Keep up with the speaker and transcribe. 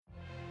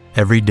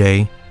Every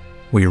day,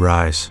 we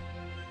rise,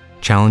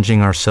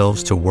 challenging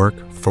ourselves to work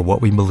for what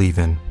we believe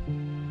in.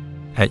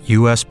 At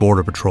U.S.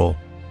 Border Patrol,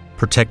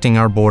 protecting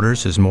our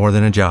borders is more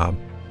than a job.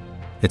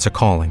 It's a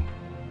calling.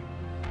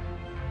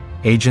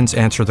 Agents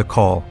answer the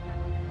call,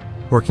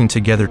 working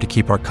together to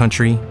keep our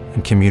country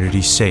and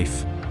communities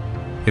safe.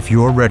 If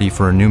you're ready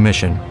for a new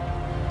mission,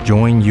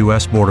 join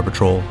U.S. Border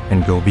Patrol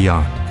and go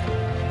beyond.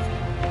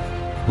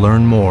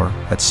 Learn more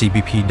at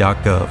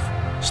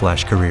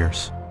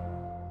cbp.gov/careers.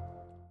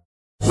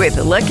 With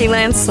the Lucky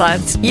Land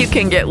Slots, you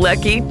can get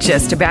lucky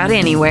just about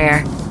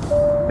anywhere.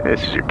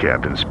 This is your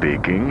captain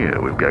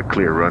speaking. We've got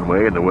clear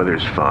runway and the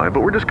weather's fine,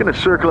 but we're just going to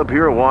circle up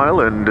here a while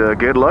and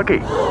get lucky.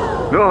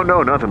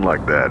 No, nothing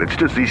like that. It's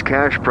just these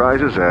cash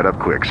prizes add up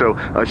quick. So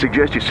I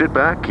suggest you sit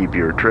back, keep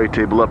your tray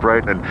table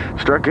upright, and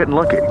start getting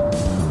lucky.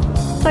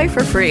 Play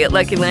for free at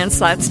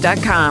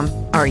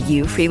LuckyLandSlots.com. Are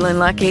you feeling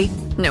lucky?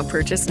 No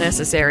purchase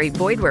necessary.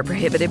 Void where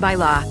prohibited by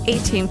law.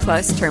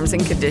 18+ terms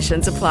and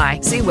conditions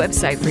apply. See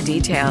website for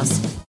details.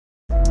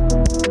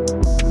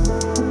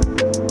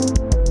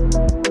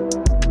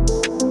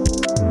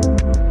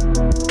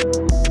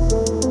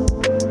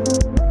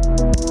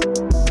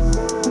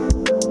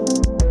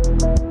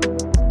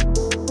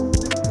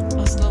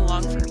 Also, the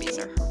long Furbies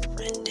are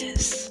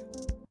horrendous.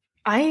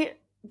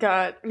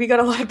 We got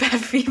a lot of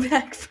bad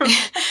feedback from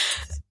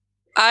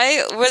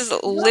I was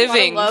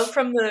living. A lot of love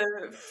from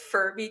the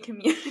Furby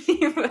community.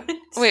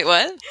 Wait,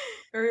 what?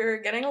 We're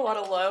getting a lot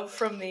of love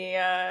from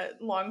the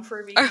long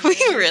Furby Are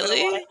community. we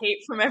really? A lot of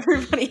hate from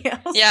everybody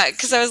else. Yeah,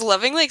 because I was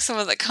loving like some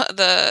of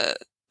the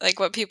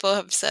like what people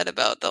have said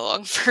about the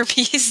long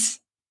Furbies.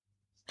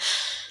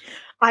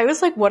 I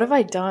was like, what have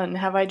I done?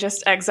 Have I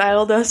just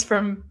exiled us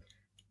from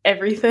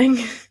everything?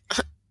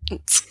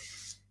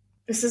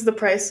 This is the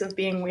price of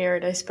being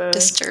weird, I suppose.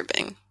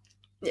 Disturbing.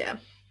 Yeah.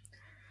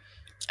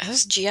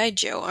 Those G.I.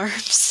 Joe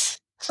arms.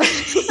 Ew.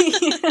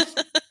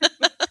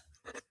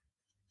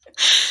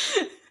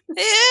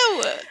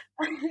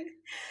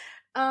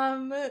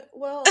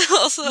 Well.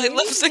 Also, I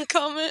love the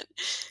comment.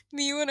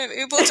 Me when I'm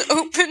able to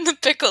open the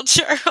pickle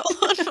jar all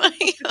on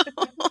my own.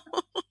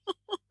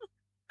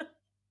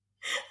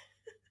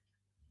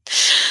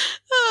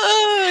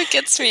 Oh, it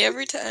gets me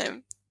every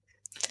time.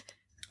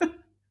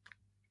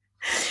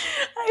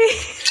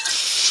 I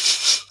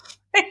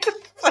have a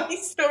funny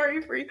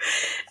story for you.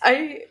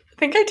 I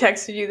think I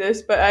texted you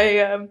this, but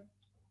I'm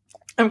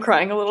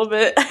crying a little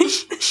bit. I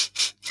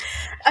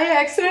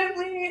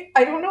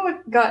don't know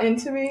what got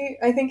into me.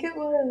 I think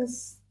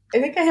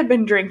I had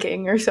been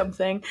drinking or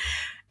something.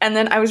 And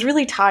then I was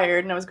really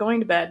tired and I was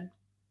going to bed.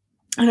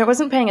 And I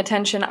wasn't paying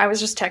attention. I was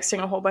just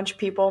texting a whole bunch of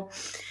people.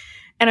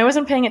 And I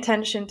wasn't paying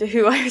attention to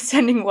who I was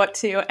sending what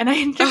to. And I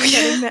ended up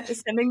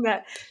sending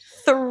that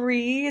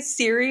 3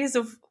 series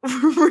of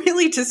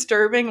really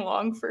disturbing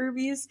long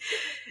Furbies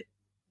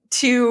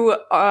to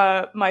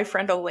my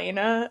friend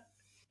Elena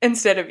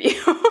instead of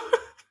you.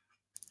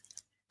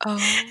 Oh.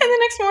 And the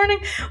next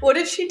morning, what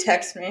did she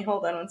text me?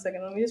 Hold on one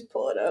second. Let me just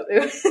pull it up. It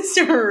was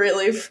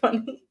really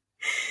funny.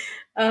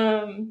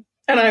 And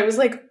I was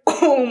like,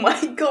 oh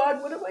my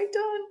God, what have I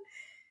done?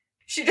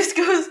 She just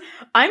goes,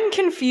 I'm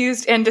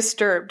confused and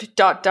disturbed, ...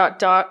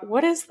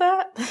 What is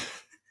that?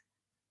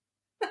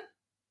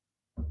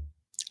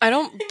 I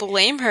don't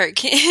blame her.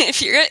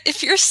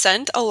 If you're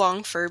sent a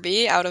long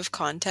Furby out of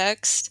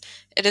context,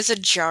 it is a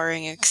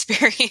jarring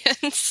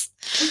experience.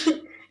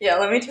 Yeah,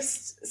 let me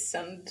just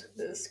send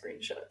the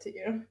screenshot to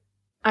you.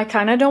 I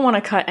kind of don't want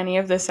to cut any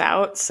of this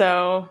out,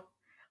 so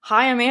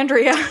hi, I'm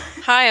Andrea.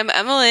 Hi, I'm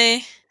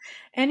Emily.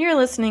 And you're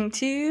listening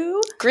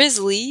to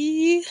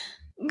Grizzly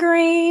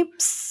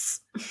Grapes.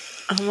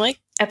 I'm like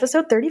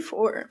episode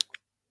 34.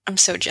 I'm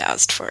so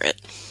jazzed for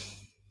it.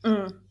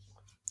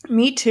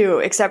 Me too,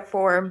 except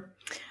for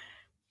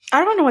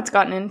I don't know what's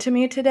gotten into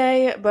me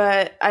today,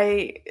 but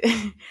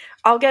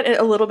I'll get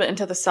a little bit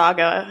into the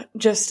saga,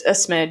 just a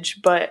smidge,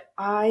 but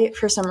I,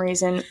 for some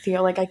reason,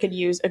 feel like I could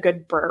use a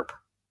good burp.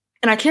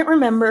 And I can't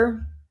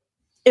remember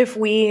if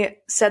we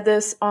said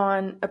this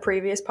on a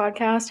previous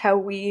podcast, how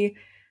we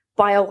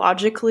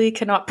biologically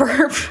cannot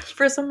burp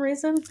for some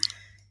reason.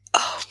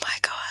 Oh my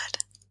God.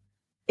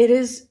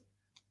 It's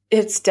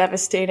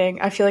devastating.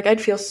 I feel like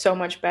I'd feel so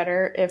much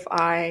better if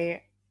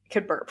I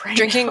could burp right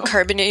Drinking now.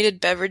 carbonated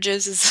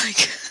beverages is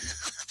like...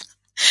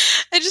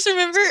 I just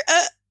remember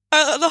at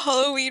the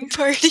Halloween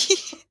party,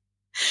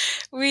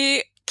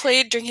 we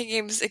played drinking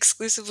games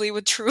exclusively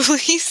with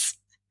Trulies.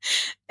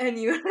 And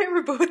you and I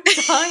were both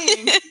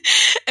dying.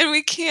 And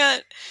we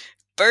can't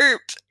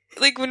burp.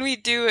 Like, when we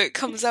do, it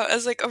comes out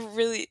as, like, a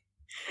really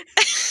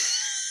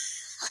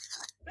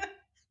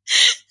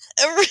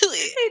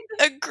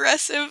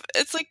aggressive...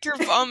 It's like you're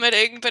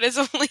vomiting, but it's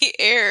only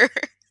air.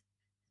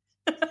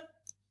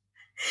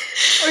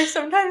 Or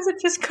sometimes it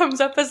just comes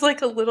up as,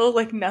 like, a little,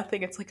 like,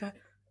 nothing. It's like a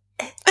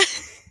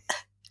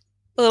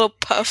little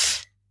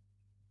puff.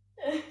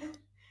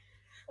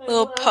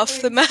 Little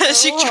Puff the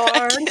Magic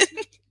Dragon.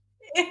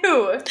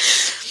 Ew.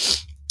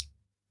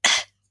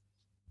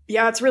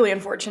 Yeah, it's really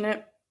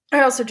unfortunate.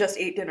 I also just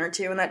ate dinner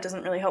too, and that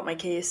doesn't really help my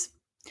case.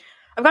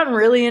 I've gotten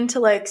really into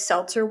like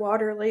seltzer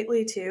water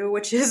lately too,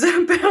 which is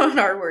about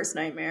our worst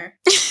nightmare.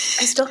 I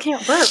still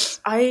can't burp.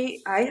 I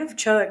have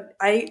chugged.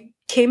 I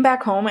came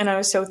back home and I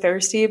was so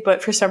thirsty,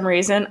 but for some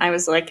reason I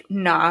was like,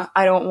 nah,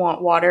 I don't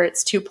want water.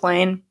 It's too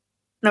plain. And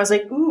I was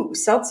like, ooh,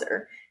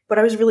 seltzer. But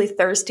I was really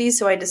thirsty,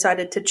 so I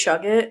decided to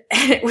chug it,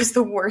 and it was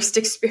the worst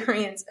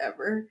experience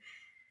ever.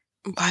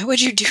 Why would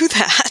you do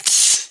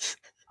that?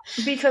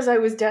 Because I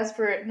was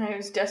desperate, and I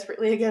was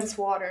desperately against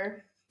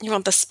water. You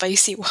want the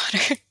spicy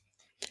water.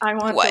 I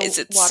want Why the is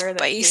it water spicy? that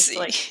tastes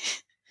like.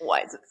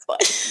 Why is it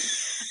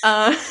spicy?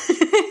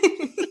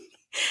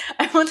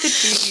 I want the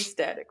TV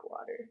static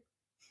water.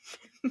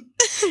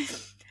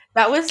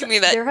 That was. Give me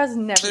that there has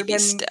never TV been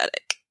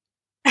static.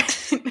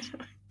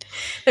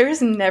 There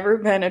has never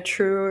been a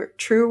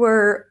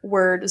truer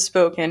word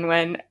spoken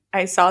when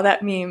I saw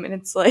that meme, and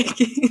it's like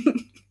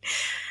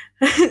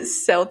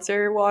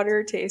seltzer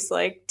water tastes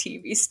like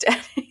TV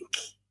static.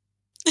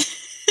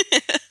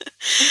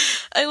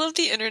 I love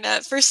the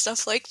internet for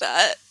stuff like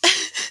that.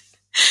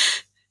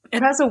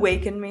 It has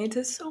awakened me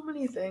to so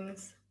many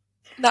things.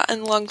 That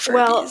and lung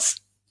Furbies.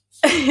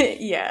 Well,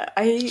 yeah,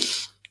 I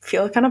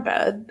feel kind of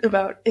bad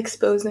about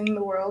exposing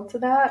the world to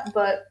that,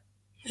 but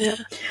yeah,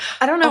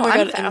 I don't know. Oh my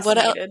I'm God, and what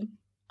fascinated.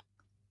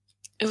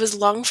 It was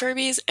lung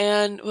Furbies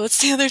and what's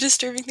the other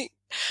disturbing thing?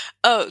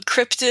 Oh,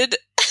 cryptid.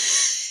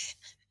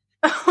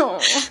 Oh.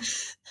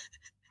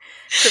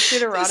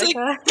 Cryptid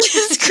erotica?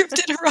 It's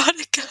cryptid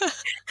erotica.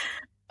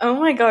 Oh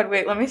my God,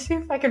 wait, let me see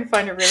if I can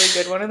find a really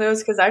good one of those,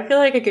 because I feel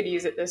like I could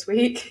use it this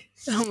week.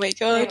 Oh my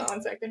God. Hang on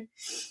 1 second.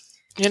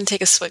 I'm going to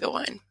take a swig of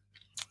wine.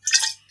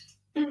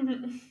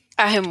 Mm-hmm.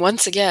 I am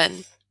once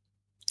again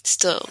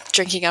still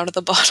drinking out of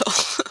the bottle.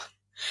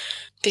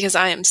 Because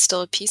I am still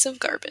a piece of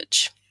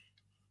garbage.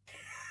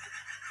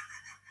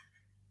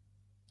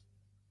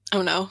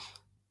 Oh no.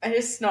 I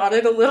just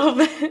snotted a little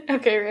bit.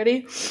 Okay,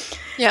 ready?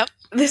 Yep.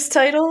 This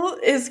title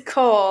is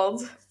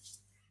called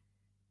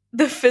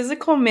The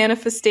Physical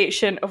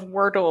Manifestation of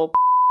Wordle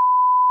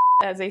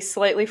as a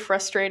slightly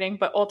frustrating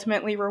but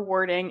ultimately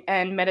rewarding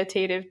and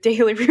meditative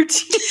daily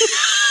routine.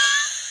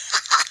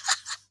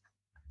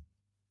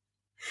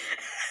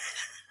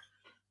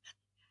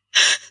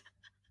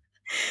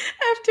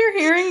 After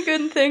hearing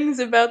good things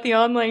about the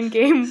online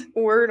game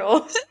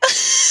Wordle,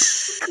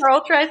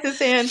 Carl tries his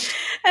hand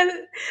at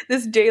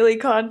this daily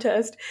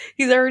contest.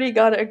 He's already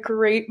got a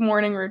great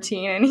morning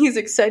routine, and he's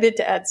excited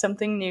to add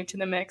something new to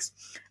the mix.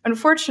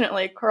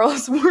 Unfortunately,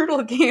 Carl's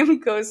Wordle game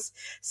goes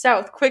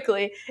south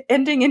quickly,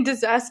 ending in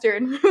disaster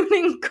and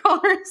ruining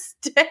Connor's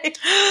day.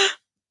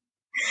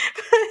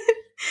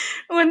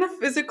 When the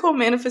physical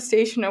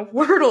manifestation of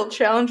Wordle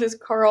challenges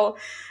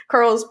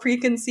Carl's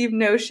preconceived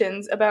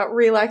notions about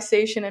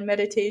relaxation and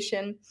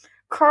meditation,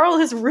 Carl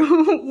is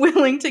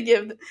willing to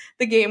give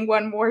the game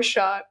one more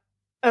shot.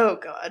 Oh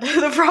God,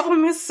 the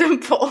problem is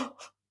simple.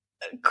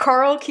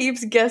 Carl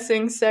keeps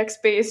guessing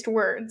sex-based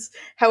words.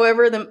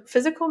 However, the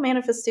physical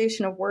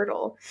manifestation of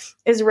Wordle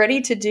is ready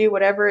to do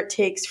whatever it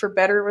takes for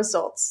better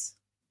results.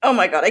 Oh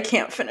my God, I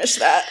can't finish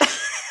that.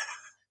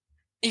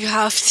 You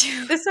have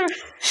to.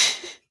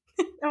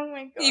 Oh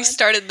my God. You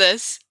started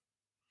this.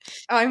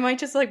 I might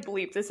just like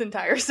bleep this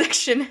entire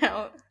section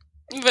out.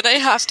 But I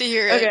have to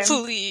hear it, Okay.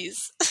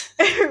 please.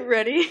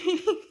 Ready?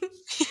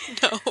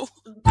 No.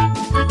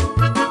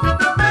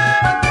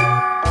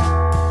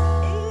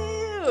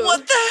 Ew.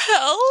 What the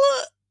hell?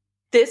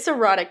 This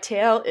erotic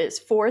tale is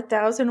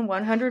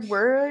 4,100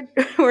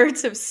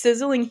 words of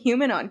sizzling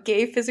human on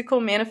gay physical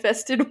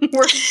manifested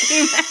word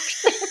game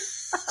action.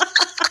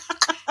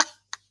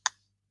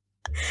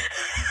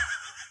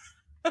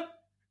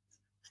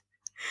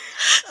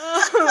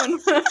 Oh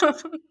no.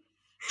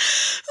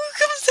 Who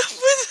comes up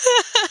with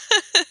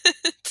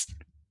that?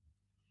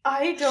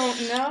 I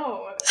don't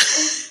know.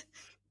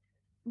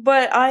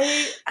 But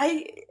I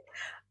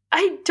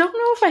don't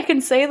know if I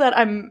can say that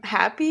I'm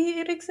happy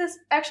it exists.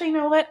 Actually, you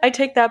know what? I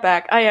take that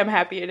back. I am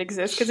happy it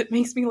exists because it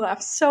makes me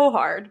laugh so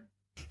hard.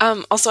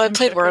 Also, I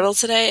played joking. Wordle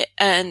today,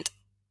 and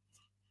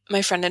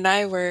my friend and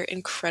I were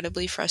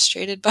incredibly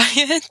frustrated by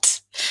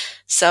it.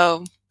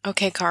 So,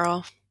 okay,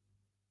 Carl.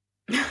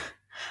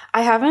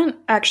 I haven't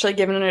actually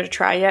given it a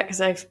try yet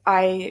because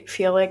I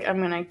feel like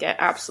I'm gonna get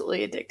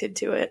absolutely addicted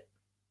to it.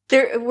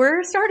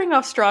 We're starting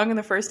off strong in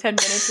the first 10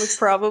 minutes with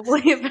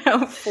probably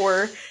about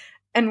 4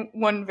 and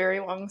one very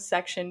long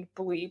section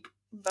bleep.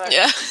 But,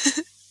 Yeah.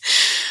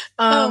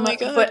 Oh my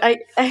God. But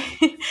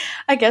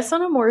I guess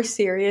on a more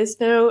serious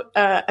note,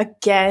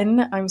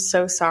 again, I'm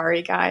so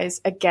sorry,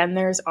 guys. Again,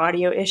 there's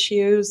audio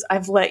issues.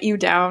 I've let you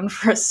down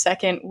for a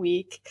second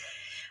week.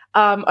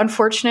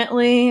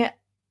 Unfortunately,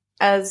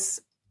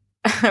 as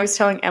I was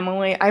telling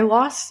Emily, I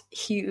lost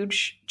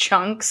huge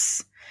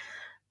chunks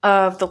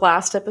of the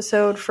last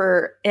episode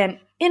for an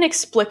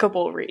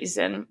inexplicable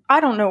reason. I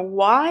don't know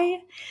why.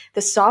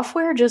 The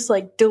software just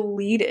like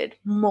deleted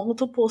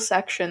multiple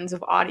sections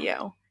of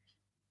audio.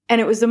 And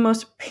it was the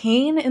most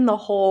pain in the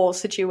whole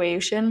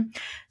situation.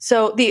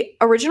 So the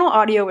original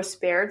audio was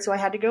spared, so I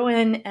had to go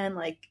in and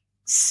like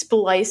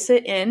splice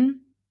it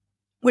in,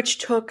 which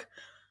took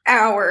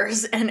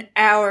hours and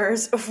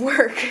hours of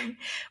work.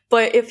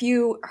 But if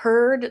you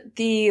heard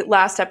the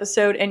last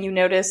episode and you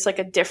noticed like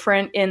a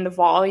difference in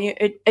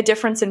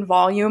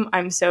volume,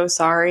 I'm so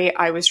sorry.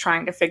 I was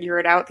trying to figure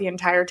it out the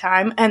entire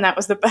time, and that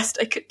was the best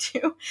I could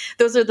do.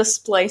 Those are the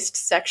spliced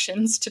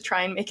sections to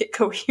try and make it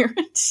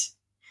coherent.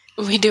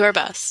 We do our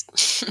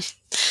best.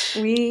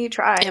 We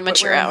try.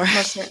 Amateur hour.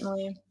 Most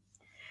certainly.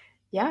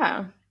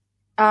 Yeah.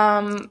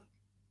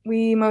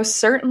 We most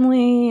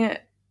certainly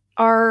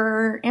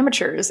are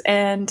amateurs,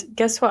 and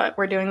guess what?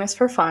 We're doing this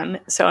for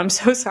fun, so I'm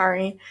so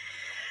sorry.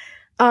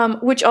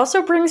 Which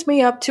also brings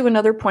me up to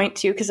another point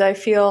too, because I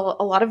feel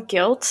a lot of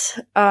guilt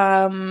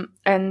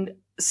and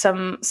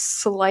some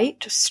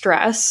slight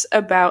stress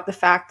about the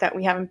fact that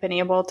we haven't been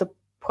able to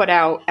put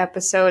out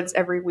episodes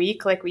every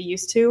week like we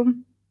used to.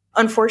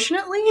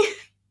 Unfortunately,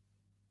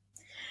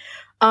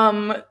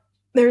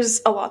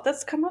 there's a lot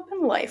that's come up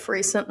in life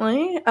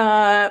recently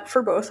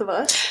for both of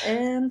us,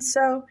 and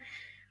so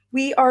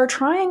we are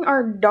trying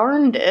our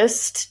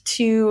darndest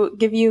to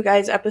give you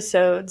guys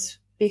episodes,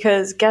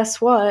 because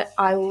guess what?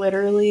 I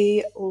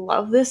literally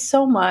love this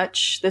so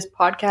much. This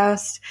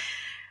podcast.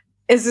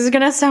 This is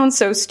going to sound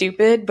so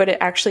stupid, but it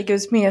actually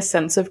gives me a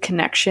sense of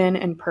connection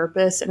and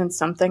purpose, and it's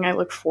something I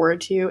look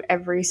forward to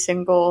every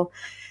single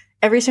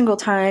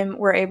time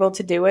we're able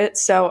to do it.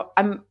 So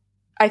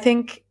I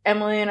think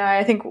Emily and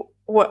I think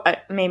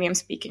maybe I'm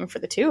speaking for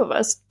the two of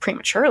us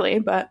prematurely,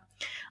 but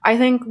I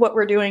think what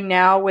we're doing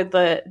now with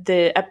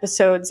the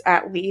episodes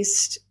at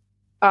least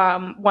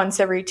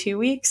once every 2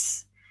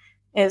 weeks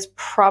is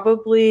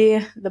probably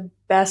the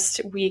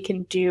best we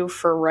can do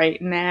for right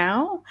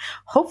now.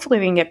 Hopefully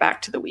we can get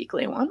back to the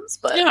weekly ones,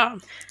 but yeah,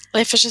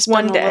 life has just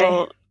one been day. A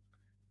little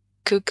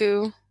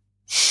cuckoo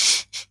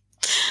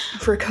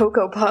For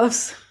Cocoa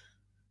Puffs.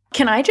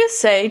 Can I just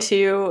say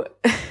too,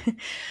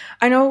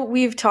 I know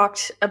we've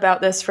talked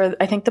about this for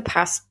I think the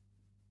past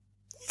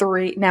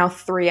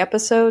three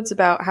episodes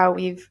about how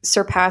we've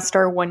surpassed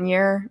our 1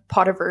 year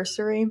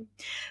podiversary.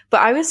 But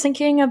I was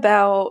thinking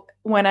about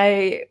when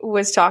I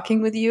was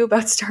talking with you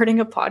about starting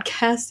a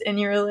podcast, and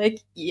you were like,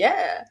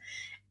 yeah.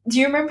 Do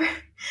you remember?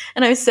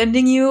 And I was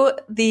sending you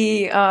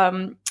the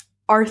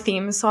our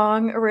theme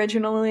song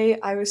originally.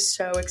 I was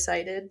so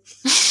excited.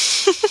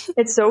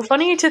 It's so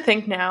funny to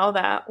think now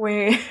that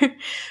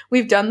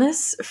we've done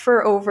this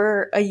for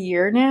over a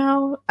year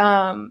now,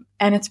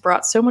 and it's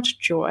brought so much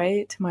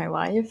joy to my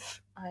life.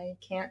 I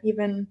can't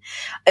even.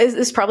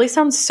 This probably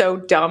sounds so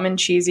dumb and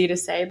cheesy to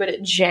say, but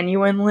it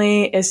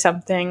genuinely is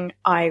something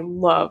I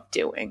love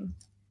doing.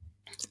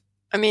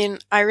 I mean,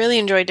 I really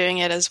enjoy doing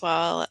it as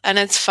well, and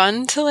it's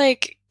fun to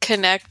like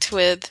connect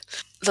with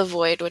the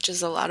Void, which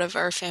is a lot of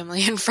our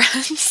family and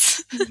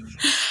friends,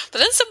 but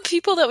then some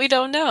people that we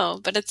don't know.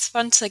 But it's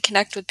fun to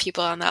connect with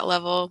people on that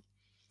level,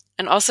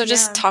 and also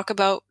just talk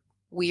about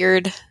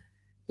weird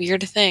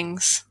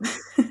things.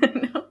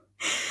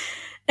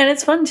 And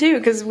it's fun too,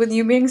 because with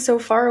you being so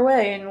far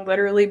away and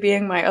literally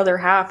being my other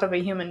half of a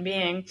human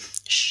being,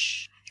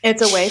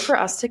 it's a way for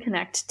us to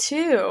connect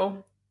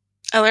too.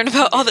 I learned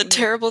about all the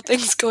terrible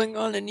things going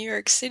on in New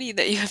York City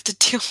that you have to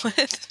deal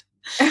with.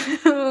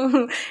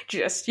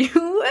 Just you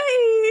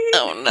wait.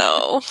 Oh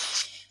no.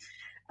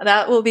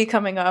 That will be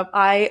coming up.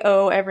 I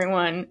owe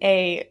everyone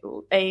a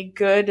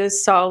good,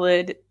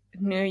 solid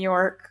New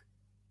York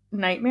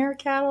nightmare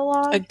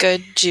catalog. A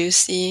good,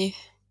 juicy.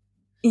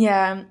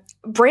 Yeah.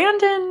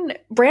 Brandon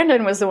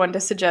was the one to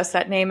suggest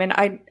that name, and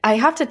I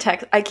have to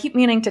text. I keep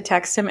meaning to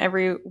text him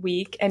every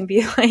week and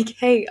be like,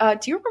 "Hey,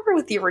 do you remember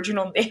what the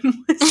original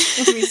name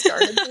was when we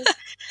started this?"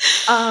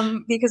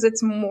 Because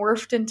it's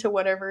morphed into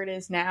whatever it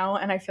is now,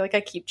 and I feel like I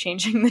keep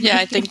changing the name.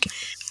 I think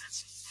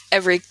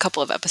every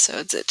couple of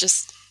episodes it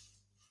just.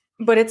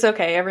 But it's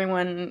okay.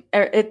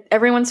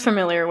 Everyone's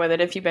familiar with it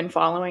if you've been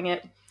following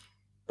it.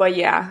 But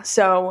yeah,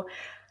 so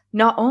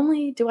not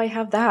only do I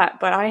have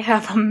that, but I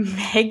have a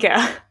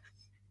mega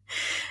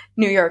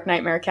New York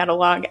Nightmare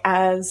catalog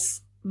as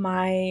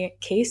my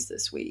case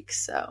this week.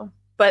 So,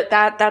 but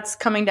that's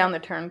coming down the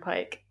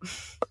turnpike.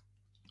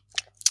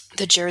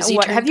 The Jersey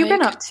What Turnpike? have you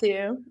been up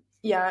to?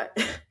 Yeah,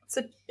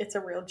 it's a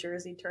real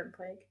Jersey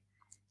turnpike.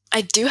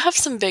 I do have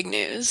some big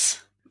news.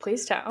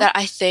 Please tell. That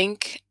I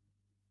think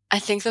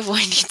the Void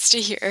needs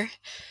to hear.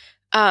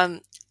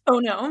 Oh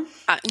no.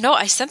 No,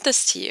 I sent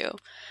this to you.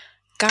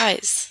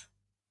 Guys,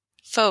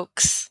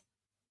 folks,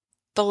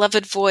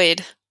 beloved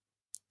Void,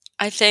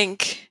 I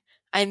think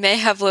I may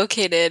have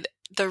located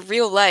the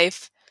real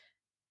life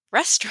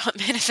restaurant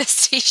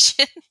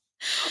manifestation.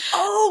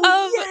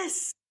 Oh,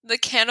 yes! The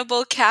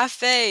Cannibal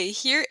Cafe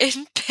here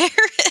in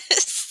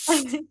Paris.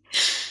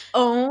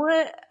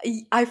 Oh,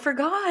 I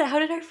forgot. How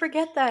did I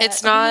forget that?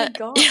 It's not.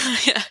 Oh my God.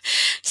 Yeah.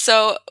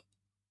 So,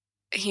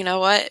 you know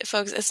what,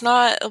 folks? It's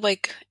not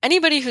like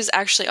anybody who's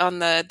actually on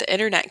the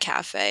internet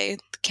cafe,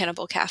 the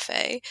Cannibal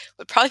Cafe,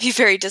 would probably be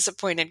very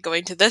disappointed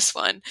going to this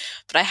one.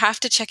 But I have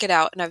to check it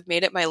out, and I've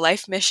made it my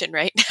life mission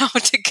right now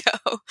to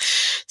go.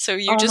 So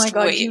you just my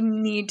God, wait. you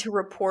need to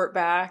report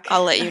back.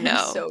 I'll let you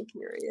know. I'm so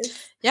curious.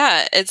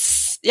 Yeah,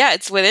 it's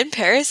within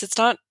Paris. It's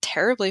not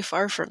terribly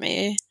far from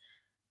me.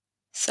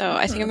 So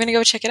I think I'm going to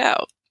go check it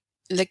out.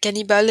 Le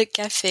Cannibale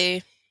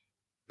Café.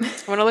 I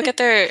want to look at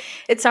their...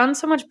 It sounds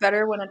so much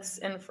better when it's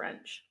in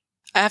French.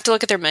 I have to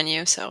look at their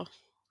menu, so...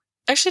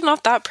 Actually,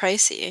 not that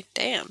pricey.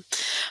 Damn.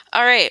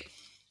 All right.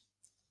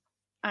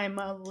 I'm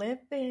a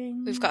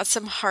living. We've got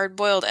some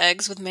hard-boiled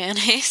eggs with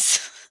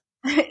mayonnaise.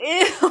 Ew.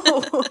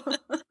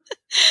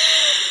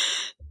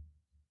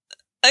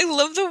 I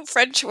love the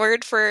French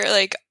word for,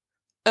 like,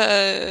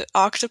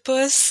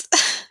 octopus.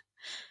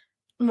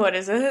 What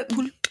is it?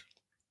 Poulpe.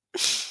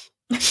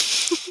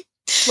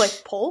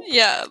 Like pulp?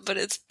 Yeah, but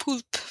it's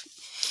poulpe.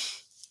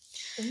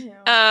 Ew.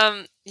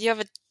 You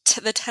have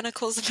the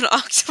tentacles of an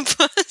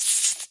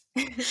octopus.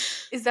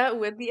 Is that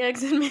with the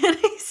eggs and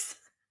mayonnaise?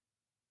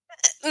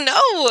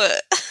 No!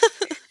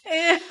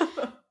 Ew.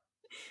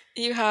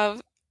 You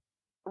have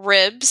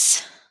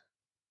ribs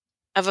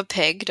of a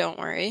pig, don't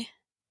worry.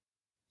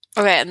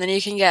 Okay, and then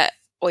you can get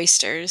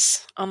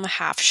oysters on the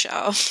half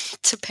shell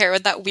to pair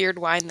with that weird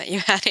wine that you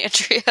had,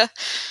 Andrea.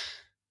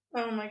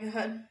 Oh my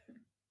god.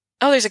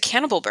 Oh, there's a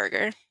cannibal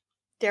burger.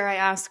 Dare I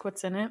ask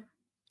what's in it?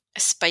 A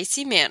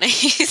spicy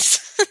mayonnaise.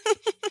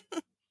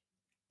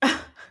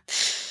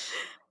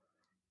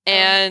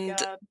 And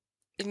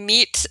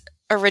meat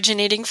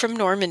originating from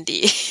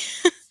Normandy.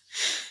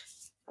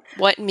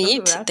 What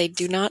meat? They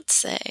do not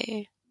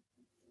say.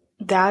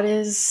 That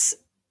is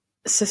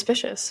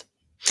suspicious.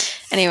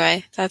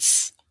 Anyway, so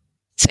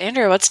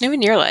Andrea, what's new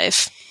in your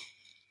life?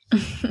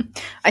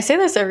 I say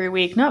this every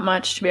week. Not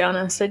much, to be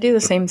honest. I do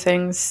the same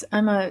things.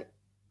 I'm a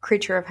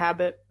creature of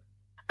habit.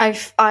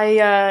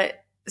 I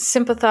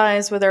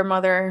sympathize with our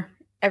mother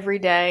every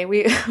day.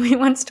 We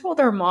once told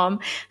our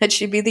mom that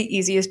she'd be the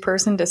easiest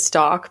person to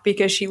stalk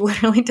because she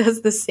literally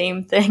does the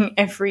same thing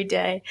every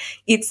day,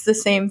 eats the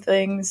same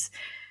things.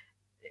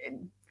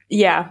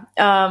 Yeah.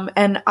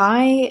 And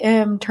I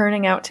am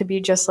turning out to be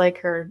just like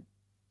her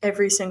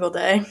every single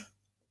day.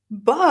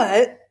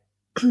 But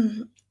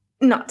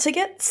not to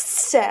get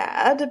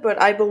sad,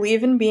 but I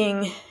believe in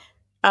being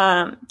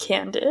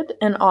candid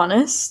and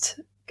honest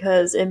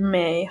because it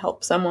may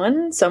help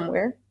someone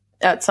somewhere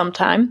at some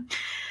time.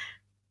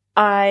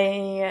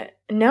 I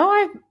know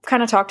I've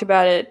kind of talked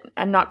about it,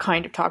 and not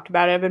kind of talked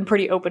about it. I've been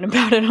pretty open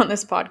about it on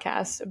this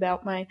podcast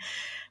about my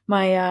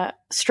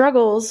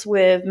struggles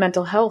with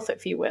mental health,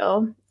 if you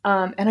will.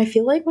 And I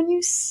feel like when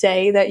you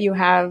say that you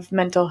have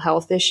mental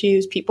health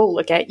issues, people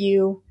look at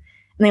you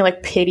and they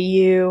like pity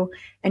you,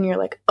 and you're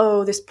like,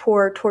 oh, this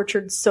poor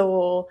tortured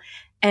soul.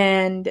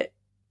 And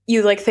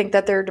you like think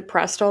that they're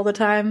depressed all the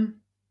time.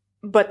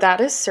 But that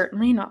is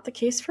certainly not the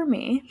case for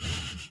me.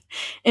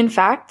 In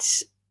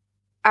fact,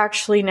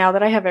 actually, now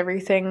that I have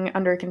everything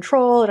under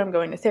control and I'm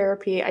going to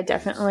therapy, I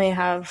definitely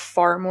have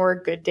far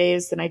more good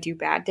days than I do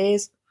bad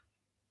days.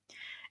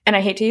 And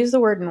I hate to use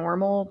the word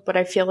normal, but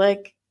I feel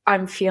like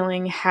I'm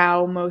feeling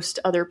how most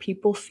other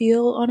people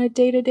feel on a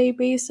day-to-day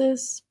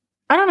basis.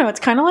 I don't know. It's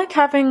kind of like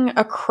having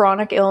a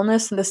chronic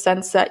illness in the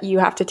sense that you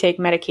have to take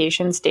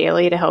medications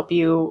daily to help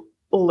you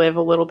live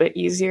a little bit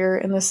easier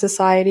in this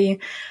society.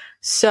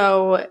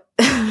 So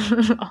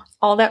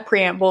all that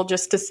preamble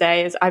just to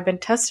say is I've been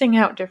testing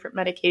out different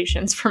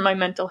medications for my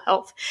mental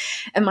health,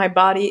 and my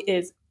body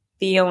is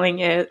feeling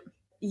it.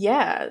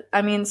 Yeah.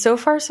 I mean, so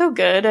far so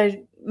good.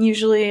 I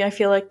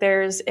feel like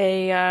there's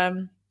a,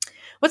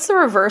 what's the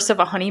reverse of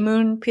a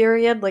honeymoon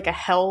period? Like a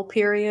hell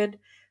period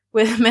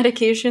with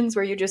medications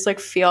where you just like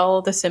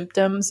feel the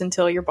symptoms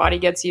until your body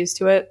gets used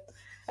to it.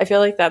 I feel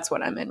like that's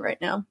what I'm in right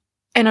now.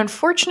 And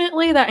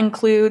unfortunately, that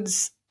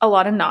includes a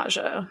lot of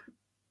nausea.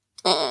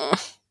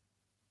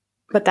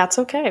 But that's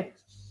okay.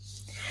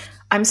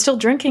 I'm still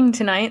drinking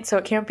tonight, so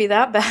it can't be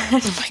that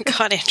bad. Oh my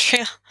god,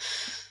 Andrea.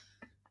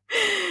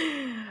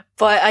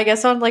 But I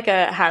guess on like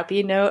a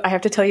happy note, I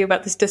have to tell you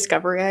about this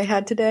discovery I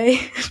had today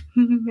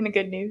in a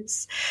good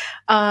news.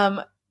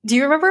 Do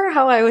you remember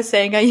how I was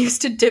saying I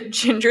used to dip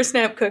ginger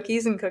snap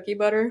cookies in cookie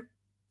butter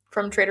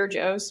from Trader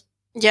Joe's?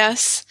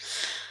 Yes.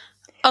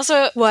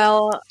 Also,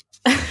 well,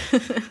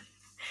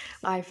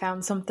 I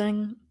found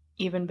something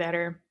even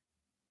better.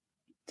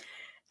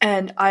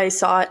 And I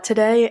saw it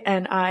today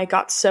and I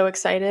got so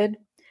excited.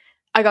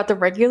 I got the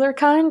regular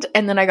kind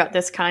and then I got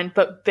this kind,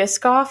 but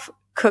Biscoff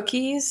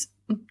cookies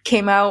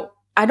came out.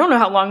 I don't know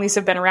how long these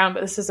have been around,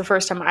 but this is the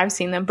first time I've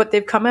seen them. But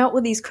they've come out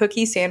with these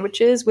cookie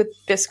sandwiches with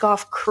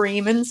Biscoff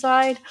cream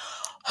inside.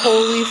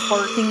 Holy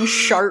fucking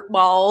sharp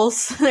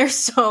balls. They're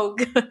so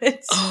good.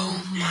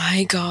 Oh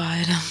my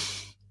god.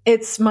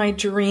 It's my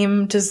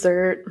dream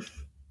dessert.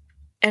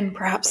 And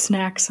perhaps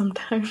snack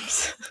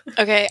sometimes.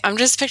 Okay, I'm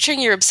just picturing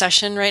your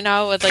obsession right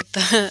now with like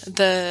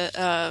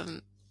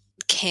the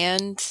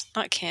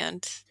not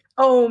canned.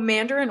 Oh,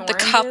 mandarin oranges.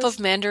 The cup of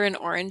mandarin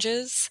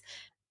oranges.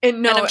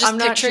 And I'm just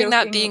picturing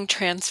that being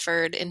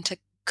transferred into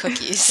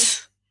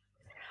cookies.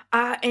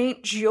 I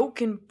ain't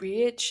joking,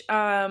 bitch.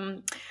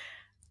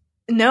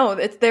 No,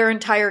 it's their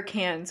entire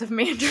cans of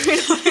mandarin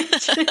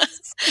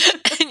oranges.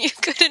 And you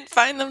couldn't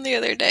find them the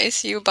other day,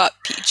 so you bought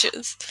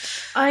peaches.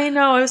 I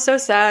know, I was so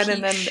sad,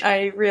 and then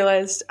I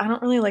realized I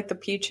don't really like the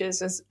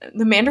peaches.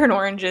 The mandarin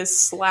oranges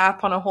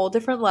slap on a whole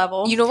different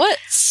level. You know what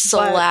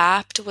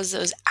slapped was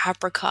those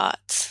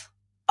apricots.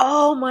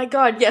 Oh my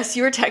god, yes,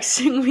 you were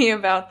texting me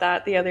about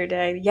that the other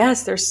day.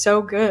 Yes, they're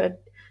so good.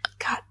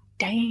 God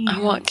dang.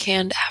 I want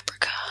canned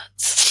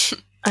apricots.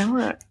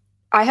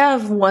 I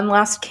have one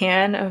last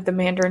can of the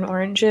mandarin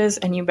oranges,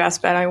 and you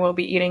best bet I will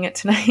be eating it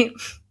tonight.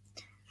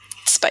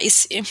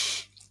 Spicy.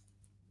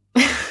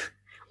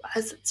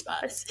 Was it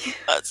spicy?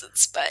 Was it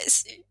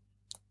spicy?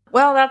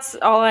 Well, that's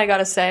all I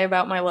gotta say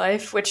about my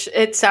life, which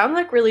it sounds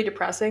like really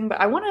depressing, but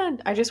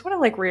I just wanna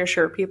like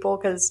reassure people,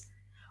 because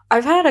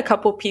I've had a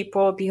couple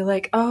people be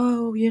like,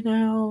 oh, you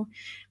know,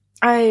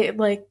 I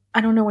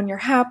don't know when you're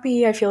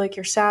happy. I feel like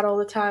you're sad all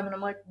the time. And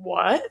I'm like,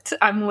 what?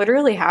 I'm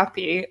literally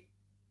happy.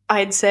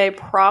 I'd say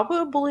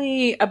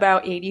probably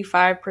about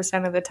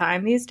 85% of the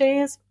time these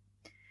days.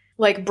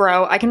 Like,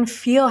 bro, I can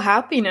feel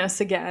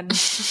happiness again.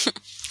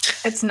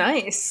 It's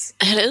nice.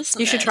 It is.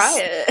 You should try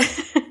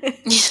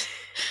it.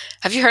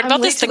 Have you heard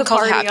about this thing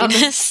called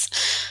happiness?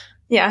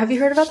 Yeah, have you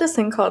heard about this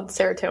thing called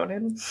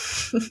serotonin?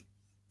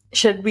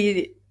 Should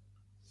we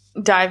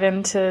dive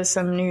into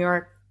some New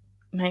York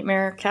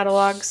Nightmare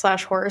catalog /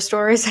 horror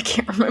stories? I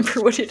can't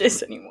remember what it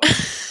is anymore.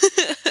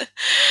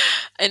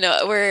 I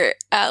know, we're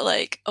at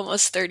like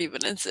almost 30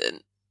 minutes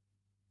in.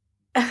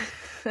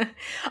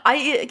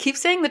 I keep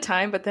saying the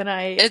time, but then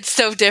it's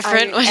so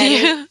different when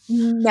you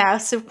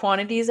massive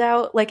quantities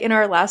out. Like in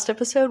our last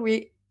episode,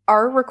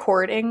 our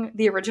recording,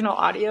 the original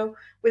audio,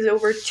 was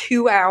over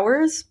 2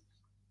 hours,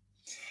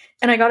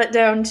 and I got it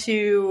down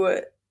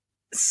to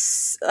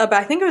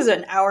I think it was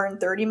an hour and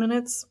 30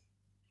 minutes.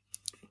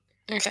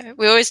 Okay,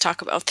 we always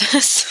talk about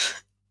this.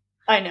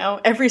 I know,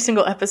 every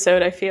single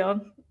episode I feel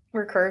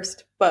we're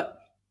cursed, but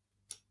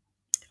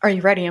are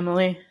you ready,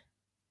 Emily?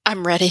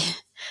 I'm ready.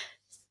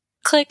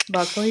 Click.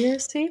 Buckle your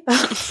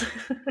seatbelts.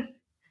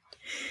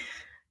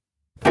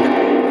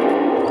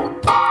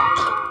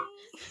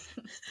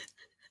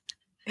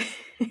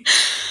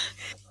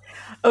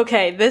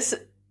 Okay,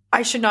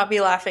 I should not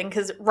be laughing,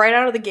 because right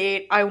out of the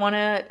gate, I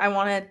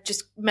wanna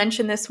just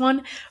mention this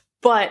one,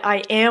 but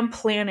I am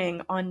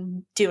planning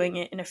on doing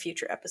it in a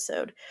future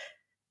episode.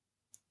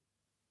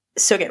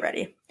 So get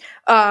ready.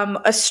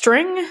 A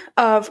string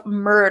of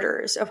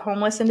murders of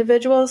homeless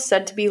individuals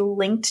said to be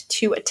linked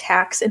to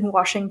attacks in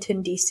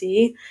Washington,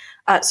 D.C.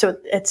 So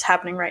it's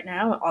happening right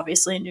now,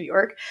 obviously in New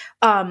York.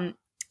 That's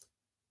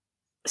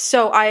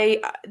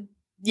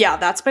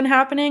been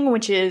happening,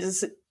 which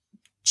is,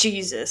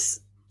 Jesus,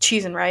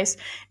 cheese and rice.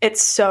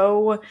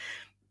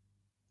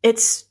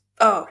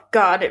 Oh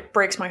God, it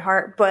breaks my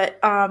heart. But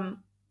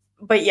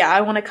yeah,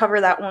 I want to cover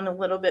that one a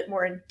little bit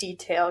more in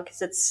detail,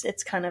 because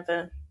it's kind of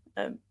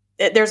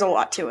there's a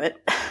lot to it.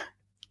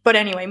 But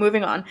anyway,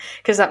 moving on,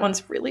 because that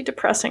one's really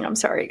depressing. I'm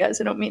sorry, guys.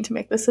 I don't mean to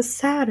make this a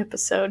sad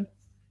episode.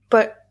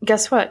 But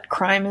guess what?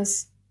 Crime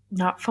is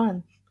not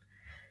fun.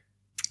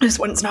 This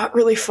one's not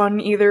really fun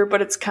either,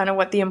 but it's kind of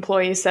what the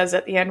employee says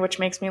at the end, which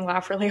makes me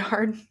laugh really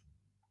hard.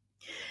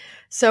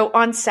 So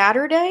on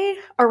Saturday,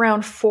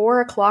 around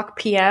 4:00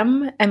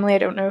 p.m., Emily, I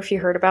don't know if you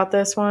heard about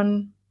this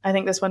one. I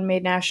think this one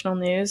made national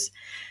news.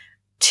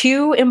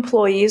 2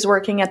 employees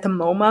working at the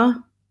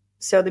MoMA,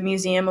 so the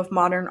Museum of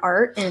Modern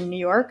Art in New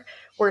York,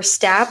 were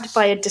stabbed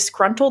by a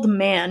disgruntled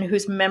man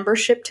whose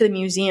membership to the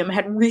museum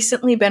had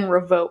recently been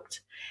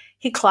revoked.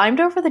 He climbed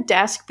over the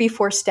desk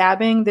before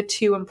stabbing the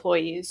 2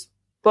 employees.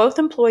 Both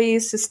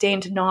employees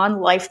sustained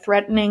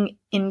non-life-threatening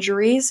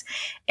injuries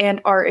and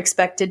are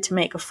expected to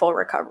make a full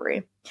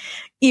recovery.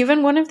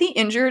 Even one of the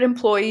injured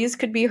employees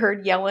could be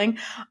heard yelling,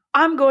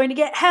 "I'm going to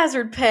get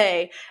hazard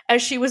pay,"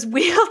 as she was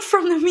wheeled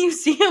from the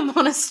museum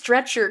on a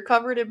stretcher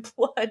covered in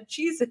blood.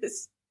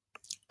 Jesus.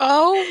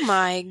 Oh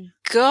my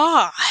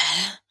God.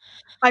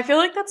 I feel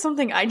like that's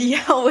something I'd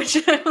yell, which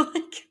I'm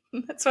like,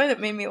 that's why that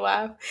made me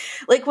laugh.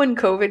 Like when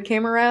COVID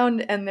came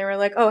around and they were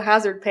like, oh,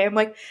 hazard pay. I'm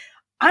like,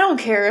 I don't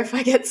care if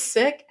I get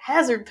sick,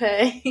 hazard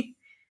pay.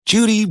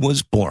 Judy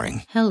was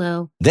boring.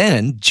 Hello.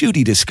 Then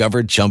Judy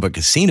discovered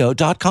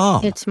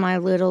ChumbaCasino.com. It's my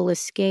little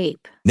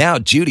escape. Now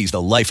Judy's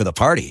the life of the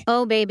party.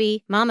 Oh,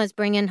 baby, mama's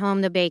bringing home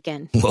the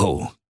bacon.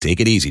 Whoa, take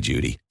it easy,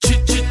 Judy.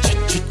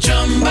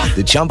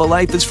 The Chumba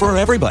life is for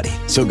everybody.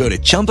 So go to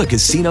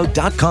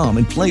ChumbaCasino.com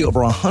and play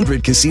over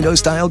 100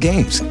 casino-style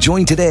games.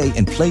 Join today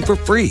and play for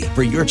free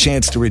for your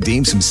chance to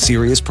redeem some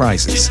serious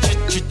prizes.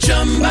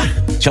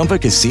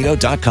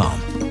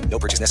 ChumbaCasino.com. No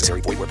purchase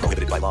necessary. Void where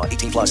prohibited by law.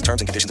 18+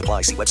 terms and conditions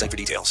apply. See website for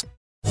details.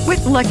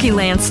 With Lucky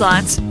Land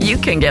Slots, you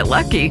can get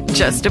lucky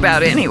just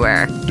about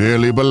anywhere.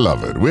 Dearly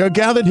beloved, we are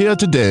gathered here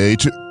today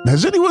to...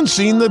 Has anyone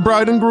seen the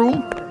bride and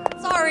groom?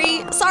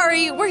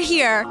 Sorry, we're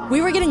here.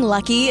 We were getting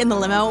lucky in the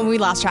limo and we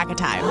lost track of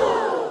time.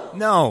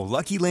 No,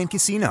 Lucky Land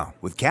Casino,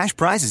 with cash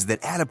prizes that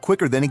add up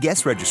quicker than a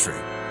guest registry.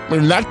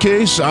 In that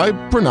case, I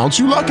pronounce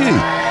you lucky.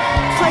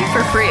 Play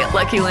for free at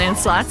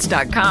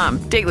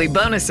LuckyLandSlots.com. Daily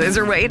bonuses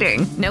are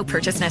waiting. No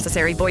purchase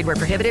necessary. Void where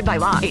prohibited by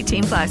law.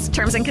 18+.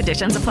 Terms and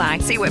conditions apply.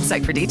 See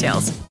website for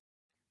details.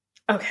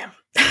 Okay.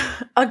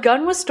 A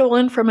gun was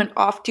stolen from an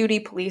off-duty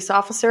police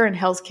officer in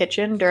Hell's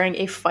Kitchen during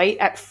a fight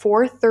at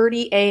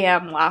 4:30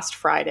 a.m. last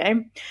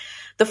Friday.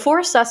 The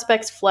 4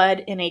 suspects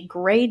fled in a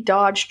gray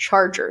Dodge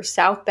Charger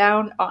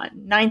southbound on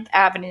 9th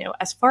Avenue.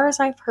 As far as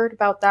I've heard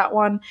about that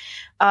one,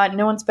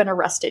 no one's been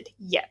arrested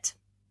yet.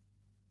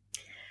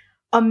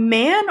 A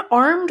man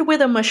armed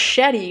with a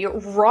machete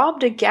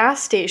robbed a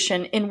gas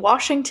station in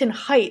Washington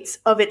Heights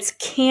of its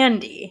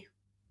candy.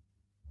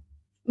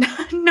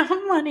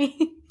 No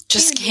money.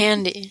 Just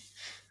candy.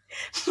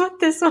 But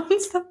this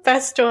one's the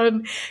best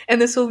one,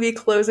 and this will be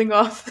closing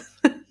off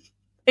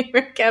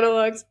favorite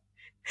catalogs.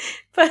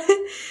 But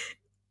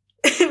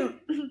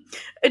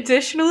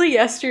additionally,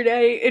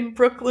 yesterday in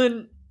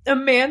Brooklyn, a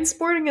man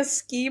sporting a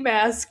ski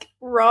mask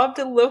robbed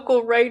a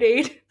local Rite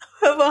Aid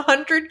of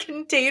 100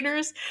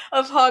 containers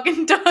of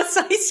Haagen-Dazs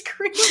ice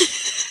cream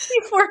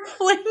before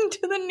fleeing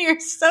to the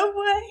nearest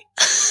subway.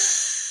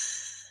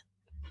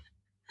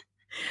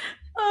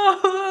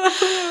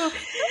 Oh,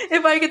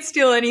 if I could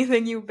steal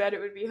anything, you bet it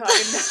would be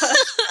Haagen-Dazs.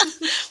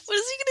 What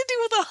is he gonna do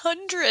with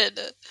 100?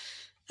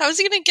 How is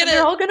he gonna get it?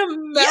 They're all gonna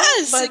melt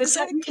Yes, by the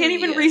time. You can't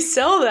even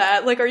resell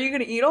that. Like, are you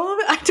gonna eat all of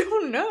it? I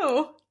don't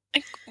know.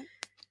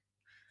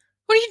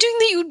 What are you doing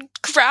that you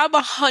grab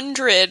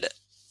 100?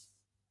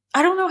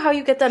 I don't know how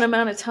you get that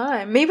amount of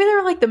time. Maybe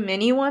they're like the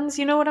mini ones.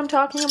 You know what I'm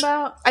talking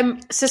about? I'm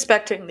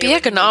suspecting. Be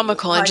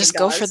economical and just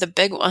go for the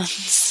big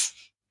ones.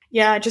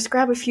 Yeah, just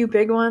grab a few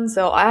big ones.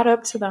 They'll add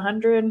up to the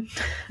 100.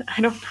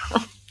 I don't know.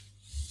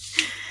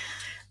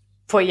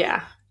 But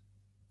yeah.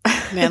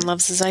 Man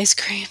loves his ice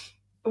cream.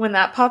 When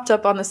that popped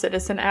up on the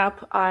Citizen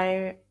app,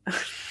 I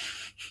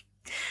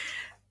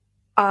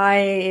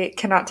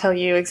cannot tell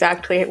you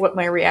exactly what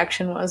my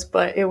reaction was,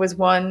 but it was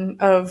one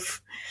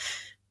of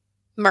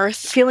mirth,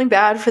 feeling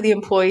bad for the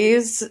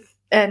employees,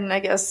 and I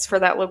guess for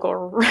that local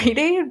Rite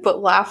Aid,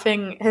 but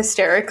laughing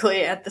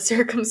hysterically at the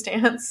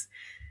circumstance.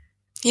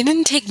 He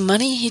didn't take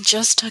money, he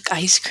just took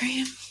ice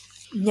cream?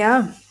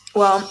 Yeah.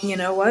 Well, you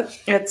know what?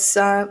 It's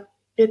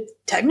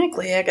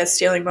technically, I guess,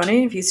 stealing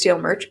money if you steal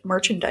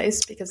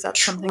merchandise, because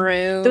that's something.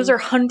 Those are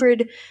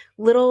 100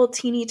 little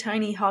teeny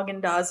tiny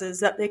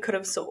Haagen-Dazs that they could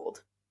have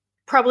sold.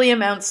 Probably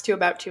amounts to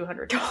about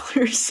 $200.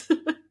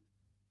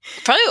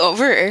 Probably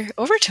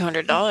over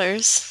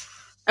 $200.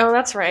 Oh,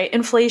 that's right.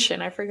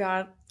 Inflation, I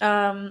forgot.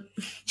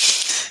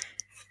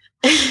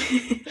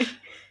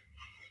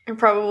 And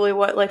probably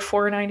what, like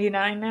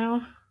 $4.99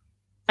 now?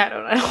 I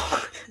don't know.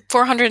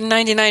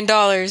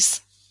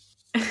 $499.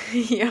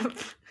 Yep.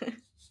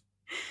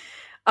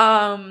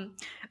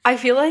 I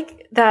feel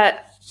like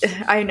that.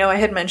 I know I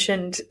had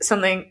mentioned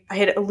something, I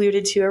had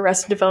alluded to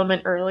Arrested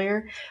Development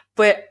earlier,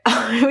 but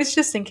I was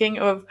just thinking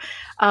of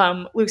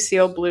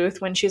Lucille Bluth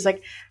when she's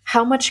like,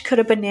 "How much could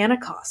a banana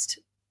cost,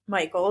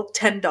 Michael?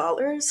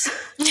 $10?"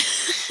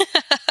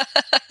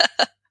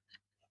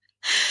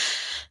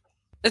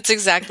 It's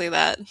exactly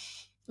that.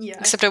 Yeah.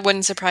 Except it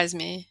wouldn't surprise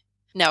me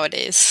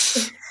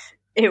nowadays.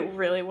 It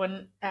really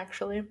wouldn't,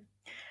 actually.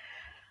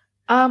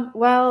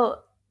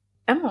 Well,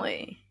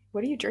 Emily,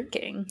 what are you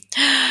drinking?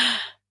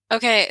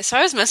 Okay, so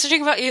I was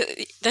messaging about you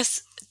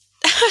this.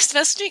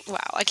 Wow,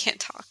 I can't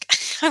talk.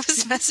 I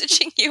was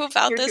messaging you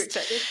about this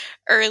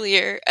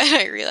earlier, and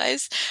I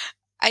realized,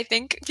 I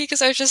think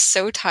because I was just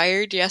so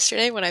tired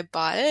yesterday when I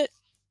bought it,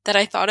 that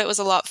I thought it was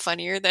a lot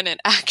funnier than it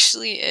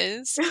actually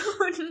is.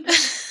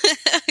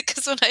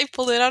 Because when I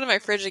pulled it out of my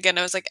fridge again,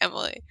 I was like,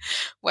 Emily,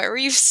 why were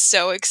you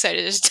so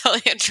excited to tell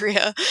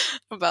Andrea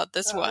about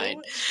this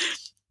wine?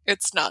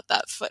 It's not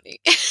that funny.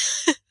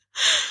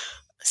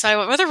 So I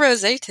went with a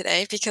rosé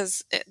today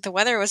because the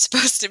weather was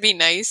supposed to be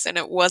nice and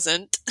it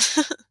wasn't.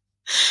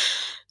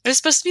 It was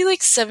supposed to be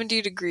like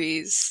 70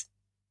 degrees.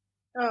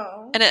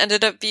 Oh. And it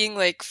ended up being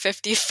like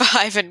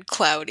 55 and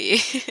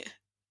cloudy.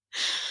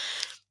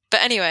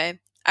 But anyway,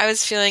 I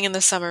was feeling in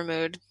the summer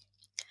mood.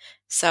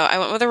 So I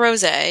went with a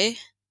rosé,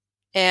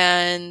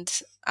 and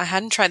I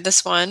hadn't tried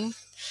this one.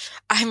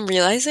 I'm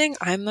realizing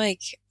I'm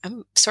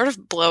sort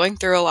of blowing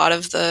through a lot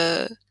of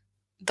the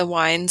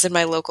wines in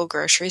my local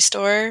grocery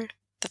store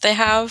that they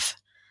have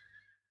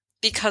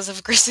because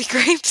of Grizzly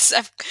Grapes.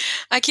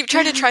 I keep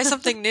trying to try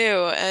something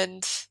new,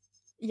 and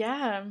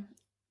yeah.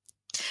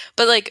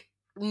 But like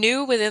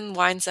new within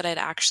wines that I'd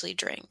actually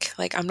drink.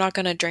 Like I'm not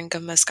going to drink a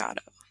Moscato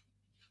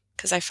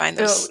because I find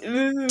those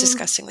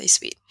disgustingly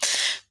sweet.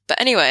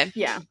 But anyway,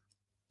 yeah.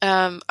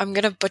 I'm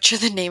going to butcher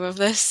the name of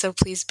this, so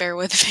please bear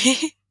with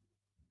me.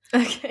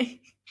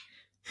 Okay.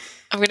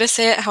 I'm going to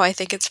say it how I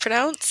think it's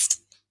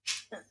pronounced.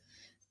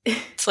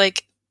 It's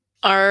like,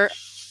 the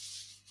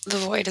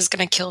void is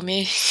going to kill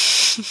me.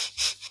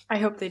 I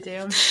hope they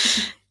do.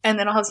 And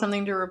then I'll have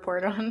something to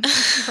report on.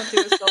 I'll do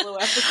a solo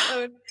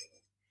episode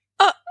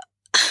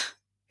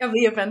of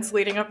the events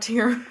leading up to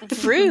your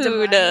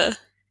rude.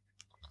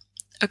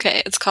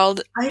 Okay, it's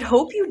called... I'd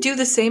hope you do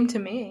the same to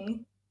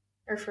me.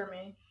 Or for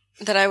me.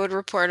 That I would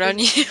report on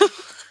you?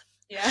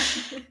 Yeah.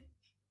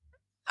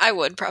 I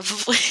would,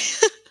 probably.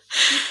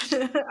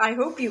 I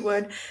hope you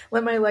would.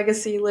 Let my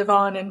legacy live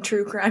on in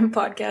true crime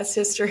podcast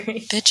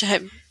history.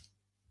 Bitch,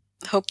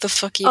 Hope the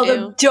fuck you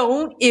Although,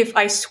 do.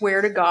 I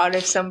swear to God,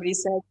 if somebody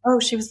said, oh,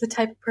 she was the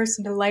type of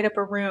person to light up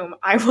a room,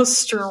 I will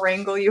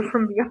strangle you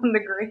from beyond the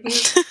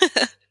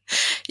grave.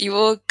 You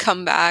will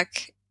come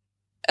back,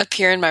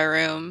 appear in my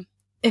room.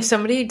 If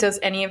somebody does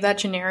any of that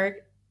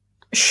generic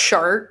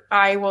shart,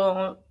 I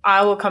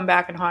will come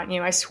back and haunt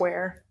you, I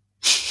swear.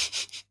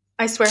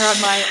 I swear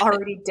on my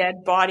already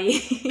dead body.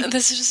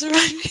 This just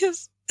reminds me of...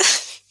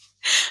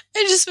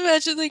 I just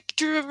imagine, like,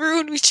 do you remember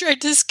when we tried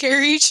to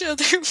scare each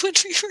other when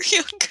we were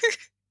younger?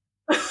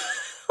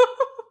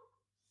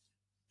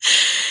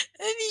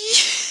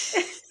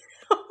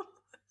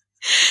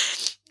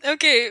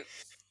 Okay,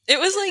 it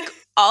was like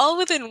all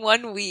within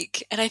 1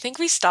 week, and I think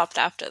we stopped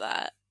after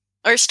that.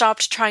 Or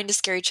stopped trying to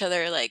scare each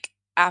other, like,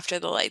 after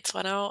the lights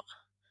went out.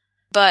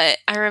 But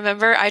I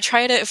remember I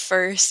tried it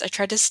first. I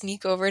tried to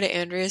sneak over to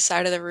Andrea's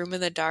side of the room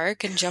in the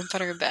dark and jump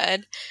on her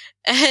bed.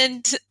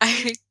 And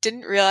I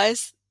didn't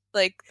realize,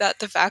 like, that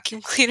the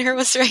vacuum cleaner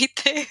was right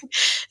there.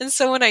 And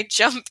so when I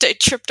jumped, I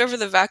tripped over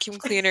the vacuum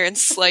cleaner and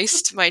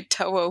sliced my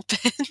toe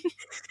open.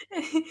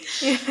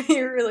 Yeah,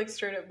 you were, like,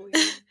 straight up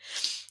bleeding.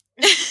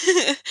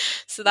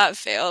 So that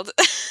failed.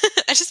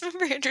 I just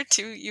remember, Andrew,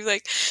 too, you,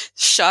 like,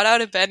 shot out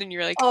of bed and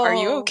you're like, are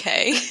you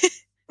okay?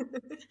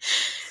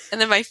 And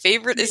then my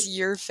favorite is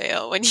your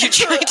fail when you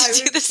tried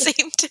to do the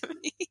same to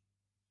me.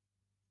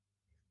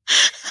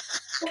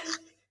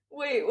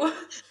 Wait, what?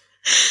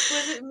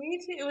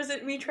 Was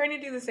it me trying to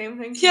do the same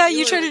thing? Yeah,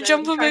 you tried to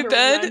jump on my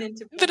bed,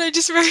 but I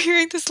just remember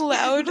hearing this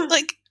loud,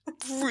 like,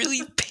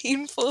 really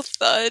painful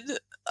thud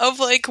of,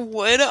 like,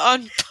 wood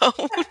on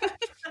bone.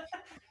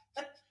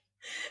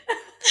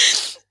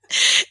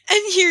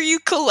 And here you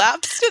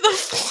collapse to the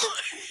floor.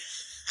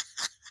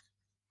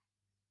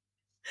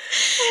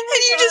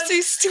 And you just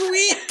say,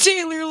 sweet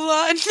Taylor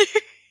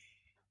Lautner.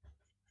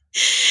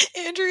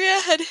 Andrea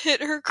had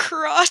hit her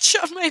crotch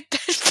on my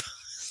bedpost.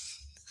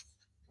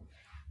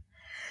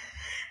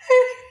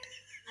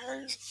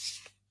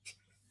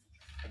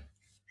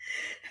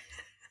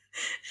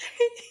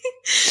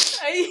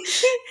 I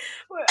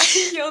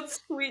yelled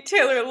sweet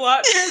Taylor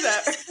Lautner.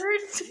 That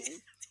hurt.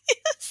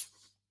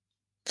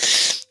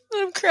 Yes.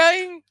 I'm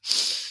crying.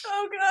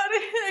 Oh God,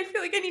 I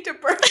feel like I need to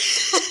burp.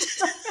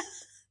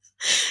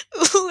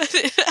 Let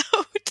it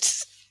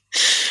out.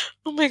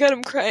 Oh my God,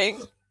 I'm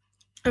crying.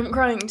 I'm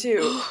crying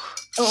too.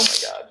 Oh my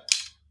God.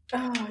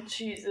 Oh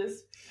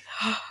Jesus.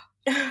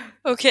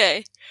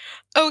 Okay,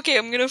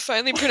 I'm gonna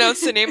finally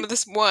pronounce the name of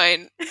this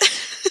wine.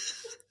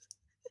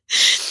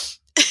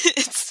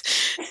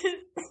 It's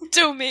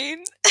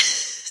Domaine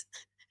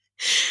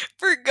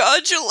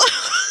Vergogelo.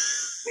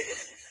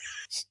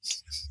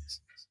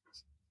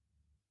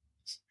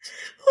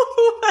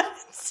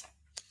 What?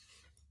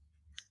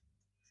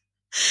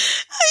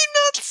 I'm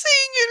not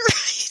saying it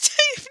right.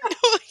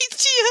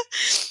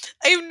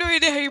 I have no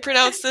idea how you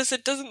pronounce this.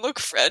 It doesn't look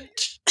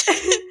French.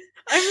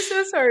 I'm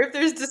so sorry if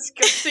there's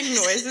disgusting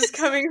noises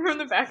coming from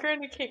the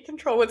background. I can't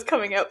control what's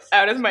coming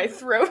out of my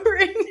throat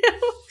right now.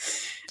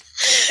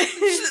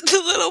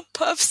 The little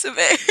puffs of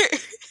air.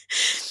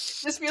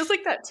 This feels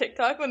like that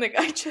TikTok when the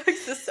guy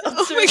checks the seltzer.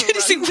 Oh my God,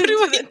 he's like, what do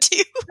I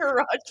do?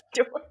 Garage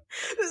door.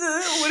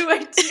 What do I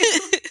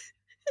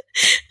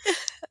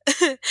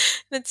do?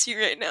 That's you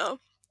right now.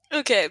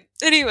 Okay,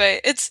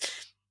 anyway,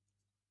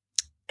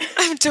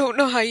 I don't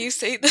know how you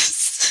say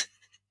this.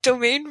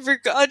 Domaine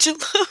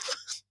Vergogelo.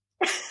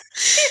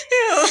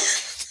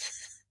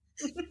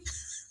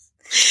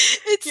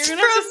 You're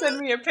gonna have to send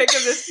me a pic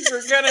of this.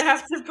 We're gonna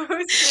have to post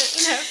it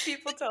and have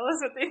people tell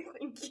us what they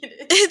think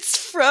it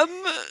is.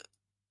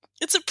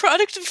 It's a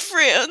product of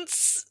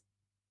France.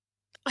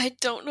 I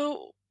don't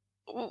know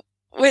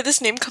where this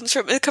name comes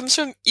from. It comes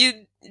from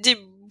Ile de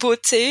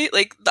Beauté,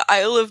 like the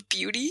Isle of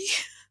Beauty.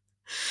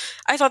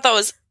 I thought that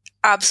was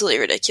absolutely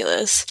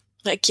ridiculous.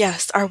 Like,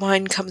 yes, our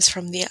wine comes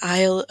from the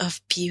Isle of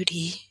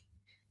Beauty.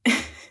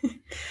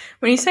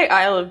 When you say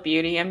Isle of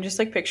Beauty, I'm just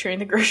like picturing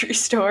the grocery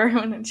store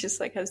when it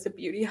just like has the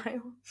beauty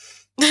aisle.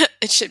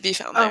 It should be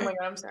found there. Oh my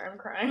God, I'm sorry, I'm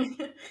crying.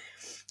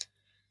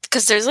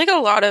 Because there's like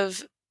a lot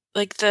of,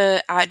 like,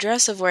 the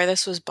address of where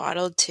this was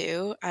bottled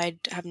too, I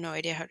have no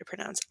idea how to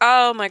pronounce.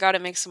 Oh my God,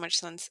 it makes so much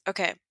sense.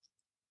 Okay.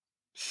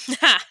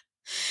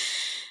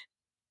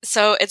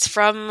 So it's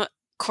from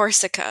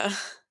Corsica.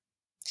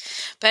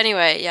 But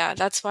anyway, yeah,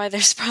 that's why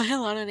there's probably a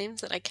lot of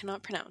names that I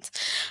cannot pronounce.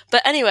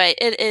 But anyway,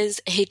 it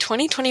is a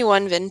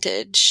 2021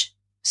 vintage.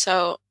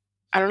 So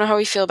I don't know how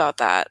we feel about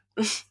that.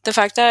 The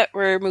fact that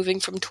we're moving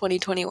from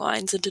 2020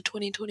 wines into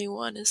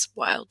 2021 is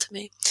wild to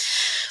me.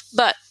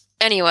 But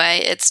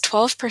anyway, it's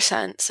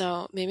 12%,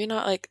 so maybe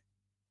not like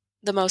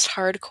the most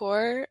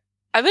hardcore.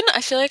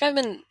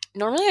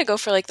 Normally I go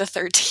for like the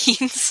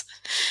 13s.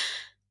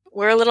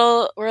 We're a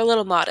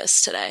little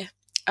modest today.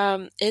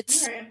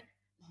 It's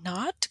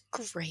not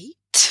great.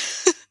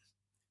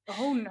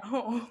 Oh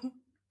no.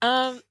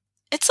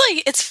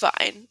 It's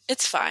fine.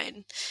 It's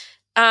fine.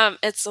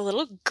 It's a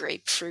little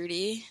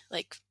grapefruity,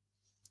 like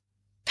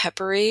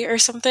peppery or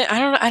something.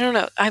 I don't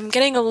know. I'm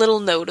getting a little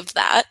note of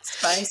that.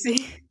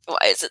 Spicy. Why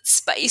is it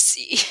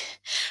spicy?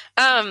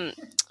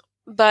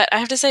 but I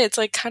have to say it's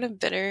like kind of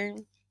bitter.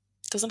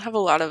 Doesn't have a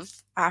lot of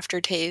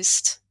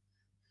aftertaste.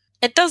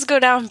 It does go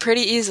down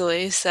pretty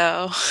easily,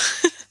 so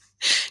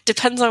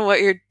depends on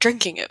what you're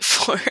drinking it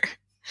for.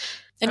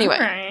 Anyway,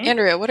 Alright.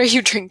 Andrea, what are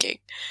you drinking?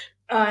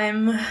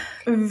 I'm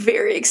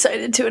very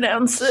excited to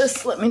announce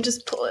this. Let me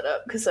just pull it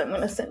up because I'm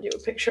going to send you a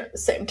picture at the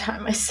same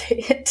time I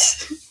say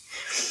it.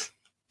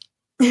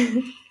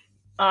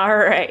 All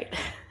right.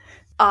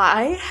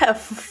 I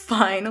have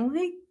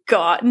finally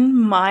gotten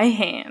my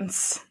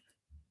hands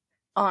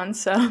on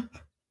some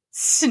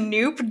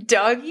Snoop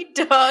Doggy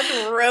Dogg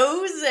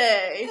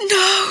Rosé.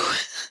 No!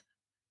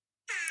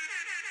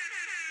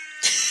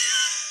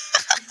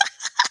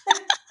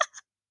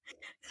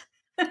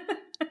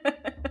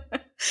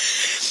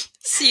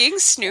 Seeing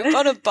Snoop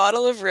on a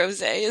bottle of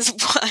rosé is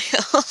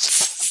wild.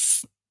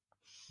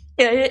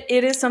 Yeah,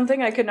 it is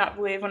something I could not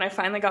believe when I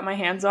finally got my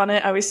hands on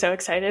it. I was so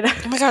excited.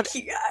 Oh my god.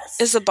 Yes.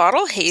 Is the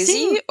bottle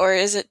hazy or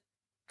is it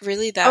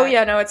really that? Oh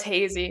yeah, no, it's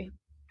hazy.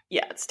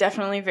 Yeah, it's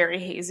definitely very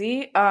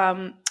hazy.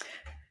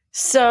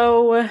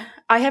 So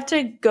I have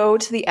to go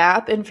to the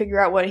app and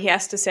figure out what he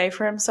has to say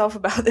for himself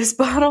about this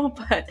bottle,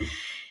 but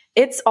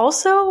it's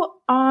also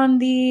on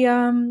the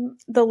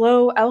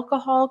low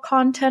alcohol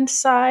content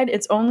side.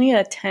 It's only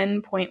a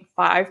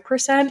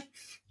 10.5%.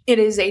 It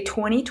is a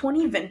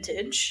 2020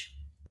 vintage,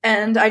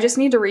 and I just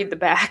need to read the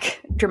back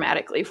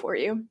dramatically for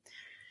you.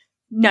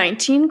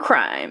 19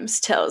 Crimes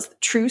tells the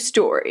true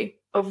story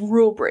of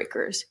rule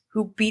breakers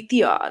who beat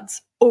the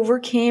odds,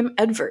 overcame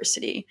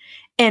adversity,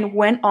 and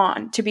went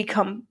on to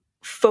become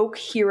folk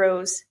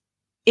heroes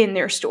in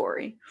their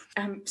story.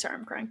 I'm sorry,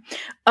 I'm crying.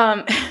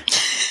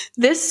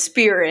 This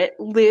spirit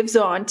lives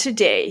on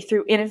today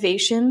through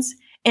innovations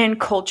and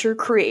culture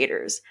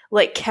creators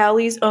like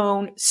Cali's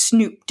own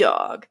Snoop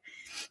Dogg.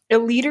 A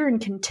leader in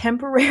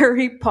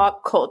contemporary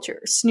pop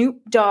culture,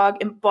 Snoop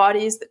Dogg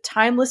embodies the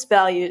timeless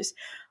values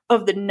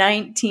of the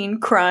 19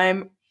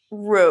 crime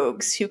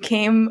rogues who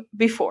came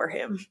before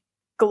him.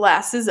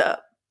 Glasses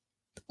up.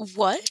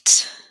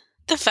 What?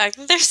 The fact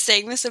that they're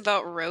saying this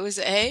about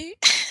rosé?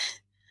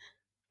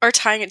 Or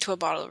tying it to a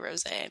bottle of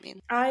rosé, I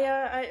mean.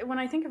 I when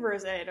I think of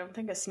rosé, I don't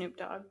think of Snoop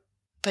Dogg.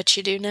 But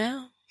you do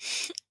now?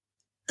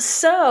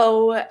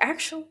 So,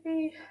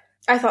 actually,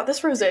 I thought this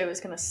rosé was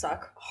going to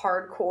suck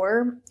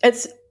hardcore.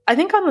 It's, I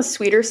think, on the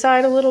sweeter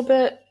side a little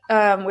bit,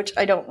 which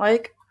I don't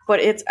like, but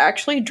it's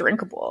actually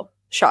drinkable,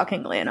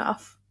 shockingly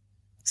enough.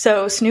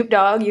 So, Snoop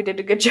Dogg, you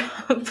did a good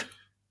job.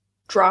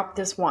 Drop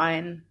this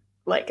wine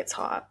like it's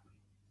hot.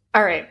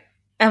 All right,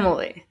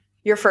 Emily,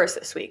 you're first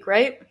this week,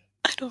 right?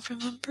 I don't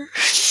remember.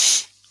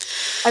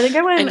 I think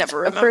I went never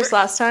remember. first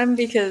last time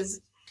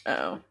because,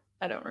 I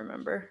don't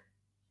remember.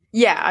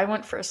 Yeah, I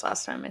went first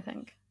last time, I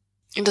think.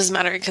 It doesn't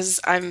matter because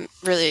I'm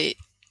really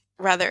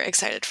rather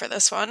excited for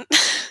this one.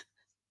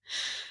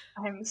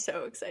 I'm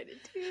so excited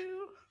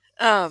too.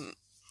 I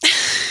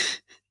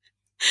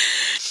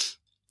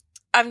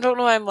don't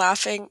know why I'm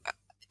laughing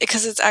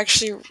because it's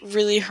actually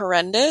really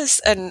horrendous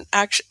and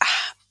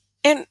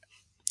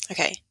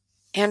okay,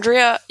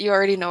 Andrea, you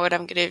already know what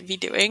I'm going to be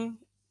doing,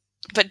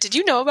 but did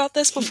you know about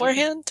this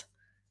beforehand?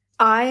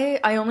 I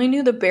only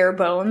knew the bare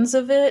bones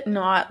of it,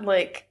 not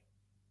like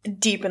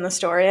deep in the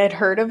story. I'd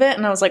heard of it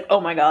and I was like,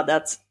 oh my god,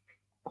 that's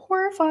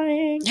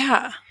horrifying.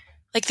 Yeah.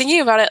 Like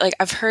thinking about it, like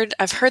I've heard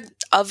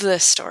of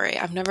this story.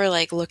 I've never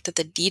like looked at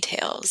the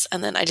details,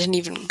 and then I didn't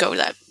even go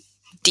that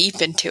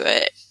deep into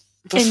it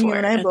before. And you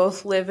and I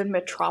both live in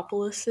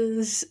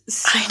metropolises,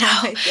 so I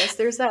know. I guess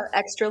there's that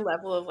extra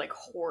level of like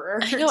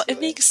horror. I know,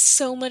 it makes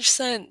so much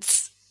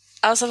sense.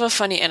 I also have a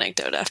funny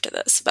anecdote after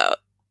this about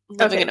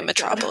living in a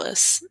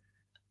metropolis.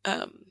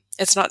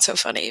 It's not so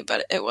funny,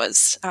 but it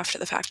was after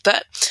the fact.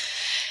 But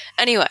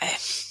anyway,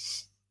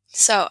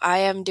 so I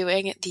am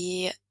doing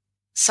the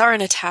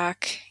sarin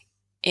attack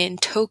in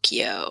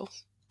Tokyo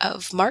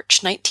of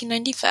March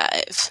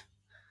 1995.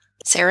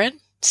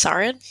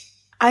 Sarin?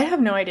 I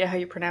have no idea how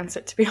you pronounce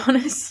it, to be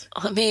honest.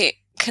 Let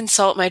me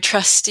consult my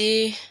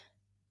trusty.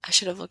 I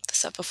should have looked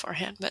this up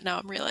beforehand, but now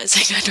I'm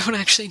realizing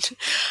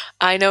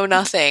I know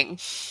nothing.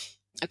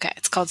 Okay,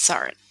 it's called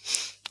sarin.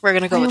 We're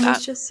going to go with that. I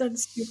almost just said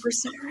super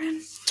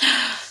sarin.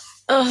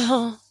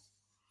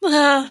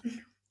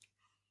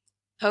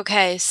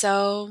 Okay,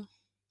 so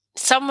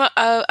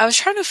I was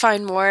trying to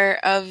find more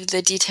of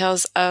the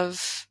details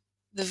of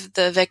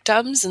the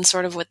victims and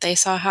sort of what they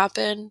saw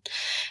happen,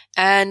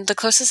 and the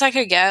closest I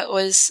could get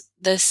was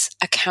this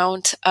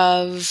account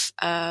of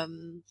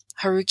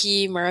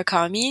Haruki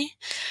Murakami,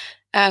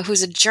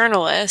 who's a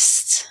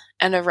journalist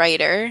and a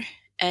writer,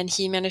 and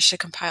he managed to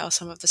compile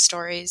some of the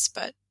stories,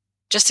 but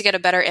just to get a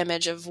better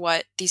image of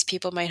what these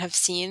people might have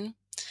seen.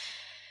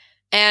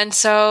 And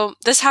so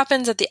this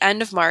happens at the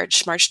end of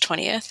March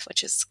 20th,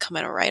 which is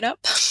coming right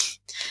up,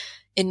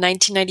 in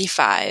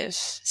 1995.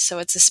 So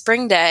it's a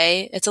spring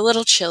day. It's a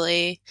little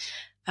chilly.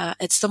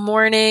 It's the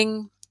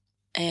morning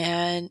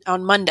and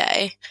on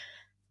Monday.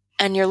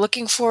 And you're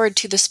looking forward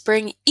to the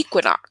spring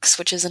equinox,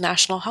 which is a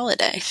national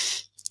holiday.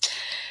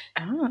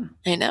 Oh.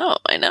 I know.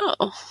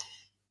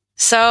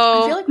 So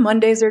I feel like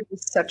Mondays are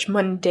just such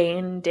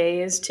mundane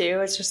days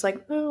too. It's just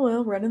like, oh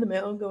well, run of the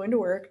mill, going to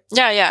work.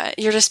 yeah,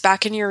 you're just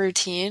back in your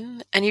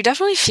routine, and you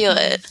definitely feel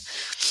it.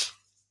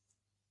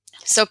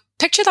 So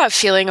picture that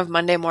feeling of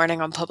Monday morning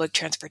on public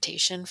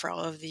transportation for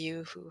all of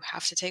you who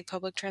have to take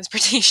public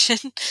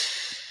transportation.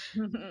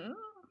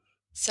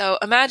 So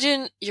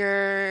imagine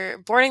you're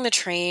boarding the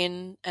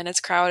train and it's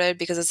crowded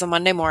because it's a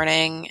Monday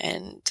morning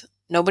and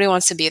nobody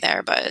wants to be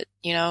there, but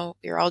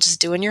you're all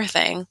just doing your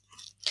thing.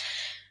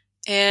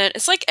 And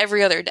it's like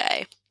every other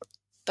day.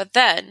 But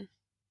then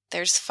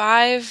there's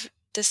 5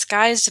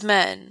 disguised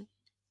men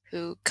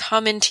who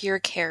come into your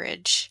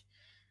carriage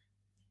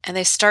and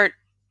they start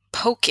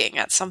poking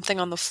at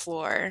something on the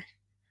floor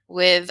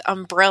with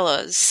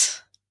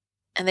umbrellas,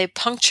 and they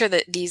puncture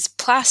these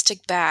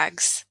plastic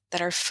bags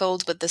that are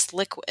filled with this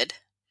liquid.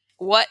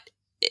 What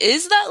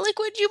is that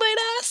liquid, you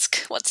might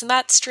ask? What's in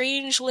that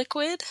strange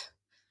liquid?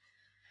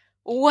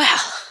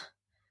 Well,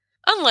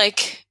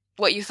 unlike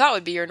what you thought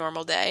would be your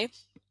normal day,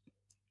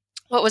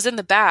 what was in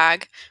the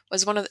bag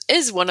is one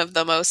of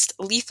the most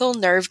lethal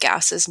nerve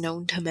gases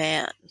known to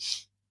man.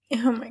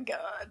 Oh my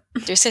god.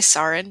 Do you say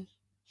sarin?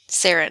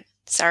 Sarin.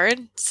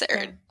 Sarin?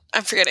 Sarin.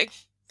 I'm forgetting.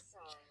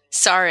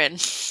 Sarin.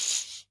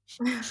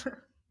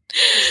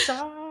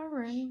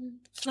 Sarin.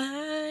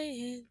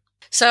 Flying.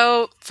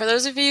 So, for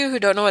those of you who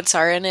don't know what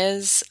sarin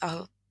is,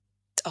 I'll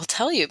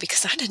tell you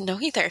because I didn't know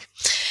either.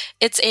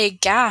 It's a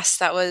gas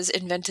that was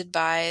invented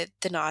by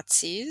the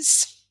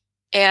Nazis,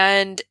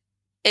 and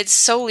it's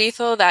so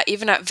lethal that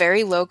even at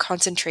very low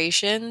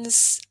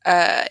concentrations,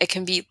 it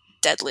can be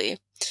deadly.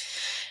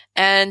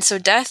 And so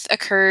death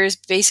occurs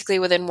basically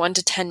within 1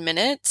 to 10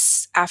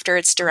 minutes after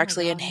it's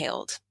directly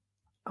inhaled.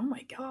 Oh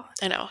my god.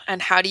 I know.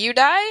 And how do you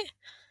die?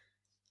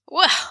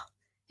 Well,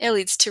 it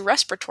leads to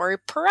respiratory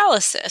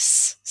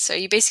paralysis. So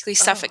you basically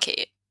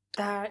suffocate.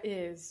 That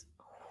is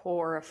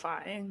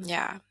horrifying.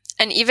 Yeah.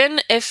 And even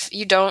if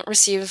you don't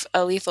receive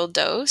a lethal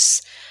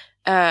dose,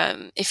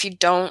 if you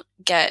don't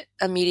get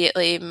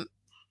immediately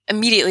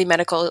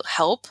medical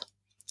help,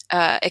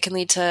 it can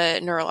lead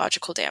to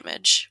neurological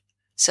damage.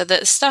 So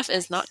this stuff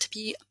is not to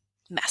be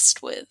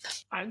messed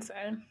with. I'd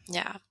say.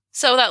 Yeah.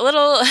 So that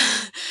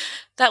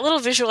little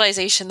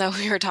visualization that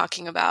we were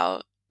talking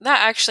about, that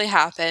actually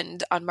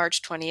happened on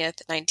March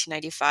 20th,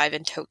 1995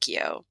 in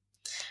Tokyo,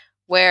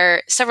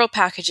 where several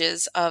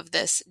packages of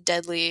this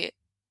deadly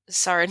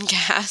sarin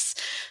gas,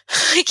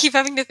 I keep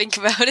having to think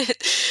about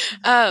it,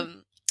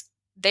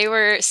 they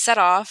were set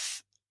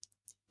off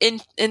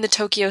in the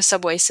Tokyo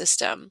subway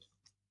system.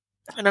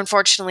 And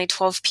unfortunately,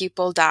 12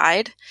 people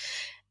died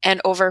and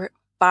over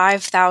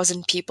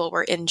 5,000 people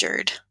were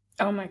injured.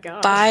 Oh my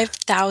god.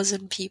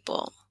 5,000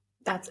 people.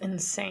 That's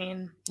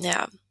insane.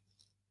 Yeah.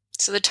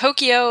 So the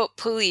Tokyo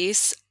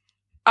police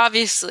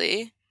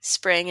obviously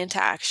sprang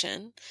into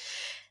action,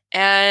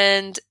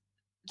 and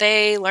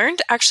they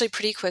learned actually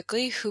pretty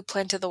quickly who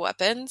planted the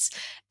weapons,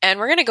 and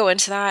we're going to go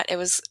into that.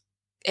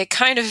 It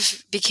kind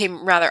of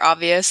became rather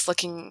obvious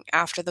looking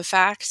after the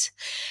fact,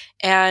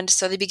 and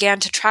so they began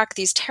to track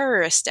these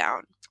terrorists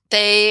down.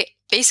 They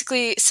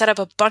basically set up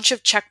a bunch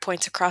of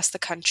checkpoints across the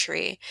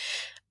country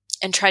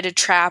and tried to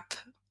trap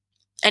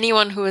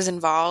anyone who was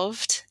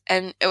involved.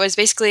 And it was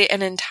basically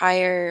an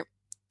entire,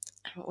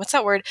 what's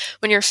that word?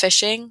 When you're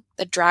fishing,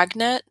 the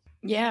dragnet?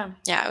 Yeah.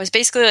 Yeah, it was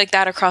basically like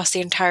that across the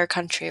entire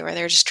country where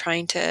they're just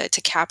trying to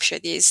capture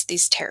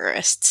these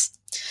terrorists.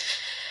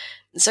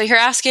 And so you're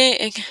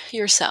asking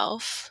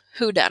yourself,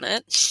 who done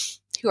it?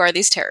 Who are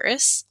these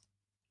terrorists?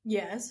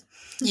 Yes.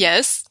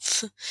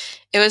 Yes.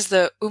 It was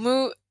the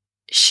Umu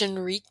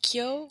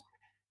Shinrikyo,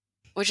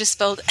 which is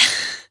spelled...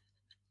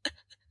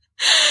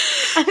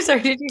 I'm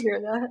sorry, did you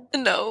hear that?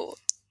 No.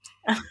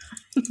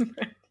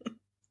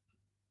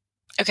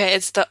 Okay,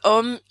 it's the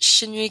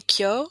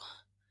Shinrikyo.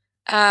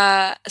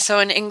 So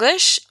in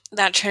English,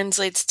 that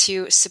translates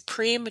to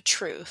Supreme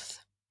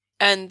Truth.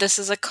 And this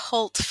is a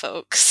cult,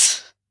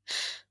 folks.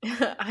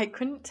 I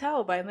couldn't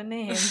tell by the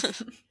name.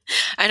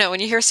 I know,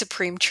 when you hear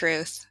Supreme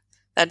Truth,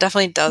 that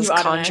definitely does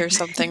conjure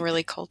something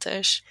really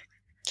cultish.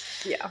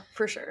 Yeah,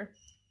 for sure.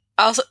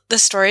 Also, the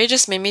story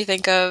just made me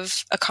think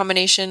of a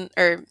combination,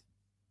 or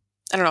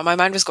I don't know, my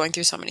mind was going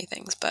through so many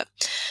things, but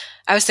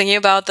I was thinking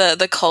about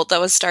the cult that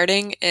was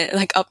starting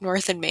like up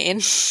north in Maine.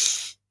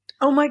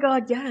 Oh my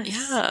god, yes.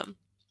 Yeah.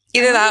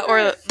 Either that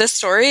or this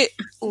story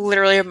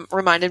literally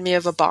reminded me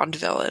of a Bond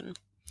villain.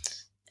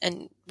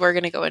 And we're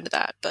going to go into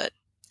that. But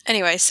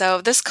anyway,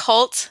 so this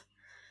cult,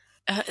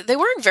 they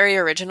weren't very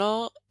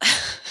original.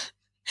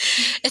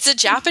 It's a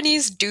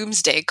Japanese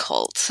doomsday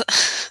cult.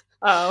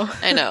 Oh.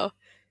 I know.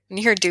 When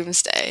you hear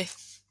doomsday.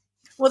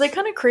 Well, they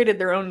kind of created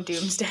their own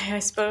doomsday, I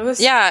suppose.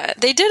 Yeah,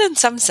 they did in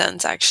some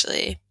sense,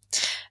 actually.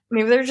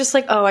 Maybe they're just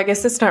like, oh, I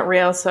guess it's not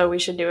real, so we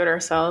should do it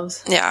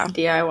ourselves. Yeah.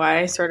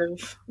 DIY sort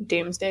of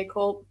doomsday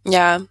cult.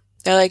 Yeah.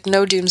 They're like,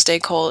 no doomsday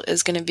cult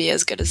is going to be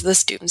as good as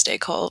this doomsday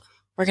cult.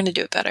 We're going to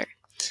do it better.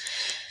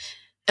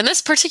 And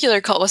this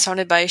particular cult was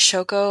founded by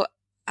Shoko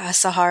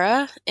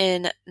Asahara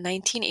in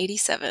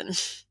 1987.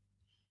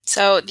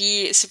 So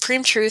the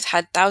Supreme Truth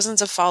had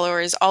thousands of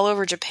followers all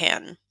over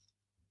Japan.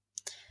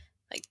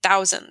 like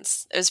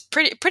thousands. It was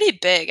pretty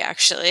big,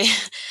 actually,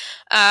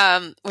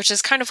 which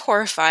is kind of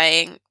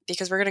horrifying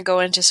because we're going to go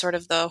into sort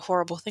of the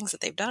horrible things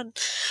that they've done.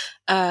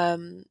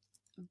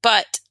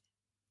 But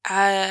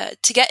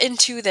to get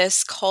into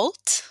this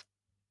cult,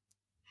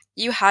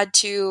 you had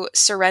to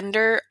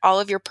surrender all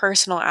of your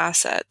personal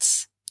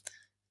assets.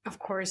 Of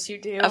course you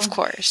do. Of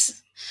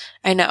course.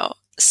 I know.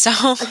 So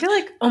I feel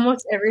like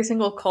almost every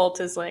single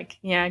cult is like,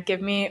 yeah, give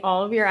me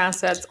all of your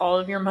assets, all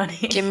of your money.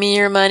 Give me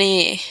your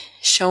money.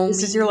 Show me.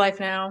 This is your life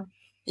now.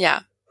 Yeah.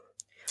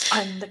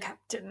 I'm the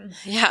captain.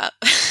 Yeah.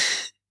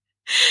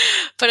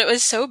 But it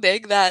was so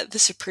big that the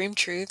Supreme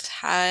Truth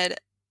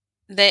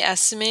they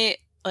estimate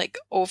like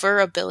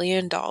over $1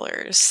 billion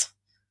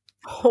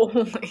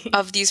Holy.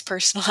 of these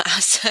personal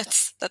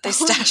assets that they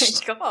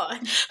stashed. Oh my God.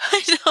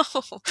 I know.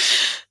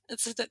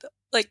 It's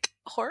like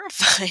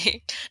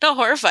horrifying. Not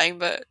horrifying,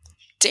 but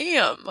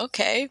damn,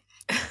 okay.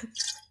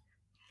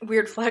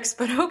 Weird flex,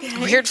 but okay.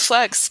 Weird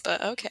flex,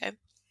 but okay.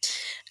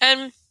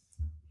 And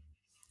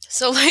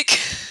so like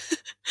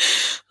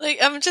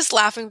I'm just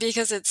laughing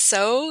because it's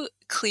so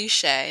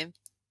cliche,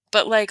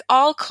 but like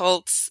all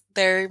cults,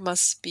 there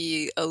must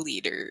be a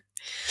leader,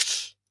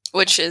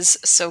 which is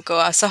Soko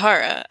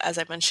Asahara, as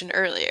I mentioned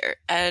earlier.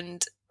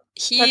 And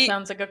that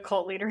sounds like a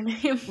cult leader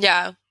name.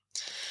 Yeah.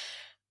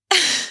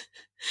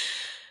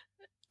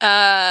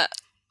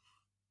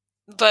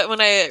 But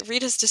when I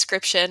read his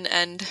description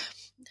and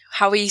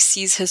how he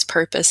sees his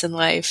purpose in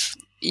life,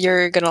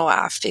 you're gonna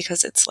laugh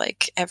because it's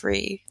like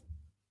every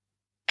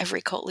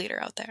cult leader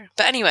out there.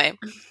 But anyway,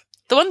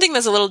 the one thing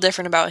that's a little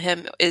different about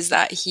him is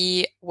that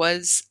he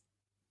was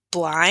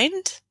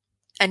blind,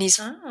 and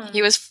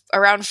he was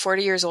around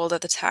 40 years old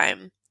at the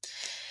time.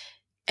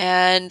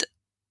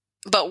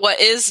 But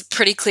what is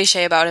pretty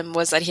cliche about him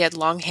was that he had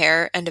long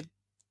hair and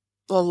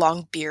a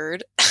long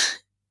beard.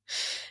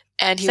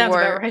 And he Sounds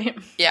wore, about right.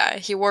 Yeah,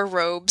 he wore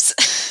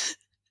robes.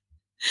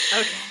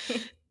 Okay.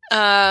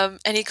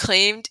 And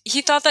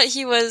he thought that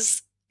he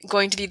was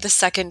going to be the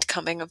second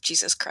coming of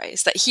Jesus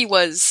Christ, that he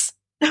was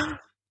the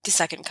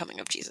second coming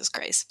of Jesus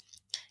Christ.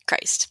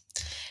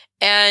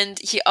 And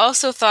he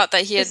also thought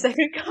that he had... The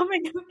second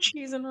coming of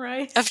cheese and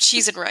rice. Of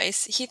cheese and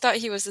rice. He thought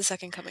he was the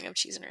second coming of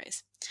cheese and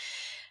rice.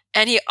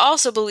 And he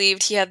also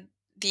believed he had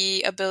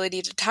the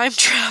ability to time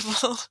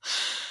travel,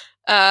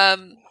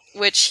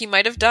 which he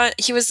might have done.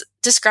 He was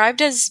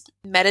described as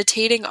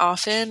meditating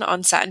often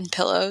on satin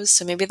pillows,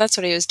 so maybe that's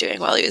what he was doing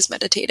while he was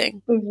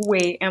meditating.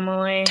 Wait,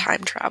 Emily.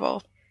 Time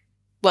travel.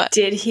 What?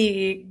 Did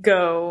he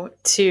go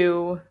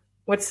to...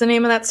 What's the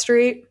name of that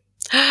street?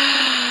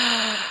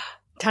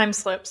 Time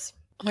slips.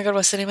 Oh my God,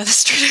 what's the name of the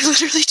street? I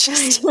literally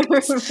just...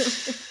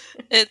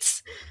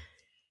 It's...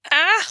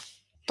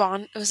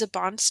 Was it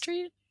Bond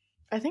Street?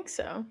 I think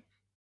so.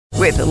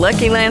 With the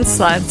Lucky Land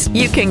Slots,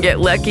 you can get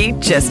lucky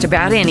just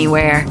about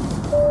anywhere.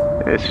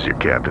 This is your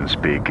captain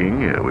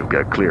speaking. We've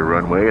got clear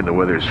runway and the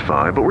weather's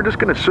fine, but we're just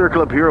going to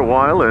circle up here a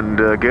while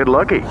and get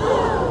lucky.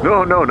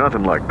 No,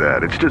 nothing like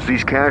that. It's just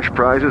these cash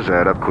prizes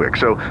add up quick.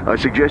 So I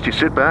suggest you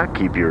sit back,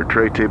 keep your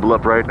tray table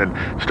upright,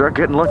 and start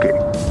getting lucky.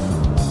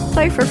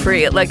 Play for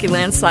free at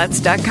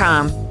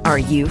LuckyLandSlots.com. Are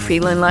you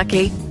feeling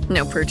lucky?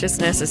 No purchase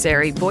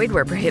necessary. Void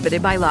where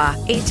prohibited by law.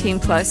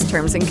 18+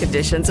 terms and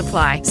conditions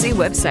apply. See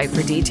website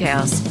for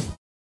details.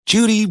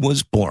 Judy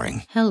was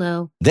boring.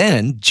 Hello.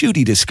 Then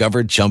Judy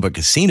discovered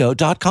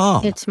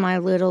ChumbaCasino.com. It's my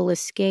little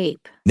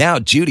escape. Now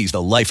Judy's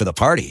the life of the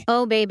party.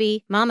 Oh,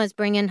 baby, mama's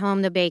bringing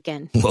home the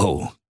bacon.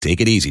 Whoa,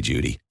 take it easy,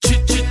 Judy.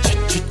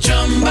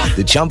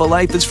 The Chumba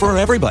life is for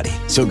everybody.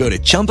 So go to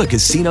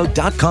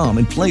ChumbaCasino.com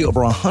and play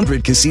over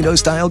 100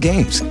 casino-style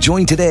games.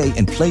 Join today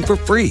and play for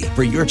free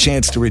for your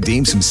chance to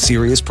redeem some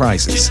serious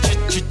prizes.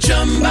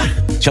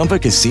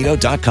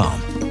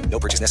 ChumbaCasino.com. No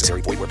purchase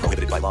necessary. Void where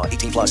prohibited by law.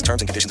 18+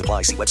 terms and conditions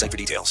apply. See website for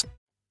details.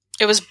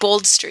 It was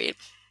Bold Street.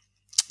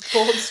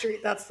 Bold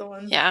Street, that's the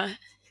one. Yeah.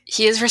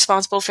 He is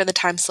responsible for the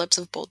time slips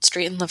of Bold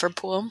Street in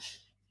Liverpool.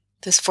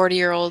 This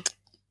 40-year-old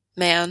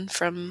man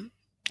from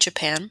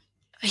Japan.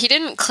 He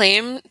didn't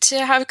claim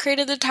to have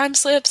created the time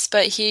slips,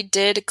 but he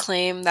did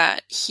claim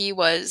that he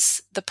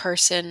was the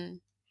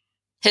person,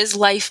 his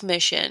life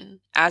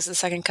mission as the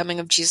second coming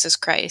of Jesus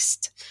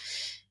Christ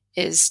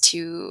is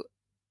to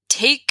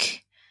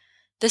take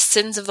the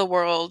sins of the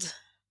world,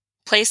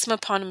 place them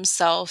upon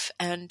himself,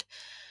 and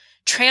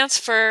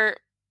transfer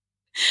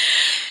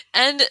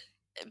and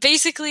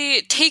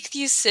basically take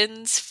these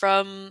sins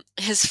from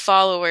his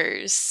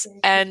followers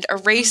and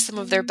erase some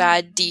of their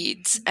bad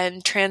deeds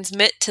and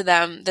transmit to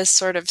them this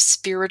sort of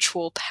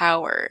spiritual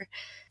power,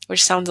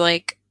 which sounds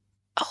like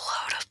a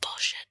load of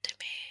bullshit to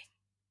me.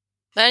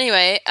 But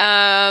anyway,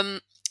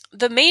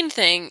 the main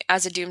thing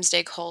as a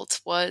doomsday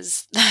cult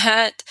was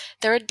that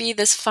there would be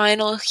this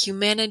final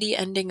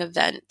humanity-ending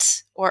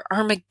event, or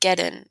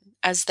Armageddon,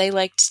 as they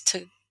liked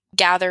to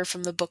gather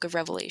from the Book of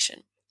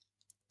Revelation.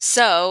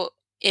 So,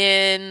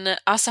 in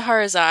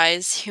Asahara's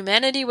eyes,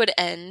 humanity would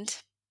end,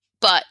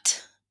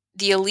 but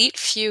the elite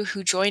few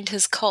who joined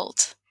his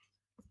cult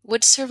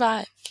would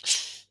survive.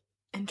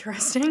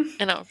 Interesting.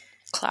 I know,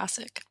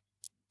 classic.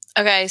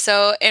 Okay,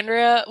 so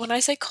Andrea, when I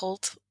say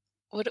cult,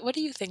 What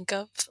do you think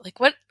of? Like,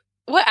 what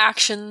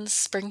actions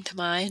spring to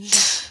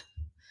mind?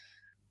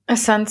 A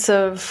sense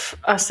of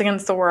us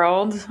against the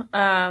world.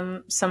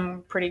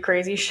 Some pretty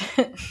crazy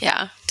shit.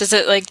 Yeah. Does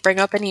it like bring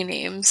up any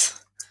names?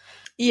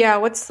 Yeah.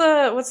 What's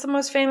the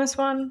most famous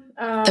one?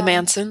 The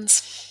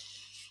Mansons.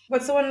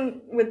 What's the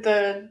one with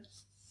the?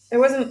 It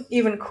wasn't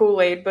even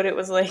Kool-Aid, but it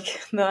was like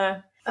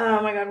the.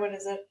 Oh my god, what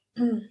is it?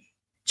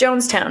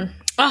 Jonestown.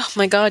 Oh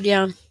my god,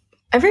 yeah.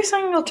 Every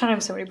single time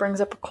somebody brings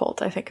up a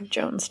cult, I think of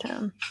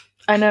Jonestown.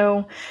 I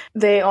know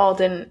they all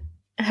didn't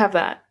have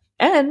that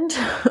end,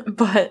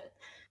 but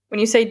when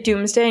you say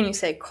Doomsday and you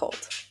say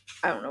cult,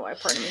 I don't know why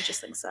part of me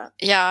just thinks that.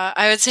 Yeah,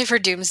 I would say for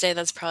Doomsday,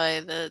 that's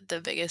probably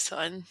the biggest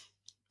one.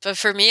 But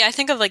for me, I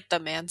think of like the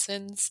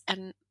Mansons,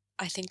 and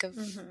I think of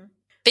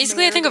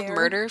basically I think of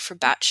murder for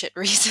batshit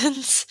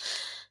reasons.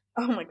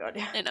 Oh my god,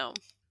 yeah. I know.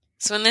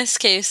 So in this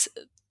case,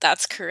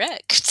 that's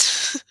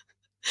correct.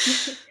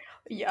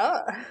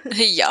 Yeah.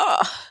 Yeah.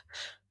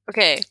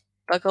 Okay,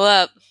 buckle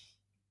up.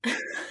 I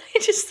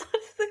just thought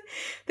of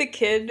the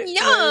kid.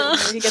 Yeah.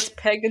 He gets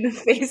pegged in the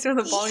face with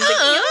a ball. Yeah.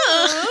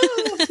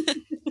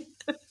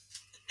 Like,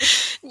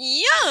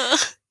 yeah.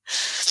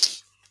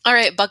 All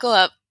right, buckle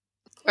up.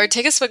 Or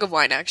take a swig of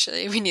wine,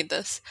 actually. We need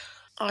this.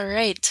 All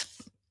right.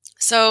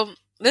 So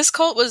this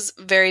cult was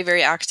very,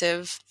 very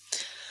active.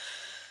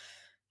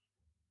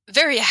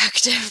 Very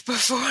active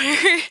before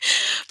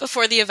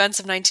the events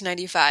of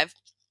 1995.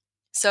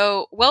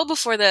 So well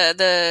before the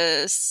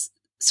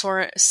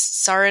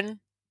Sarin.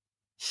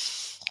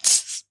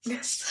 I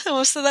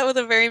almost said that with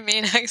a very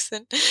mean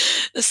accent.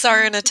 The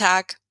Sarin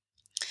attack.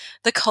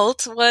 The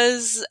cult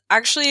was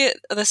actually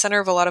the center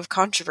of a lot of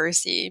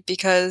controversy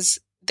because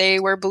they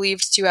were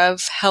believed to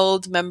have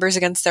held members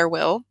against their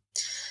will,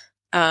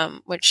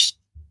 which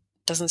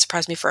doesn't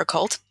surprise me for a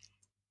cult.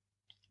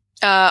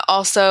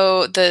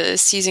 Also, the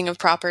seizing of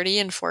property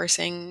and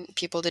forcing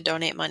people to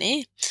donate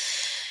money.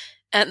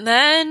 And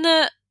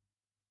then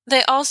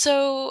they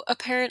also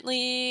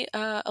apparently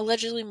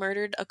allegedly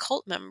murdered a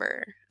cult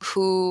member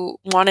who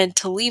wanted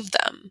to leave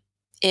them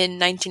in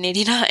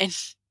 1989.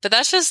 But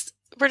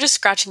we're just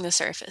scratching the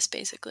surface,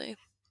 basically.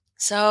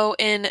 So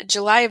in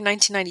July of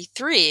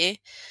 1993,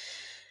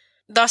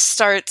 thus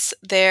starts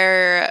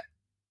their,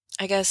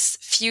 I guess,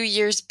 few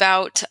years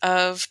bout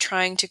of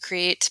trying to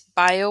create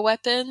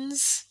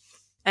bioweapons.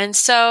 And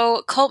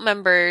so cult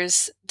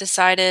members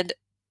decided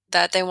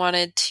that they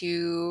wanted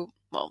to,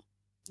 well,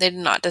 they did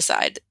not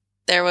decide.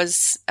 There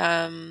was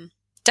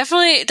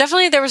definitely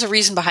there was a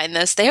reason behind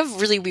this. They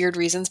have really weird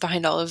reasons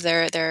behind all of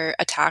their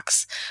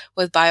attacks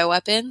with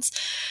bioweapons.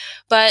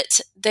 But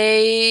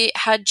they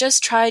had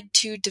just tried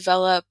to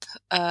develop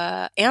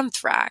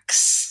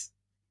anthrax.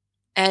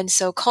 And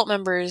so cult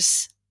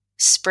members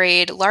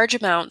sprayed large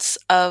amounts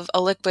of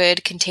a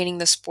liquid containing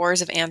the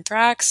spores of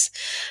anthrax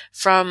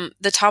from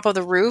the top of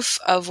the roof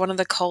of one of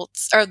the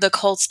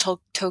cult's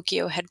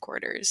Tokyo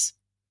headquarters.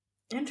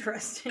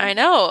 Interesting. I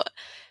know.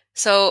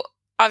 So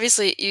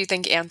obviously you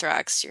think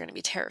anthrax, you're going to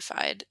be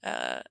terrified.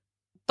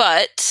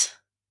 But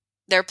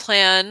their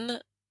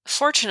plan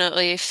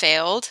fortunately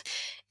failed,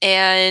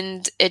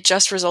 and it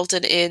just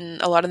resulted in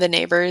a lot of the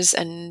neighbors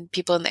and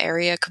people in the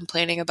area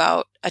complaining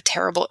about a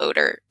terrible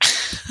odor.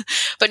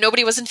 But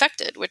nobody was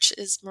infected, which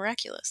is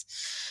miraculous.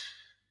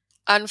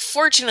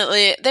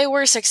 Unfortunately, they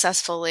were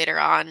successful later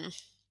on.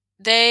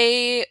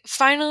 They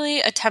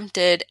finally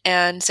attempted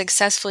and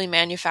successfully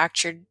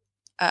manufactured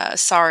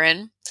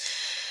sarin.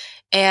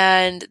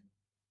 And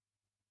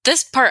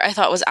this part I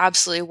thought was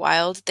absolutely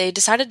wild. They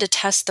decided to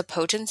test the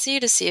potency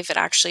to see if it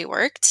actually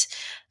worked.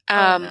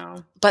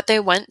 But they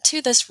went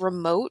to this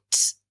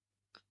remote,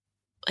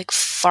 like,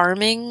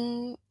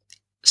 farming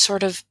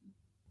sort of,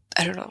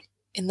 I don't know,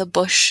 in the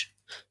bush.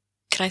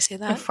 Can I say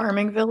that? A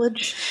farming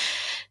village?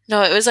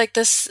 No, it was like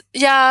this,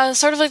 yeah,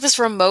 sort of like this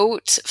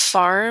remote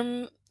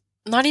farm,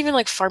 not even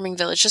like farming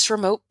village, just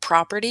remote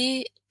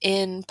property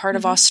in part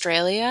of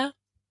Australia.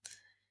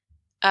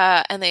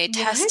 And they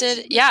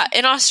tested,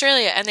 in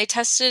Australia, and they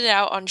tested it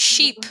out on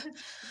sheep.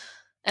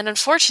 And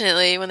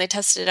unfortunately, when they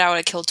tested it out,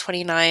 it killed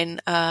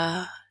 29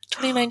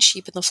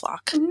 sheep in the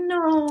flock.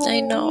 No. I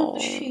know.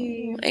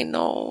 Sheep. I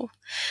know.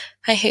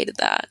 I hated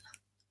that.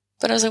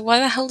 But I was like, why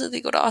the hell did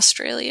they go to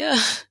Australia?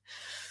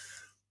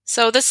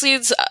 So this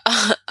leads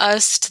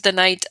us to the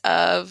night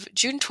of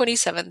June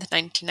 27th,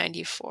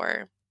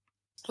 1994,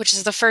 which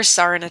is the first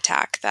sarin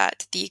attack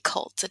that the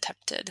cult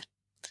attempted.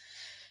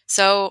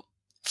 So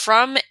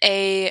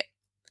they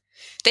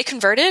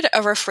converted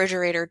a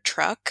refrigerator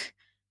truck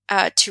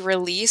to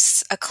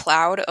release a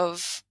cloud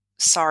of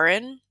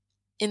sarin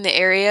in the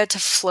area to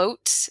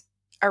float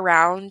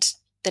around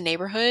the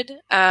neighborhood.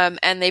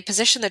 And they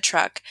positioned the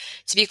truck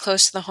to be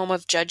close to the home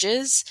of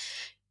judges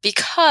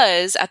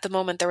because at the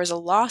moment there was a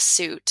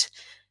lawsuit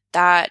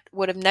that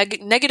would have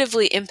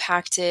negatively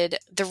impacted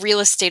the real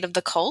estate of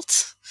the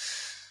cult.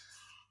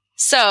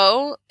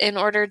 So in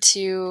order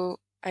to,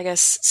 I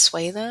guess,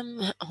 sway them,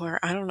 or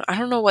I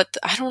don't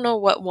know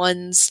what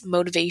one's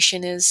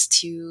motivation is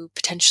to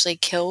potentially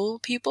kill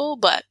people,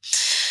 but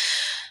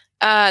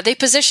They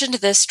positioned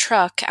this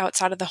truck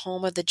outside of the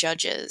home of the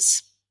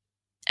judges.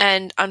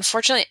 And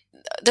unfortunately,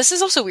 this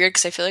is also weird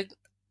because I feel like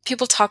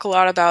people talk a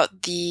lot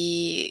about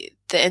the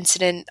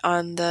incident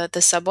on the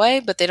subway,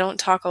 but they don't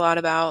talk a lot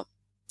about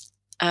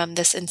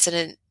this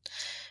incident,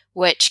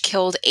 which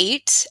killed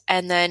 8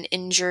 and then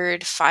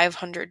injured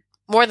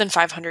more than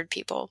 500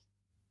 people.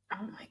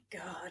 Oh my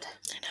God.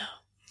 I know.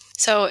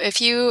 So if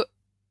you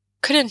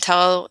couldn't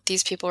tell,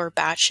 these people were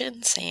batshit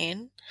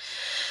insane.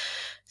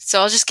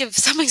 So I'll just give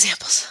some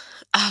examples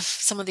of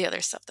some of the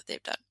other stuff that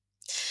they've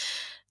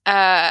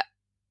done.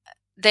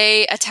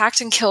 They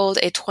attacked and killed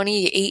a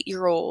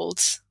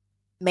 28-year-old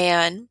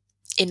man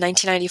in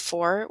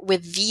 1994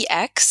 with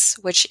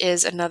VX, which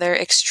is another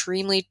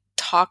extremely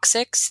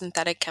toxic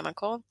synthetic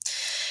chemical.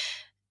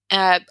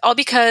 All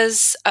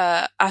because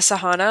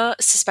Asahana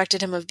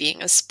suspected him of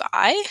being a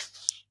spy,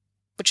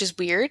 which is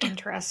weird.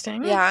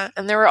 Interesting. Yeah,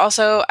 and there were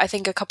also, I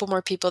think, a couple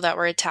more people that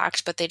were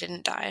attacked, but they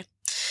didn't die.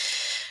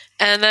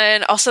 And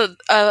then also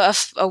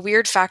a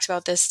weird fact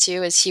about this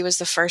too is he was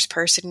the first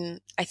person,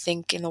 I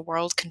think, in the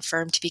world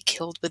confirmed to be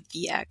killed with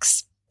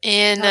VX.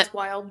 That's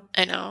wild.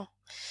 I know.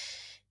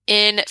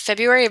 In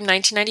February of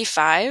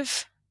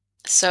 1995,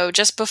 so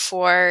just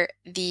before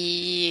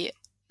the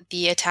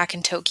attack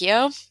in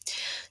Tokyo,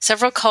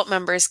 several cult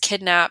members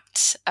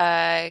kidnapped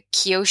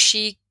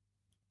Kiyoshi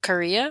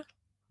Kariya,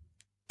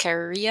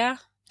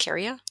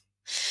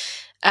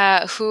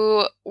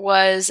 who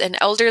was an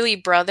elderly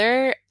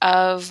brother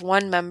of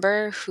one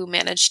member who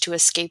managed to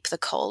escape the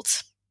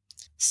cult.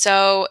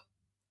 So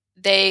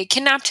they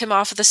kidnapped him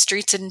off of the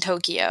streets in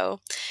Tokyo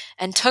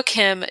and took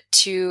him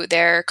to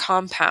their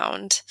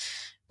compound,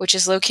 which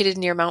is located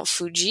near Mount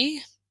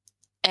Fuji,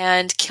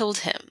 and killed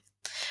him.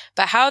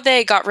 But how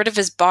they got rid of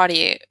his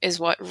body is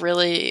what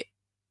really,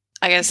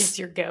 I guess... It's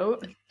your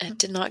goat? It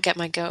did not get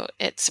my goat.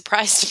 It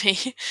surprised me.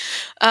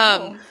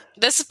 Oh.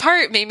 This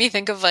part made me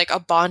think of like a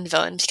Bond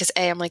villain because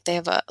I'm like, they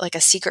have a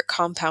secret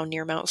compound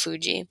near Mount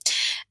Fuji.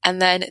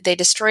 And then they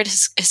destroyed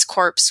his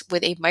corpse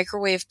with a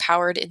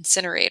microwave-powered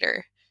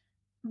incinerator.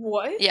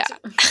 What? Yeah.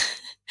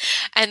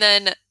 And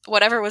then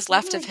whatever was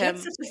left of him...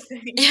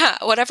 Yeah,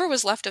 whatever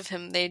was left of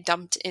him, they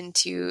dumped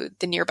into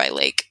the nearby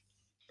lake.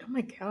 Oh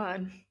my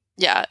God.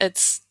 Yeah,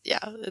 it's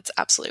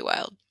absolutely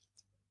wild.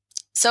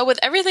 So with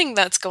everything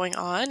that's going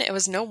on, it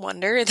was no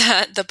wonder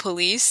that the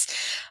police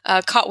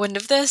caught wind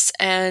of this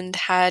and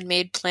had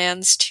made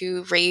plans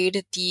to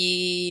raid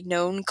the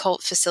known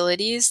cult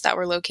facilities that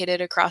were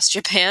located across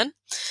Japan.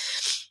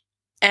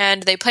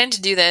 And they planned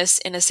to do this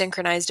in a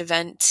synchronized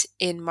event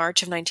in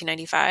March of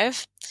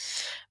 1995.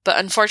 But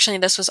unfortunately,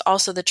 this was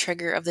also the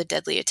trigger of the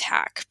deadly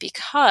attack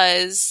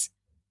because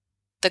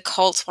the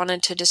cult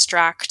wanted to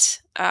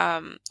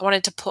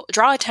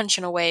draw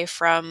attention away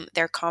from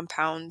their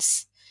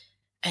compounds.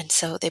 And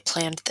so they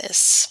planned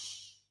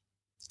this.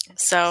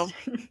 So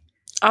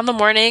on the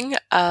morning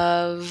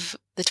of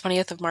the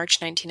 20th of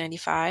March,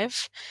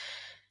 1995,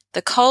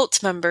 the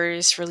cult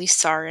members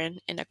released sarin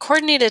in a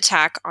coordinated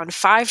attack on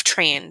 5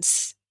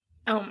 trains.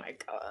 Oh my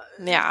God.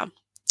 Yeah,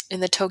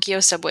 in the Tokyo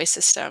subway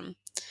system.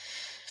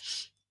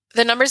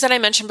 The numbers that I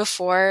mentioned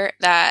before,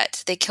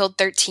 that they killed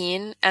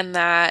 13 and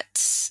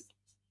that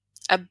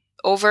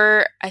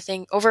over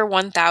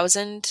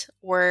 1,000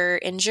 were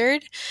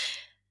injured,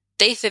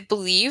 they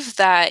believe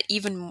that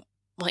even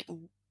like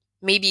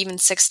maybe even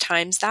 6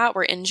 times that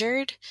were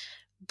injured,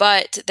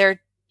 but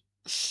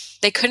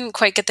they couldn't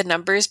quite get the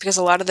numbers because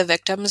a lot of the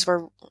victims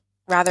were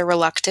rather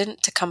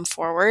reluctant to come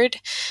forward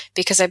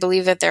because I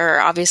believe that they're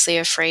obviously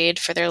afraid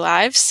for their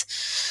lives.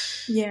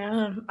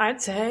 Yeah,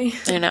 I'd say.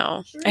 I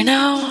know. What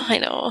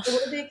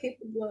are they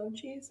capable of?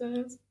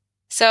 Jesus.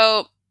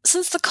 So,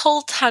 since the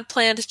cult had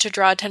planned to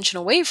draw attention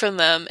away from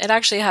them, it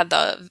actually had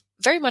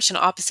very much an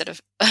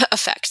opposite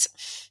effect.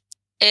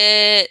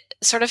 It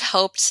sort of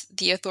helped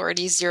the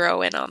authorities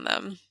zero in on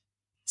them.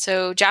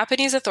 So,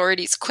 Japanese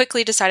authorities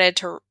quickly decided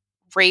to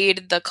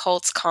raid the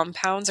cult's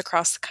compounds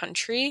across the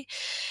country,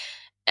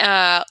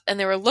 and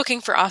they were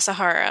looking for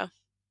Asahara.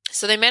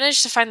 So they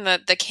managed to find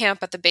the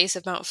camp at the base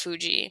of Mount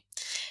Fuji,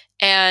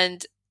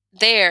 and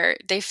there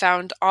they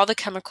found all the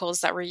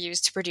chemicals that were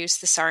used to produce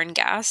the sarin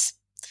gas.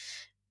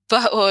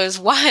 But what was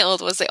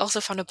wild was they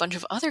also found a bunch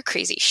of other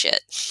crazy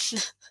shit.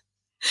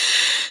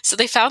 So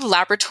they found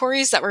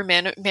laboratories that were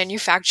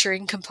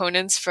manufacturing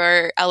components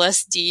for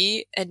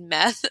LSD and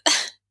meth.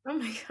 Oh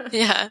my God.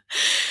 Yeah.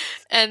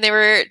 And they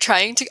were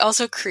trying to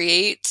also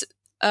create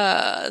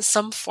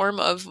some form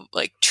of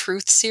like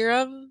truth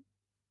serum,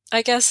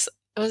 I guess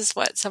was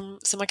what some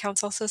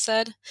accounts also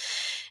said.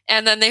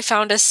 And then they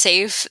found a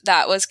safe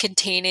that was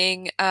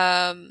containing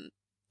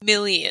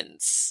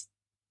millions.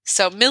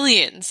 So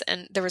millions,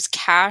 and there was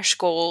cash,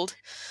 gold,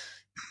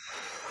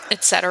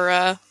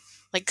 etc.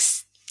 Like,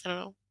 I don't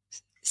know,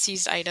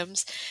 seized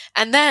items.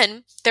 And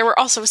then there were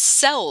also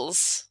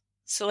cells.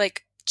 So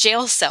like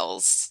jail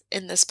cells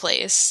in this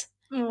place.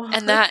 What?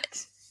 And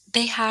that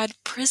they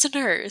had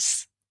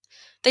prisoners.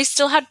 They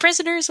still had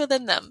prisoners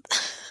within them.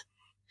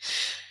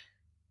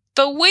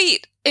 But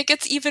wait, it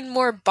gets even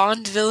more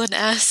Bond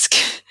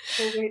villain-esque.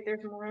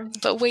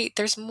 But wait,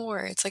 there's more.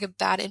 It's like a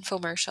bad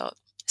infomercial.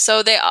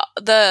 So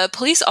the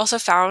police also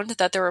found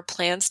that there were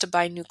plans to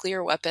buy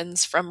nuclear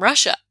weapons from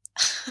Russia.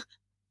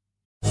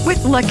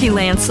 With Lucky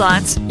Land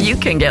Slots, you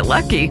can get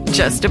lucky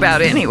just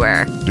about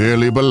anywhere.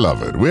 Dearly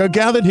beloved, we are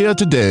gathered here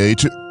today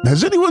to...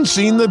 Has anyone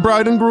seen the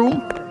bride and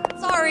groom?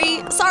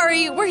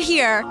 Sorry, we're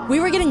here. We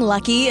were getting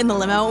lucky in the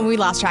limo and we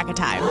lost track of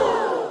time.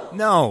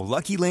 No,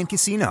 Lucky Land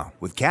Casino,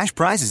 with cash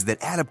prizes that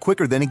add up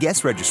quicker than a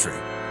guest registry.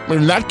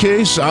 In that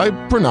case, I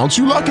pronounce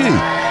you lucky.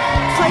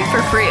 Play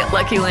for free at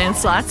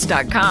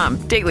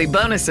LuckyLandSlots.com. Daily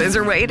bonuses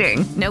are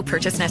waiting. No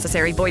purchase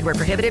necessary. Void where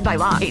prohibited by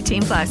law.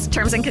 18 plus.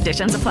 Terms and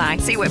conditions apply.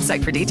 See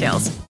website for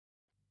details.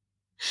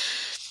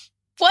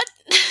 What?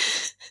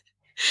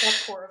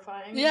 That's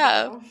horrifying.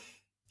 Yeah.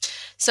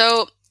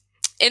 So,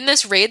 in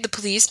this raid, the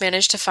police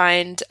managed to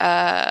find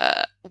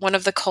one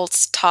of the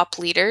cult's top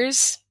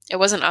leaders. It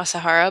wasn't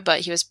Asahara,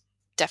 but he was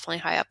definitely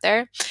high up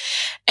there.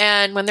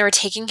 And when they were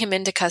taking him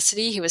into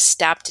custody, he was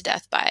stabbed to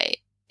death by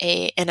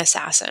an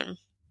assassin.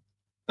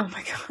 Oh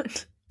my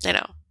god. I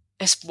know.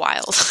 It's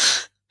wild.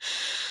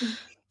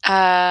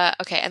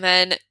 Okay, and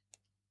then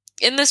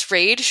in this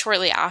raid,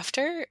 shortly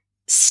after,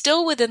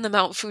 still within the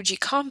Mount Fuji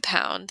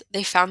compound,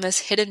 they found this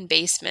hidden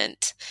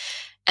basement.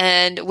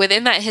 And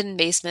within that hidden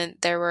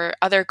basement, there were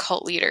other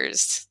cult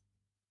leaders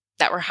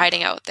that were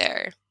hiding out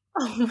there.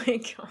 Oh my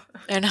god.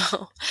 I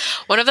know.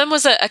 One of them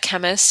was a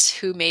chemist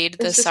who made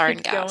the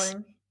sarin gas.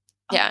 Going.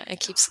 Yeah, it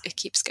keeps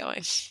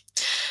going.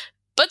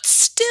 But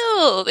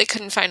still, they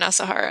couldn't find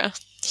Asahara.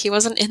 He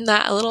wasn't in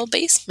that little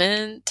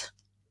basement.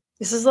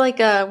 This is like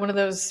one of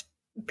those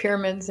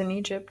pyramids in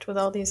Egypt with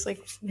all these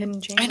like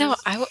hidden chambers. I know.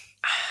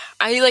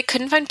 I like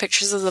couldn't find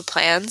pictures of the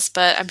plans,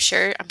 but I'm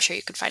sure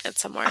you could find it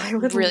somewhere. I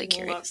would really love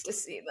curious to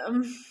see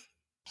them.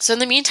 So in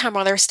the meantime,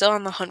 while they're still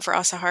on the hunt for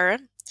Asahara,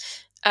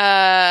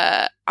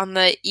 on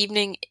the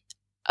evening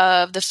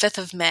of the 5th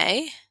of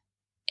May,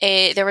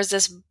 there was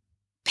this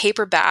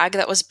paper bag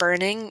that was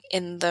burning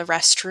in the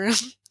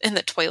restroom in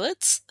the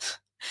toilets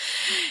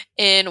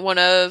in one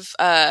of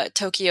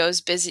Tokyo's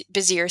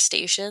busier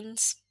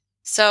stations.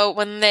 So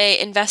when they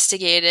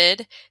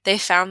investigated, they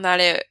found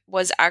that it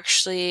was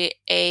actually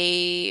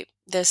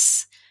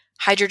this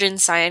hydrogen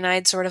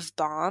cyanide sort of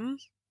bomb.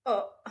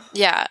 Oh.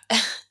 Yeah.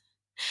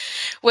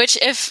 Which,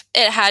 if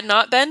it had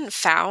not been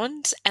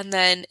found, and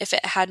then if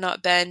it had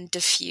not been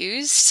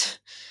diffused,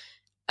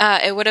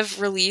 it would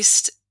have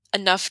released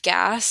enough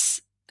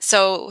gas.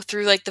 So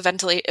through like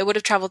it would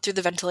have traveled through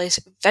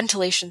the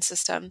ventilation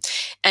system,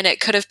 and it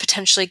could have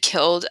potentially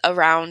killed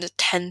around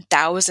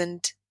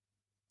 10,000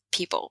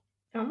 people.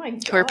 Oh my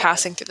god. Who were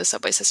passing through the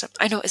subway system.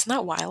 I know, isn't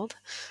that wild?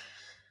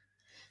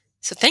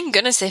 So thank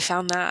goodness they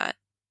found that.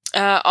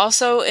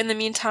 Also, in the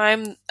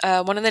meantime,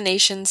 one of the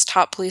nation's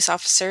top police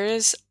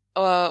officers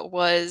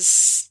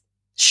was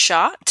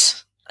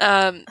shot.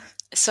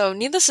 So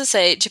needless to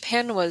say,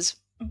 Japan was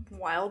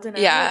wild and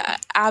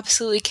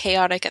absolutely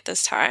chaotic at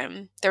this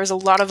time. There was a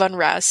lot of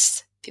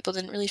unrest. People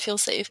didn't really feel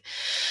safe.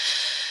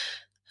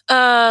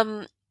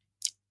 And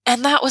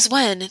that was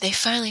when they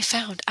finally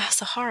found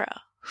Asahara,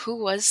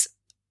 who was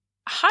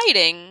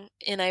hiding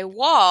in a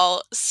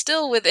wall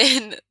still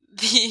within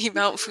the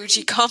Mount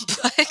Fuji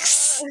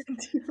complex.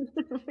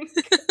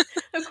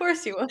 Of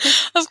course he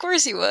was. Of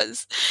course he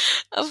was.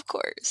 Of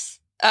course.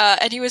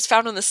 And he was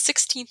found on the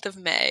 16th of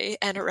May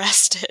and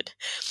arrested.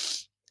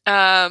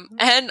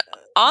 And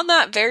on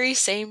that very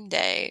same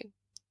day,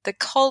 the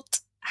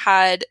cult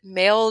had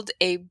mailed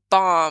a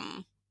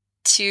bomb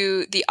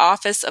to the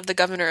office of the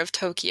governor of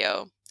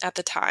Tokyo at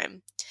the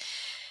time.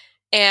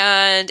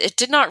 And it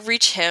did not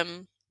reach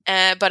him,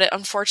 but it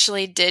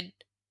unfortunately did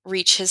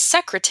reach his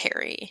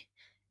secretary.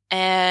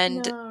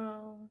 And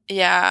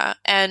yeah,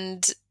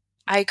 and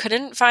I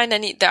couldn't find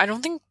any. I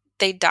don't think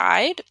they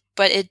died,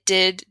 but it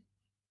did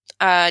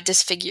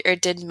disfigure.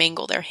 It did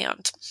mangle their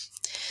hand,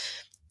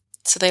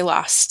 so they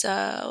lost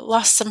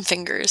some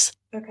fingers.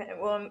 Okay,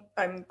 well,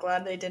 I'm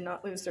glad they did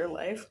not lose their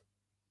life.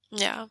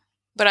 Yeah,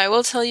 but I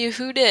will tell you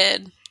who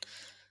did.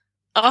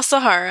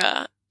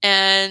 Asahara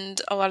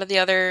and a lot of the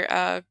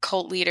other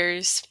cult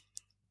leaders.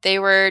 They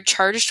were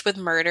charged with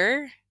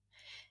murder,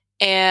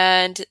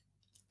 and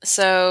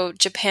so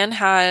Japan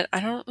had, I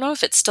don't know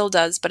if it still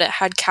does, but it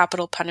had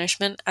capital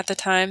punishment at the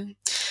time.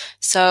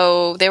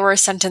 So they were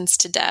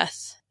sentenced to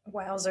death.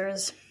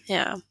 Wowzers.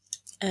 Yeah.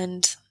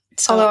 And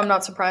so, although I'm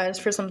not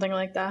surprised for something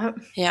like that.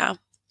 Yeah.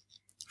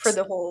 For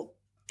the whole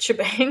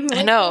shebang.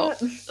 I know.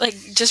 Like,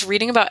 just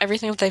reading about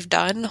everything that they've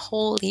done,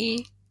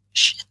 holy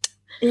shit.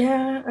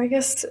 Yeah, I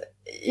guess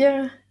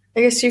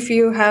if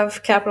you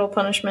have capital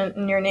punishment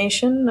in your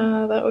nation,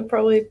 that would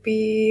probably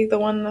be the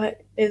one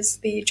that is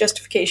the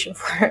justification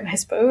for it, I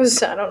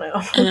suppose. I don't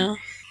know. I know.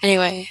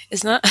 Anyway,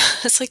 it's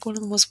like one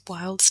of the most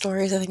wild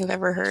stories I think I've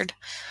ever heard.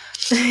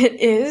 It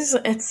is.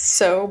 It's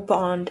so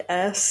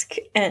Bond-esque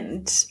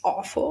and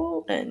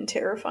awful and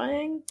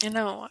terrifying. I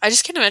know. I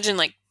just can't imagine,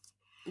 like,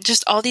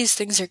 just all these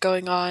things are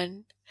going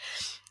on.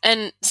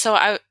 And so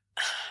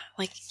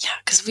like, yeah,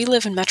 because we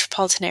live in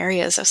metropolitan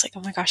areas. I was like,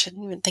 oh my gosh, I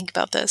didn't even think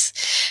about this.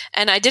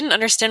 And I didn't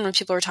understand when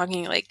people were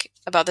talking like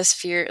about this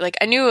fear. Like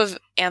I knew of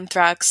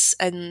anthrax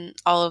and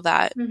all of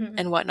that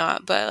and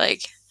whatnot, but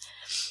like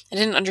I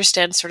didn't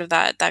understand sort of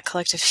that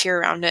collective fear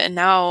around it. And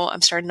now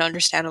I'm starting to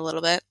understand a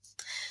little bit.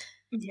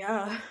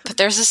 Yeah. But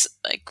there's this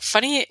like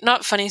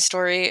not funny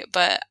story,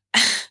 but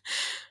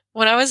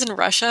when I was in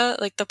Russia,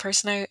 like the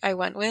person I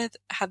went with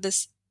had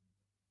this,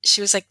 she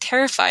was like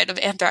terrified of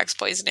anthrax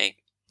poisoning.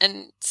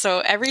 And so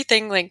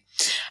everything, like,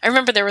 I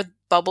remember there were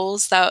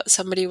bubbles that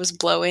somebody was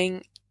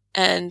blowing,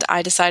 and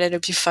I decided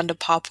it'd be fun to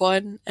pop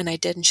one, and I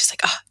did, and she's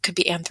like, oh, it could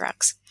be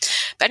anthrax.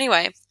 But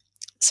anyway,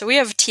 so we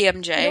have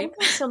TMJ. I don't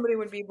think somebody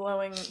would be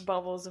blowing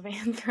bubbles of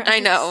anthrax.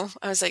 I know.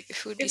 I was like,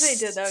 who would be if they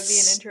did, that would be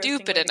an interesting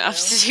stupid way to enough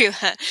go. to do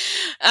that?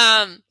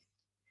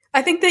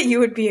 I think that you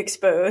would be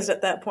exposed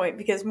at that point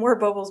because more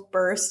bubbles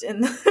burst in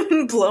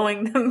them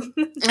blowing them.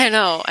 I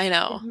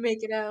know.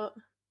 Make it out.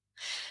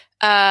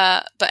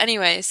 But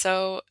anyway,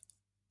 so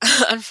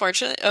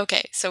unfortunately,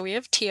 okay, so we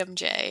have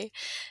TMJ,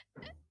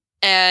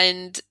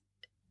 and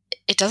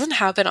it doesn't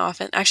happen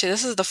often. Actually,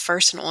 this is the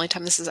first and only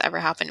time this has ever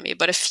happened to me.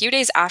 But a few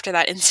days after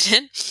that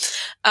incident,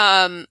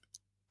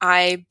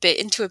 I bit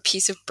into a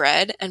piece of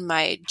bread and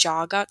my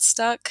jaw got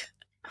stuck.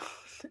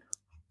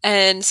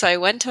 And so I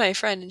went to my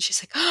friend, and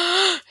she's like,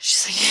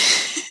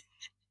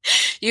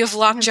 you have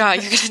lockjaw,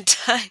 you're gonna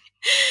die.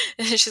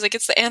 And she's like,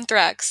 it's the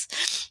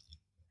anthrax.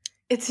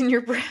 It's in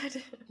your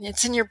bread.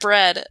 It's in your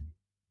bread.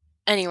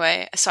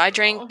 Anyway, so I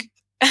drank,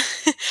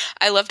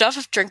 I lived off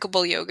of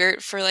drinkable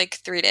yogurt for like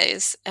 3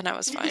 days, and I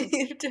was fine.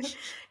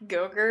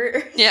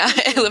 Go-gurt? Yeah,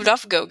 I lived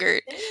off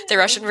Go-gurt, the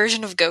Russian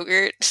version of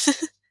Go-gurt.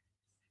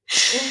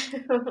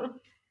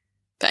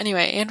 But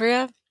anyway,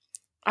 Andrea,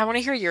 I want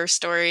to hear your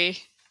story,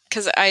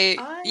 because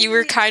you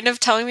were kind of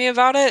telling me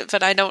about it,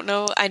 but I don't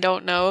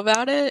know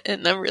about it,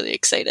 and I'm really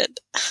excited.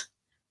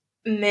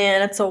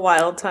 Man, it's a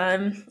wild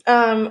time.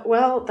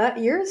 Well, that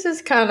yours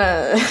is kind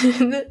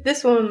of,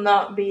 this will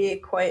not be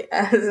quite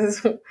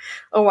as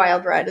a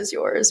wild ride as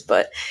yours,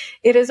 but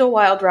it is a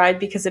wild ride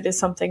because it is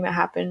something that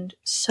happened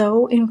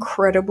so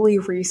incredibly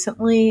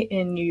recently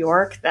in New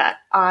York that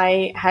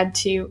I had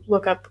to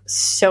look up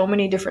so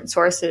many different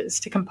sources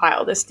to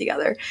compile this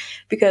together,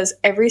 because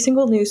every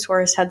single news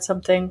source had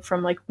something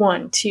from like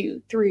 1,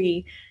 2,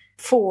 3,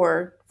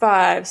 4,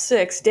 5,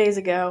 6 days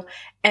ago,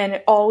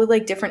 and all with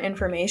like different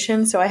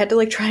information. So I had to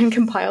like try and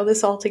compile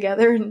this all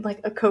together in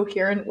like a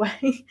coherent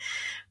way.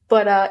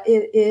 But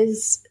it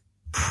is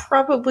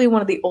probably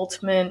one of the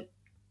ultimate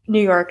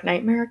New York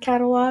nightmare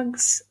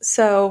catalogs.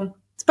 So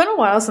it's been a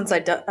while since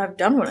I've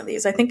done one of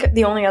these. I think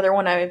the only other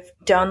one I've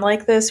done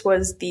like this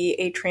was the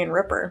A Train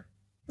Ripper.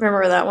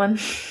 Remember that one?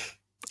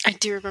 I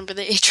do remember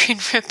the A Train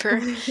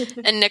Ripper.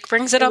 And Nick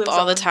brings it up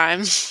all the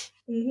time.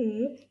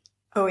 Mm-hmm.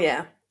 Oh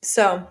yeah.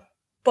 So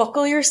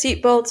buckle your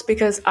seatbelts,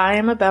 because I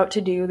am about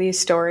to do the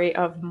story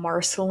of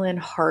Marceline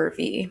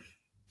Harvey.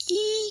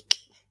 Eek.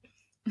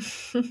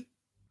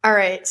 All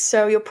right,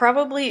 so you'll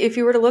probably, if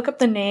you were to look up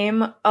the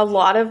name, a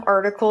lot of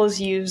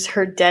articles use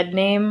her dead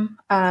name.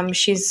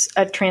 She's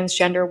a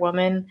transgender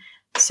woman.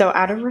 So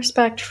out of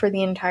respect for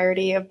the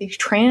entirety of the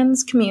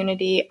trans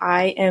community,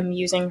 I am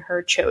using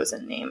her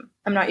chosen name.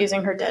 I'm not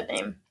using her dead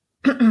name.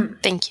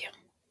 Thank you.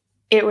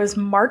 It was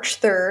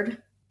March 3rd,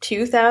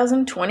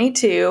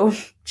 2022,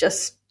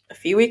 just a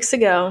few weeks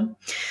ago,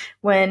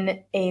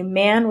 when a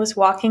man was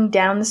walking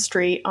down the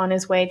street on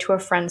his way to a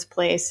friend's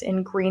place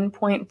in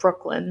Greenpoint,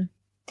 Brooklyn.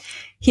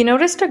 He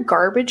noticed a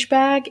garbage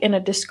bag in a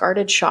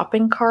discarded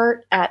shopping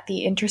cart at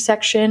the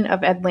intersection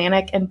of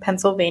Atlantic and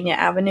Pennsylvania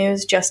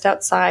Avenues, just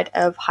outside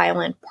of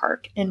Highland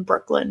Park in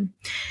Brooklyn.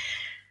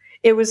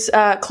 It was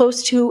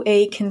close to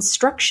a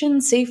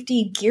construction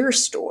safety gear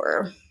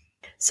store.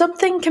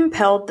 Something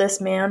compelled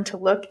this man to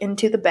look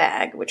into the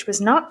bag, which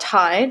was not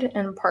tied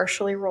and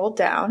partially rolled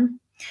down.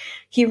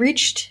 He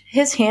reached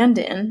his hand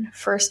in,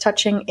 first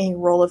touching a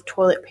roll of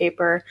toilet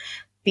paper,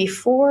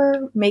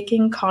 before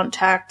making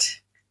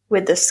contact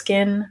with the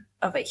skin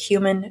of a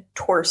human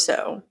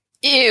torso.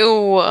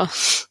 Ew.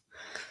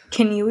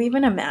 Can you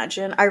even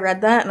imagine? I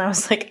read that and I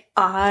was like,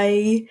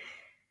 I'd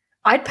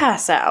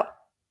pass out.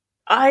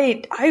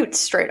 I would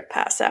straight up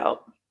pass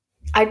out.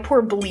 I'd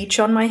pour bleach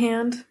on my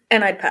hand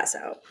and I'd pass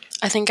out.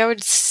 I think I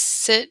would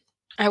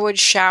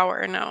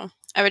shower. No.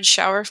 I would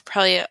shower for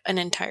probably an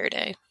entire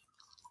day.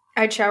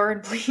 I'd shower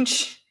in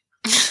bleach.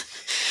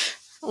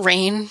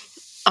 Rain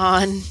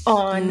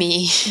on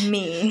me.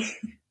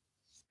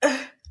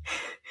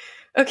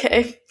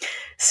 Okay.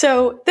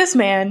 So this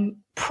man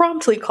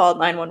promptly called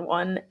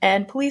 911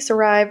 and police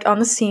arrived on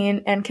the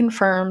scene and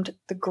confirmed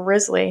the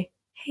grisly,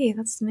 hey,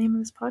 that's the name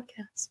of this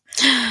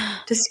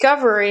podcast,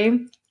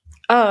 discovery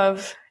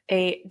of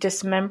a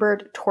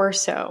dismembered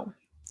torso,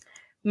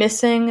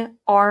 missing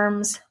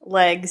arms,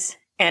 legs,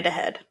 and a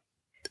head.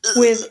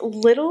 With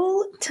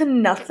little to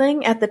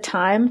nothing at the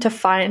time to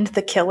find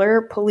the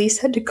killer, police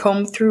had to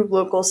comb through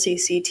local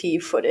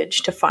CCTV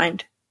footage to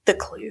find the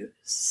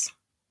clues.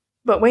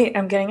 But wait,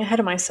 I'm getting ahead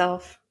of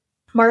myself.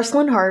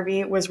 Marceline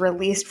Harvey was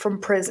released from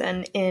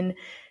prison in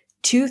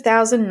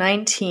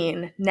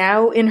 2019,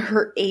 now in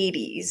her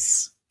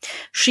 80s.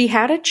 She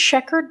had a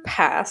checkered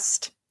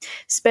past,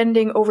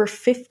 spending over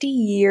 50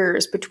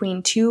 years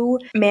between 2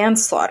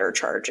 manslaughter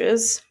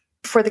charges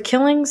for the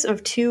killings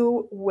of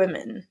 2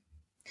 women.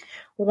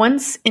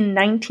 Once in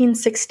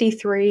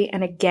 1963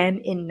 and again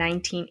in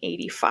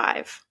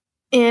 1985.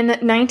 In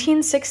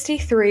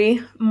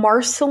 1963,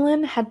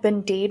 Marcelin had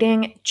been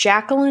dating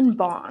Jacqueline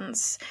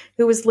Bonds,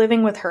 who was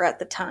living with her at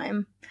the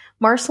time.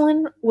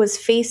 Marcelin was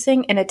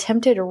facing an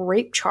attempted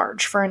rape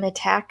charge for an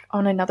attack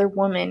on another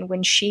woman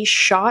when she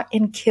shot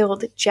and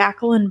killed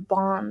Jacqueline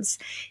Bonds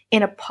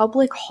in a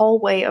public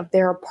hallway of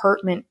their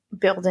apartment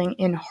building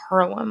in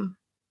Harlem.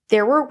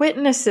 There were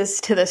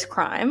witnesses to this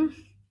crime,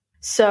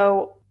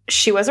 so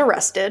she was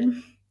arrested.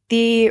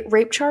 The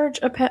rape charge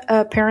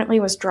apparently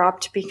was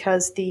dropped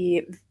because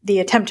the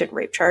attempted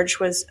rape charge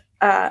was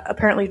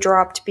apparently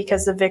dropped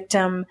because the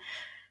victim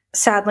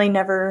sadly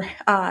never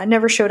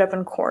showed up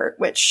in court,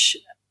 which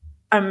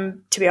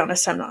to be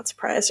honest, I'm not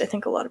surprised. I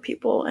think a lot of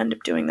people end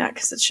up doing that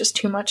because it's just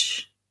too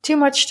much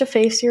to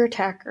face your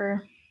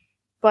attacker.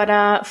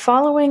 But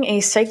following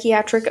a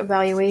psychiatric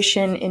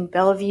evaluation in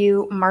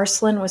Bellevue,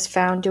 Marcelin was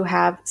found to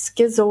have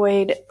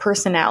schizoid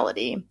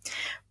personality,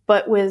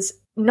 but was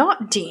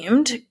not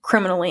deemed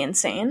criminally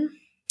insane.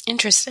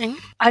 Interesting.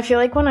 I feel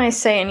like when I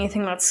say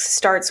anything that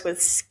starts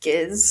with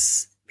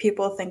schiz,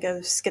 people think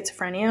of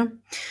schizophrenia.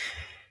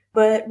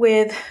 But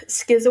with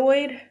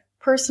schizoid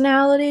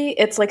personality,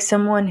 it's like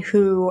someone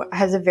who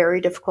has a very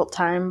difficult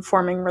time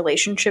forming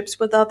relationships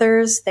with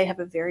others. They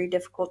have a very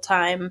difficult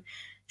time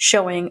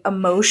showing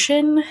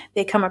emotion.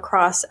 They come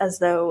across as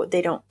though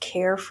they don't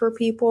care for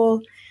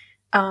people.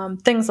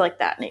 Things like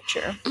that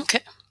nature. Okay.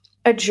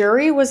 A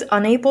jury was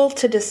unable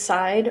to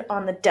decide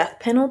on the death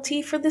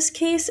penalty for this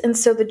case, and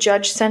so the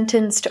judge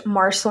sentenced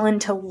Marcelin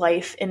to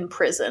life in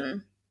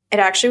prison. It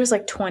actually was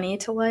like 20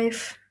 to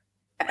life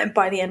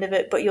by the end of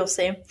it, but you'll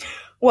see.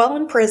 While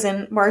in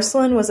prison,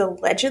 Marcelin was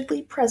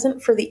allegedly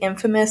present for the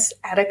infamous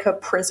Attica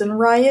prison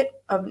riot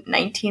of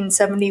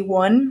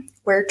 1971,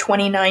 where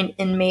 29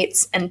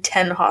 inmates and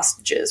 10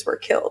 hostages were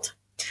killed.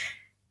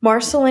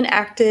 Marcelin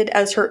acted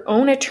as her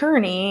own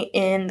attorney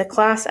in the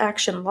class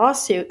action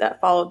lawsuit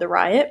that followed the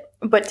riot,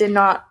 but did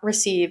not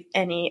receive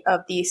any of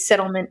the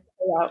settlement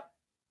payout.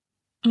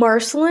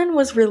 Marcelin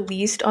was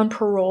released on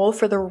parole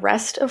for the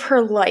rest of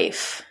her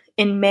life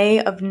in May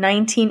of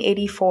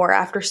 1984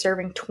 after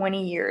serving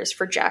 20 years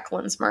for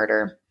Jacqueline's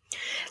murder.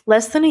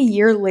 Less than a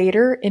year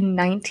later, in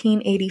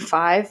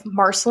 1985,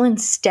 Marcelin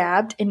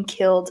stabbed and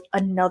killed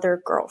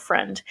another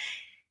girlfriend,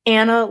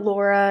 Ana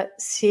Laura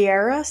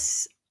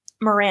Sierras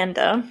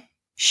Miranda.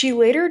 She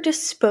later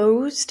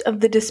disposed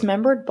of the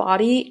dismembered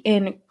body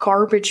in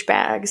garbage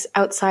bags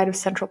outside of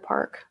Central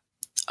Park.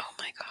 Oh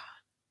my God.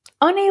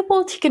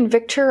 Unable to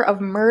convict her of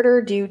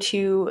murder due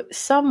to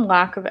some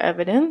lack of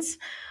evidence,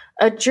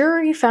 a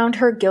jury found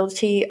her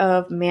guilty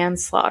of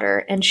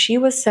manslaughter, and she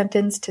was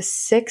sentenced to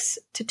 6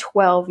 to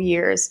 12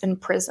 years in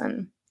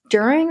prison.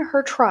 During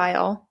her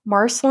trial,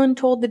 Marcelin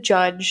told the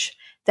judge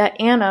that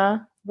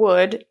Anna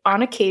would,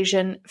 on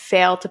occasion,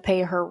 fail to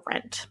pay her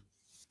rent.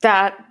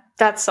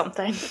 That's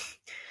something.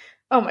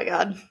 Oh my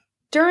God.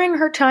 During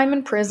her time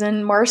in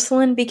prison,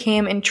 Marcelin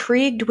became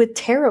intrigued with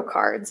tarot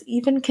cards,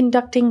 even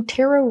conducting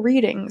tarot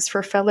readings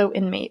for fellow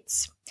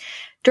inmates.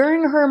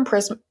 During her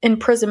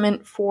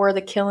imprisonment for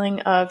the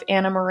killing of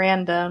Ana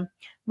Miranda,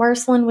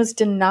 Marcelin was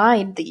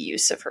denied the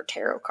use of her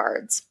tarot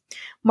cards.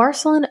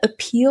 Marcelin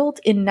appealed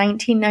in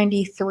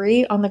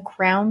 1993 on the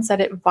grounds that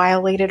it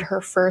violated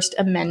her First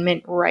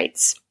Amendment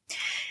rights.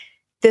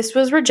 This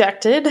was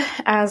rejected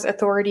as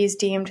authorities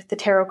deemed the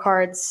tarot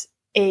cards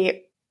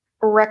a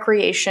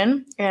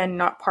recreation and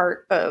not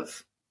part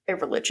of a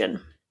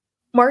religion.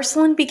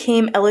 Marcelin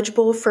became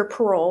eligible for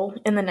parole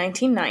in the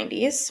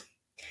 1990s.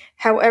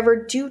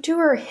 However, due to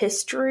her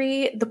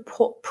history, the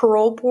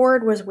parole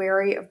board was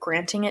wary of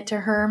granting it to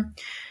her.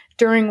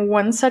 During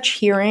one such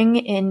hearing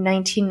in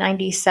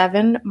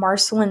 1997,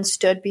 Marcelin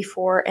stood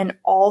before an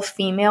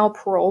all-female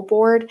parole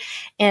board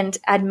and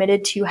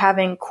admitted to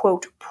having,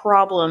 quote,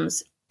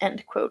 problems,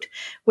 end quote,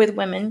 with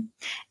women,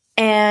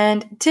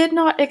 and did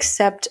not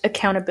accept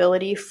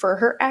accountability for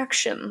her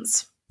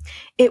actions.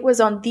 It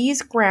was on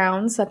these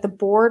grounds that the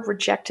board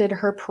rejected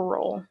her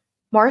parole.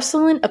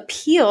 Marcelin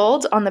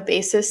appealed on the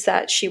basis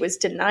that she was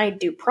denied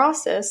due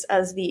process,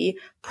 as the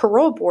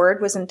parole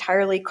board was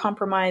entirely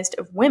comprised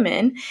of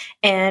women,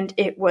 and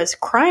it was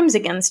crimes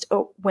against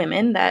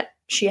women that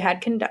she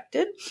had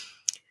conducted.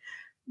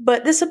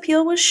 But this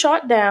appeal was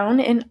shot down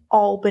in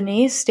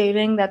Albany,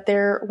 stating that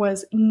there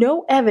was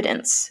no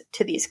evidence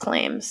to these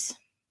claims.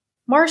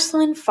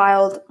 Marcelin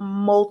filed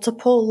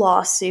multiple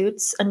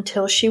lawsuits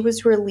until she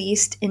was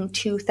released in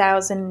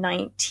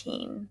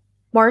 2019.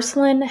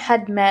 Marcelin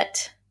had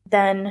met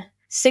then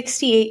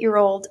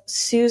 68-year-old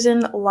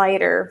Susan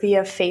Leiter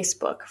via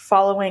Facebook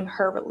following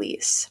her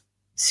release.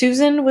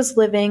 Susan was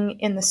living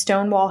in the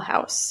Stonewall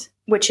House,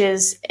 which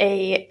is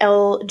a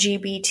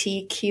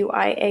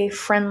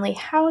LGBTQIA-friendly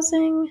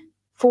housing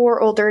for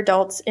older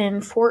adults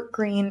in Fort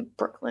Greene,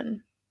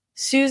 Brooklyn.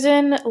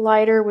 Susan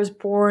Leiter was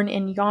born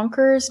in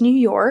Yonkers, New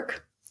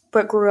York,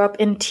 but grew up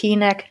in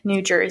Teaneck,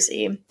 New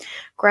Jersey.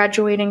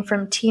 Graduating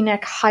from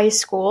Teaneck High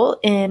School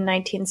in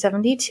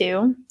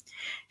 1972,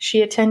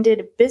 she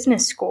attended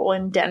business school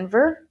in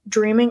Denver,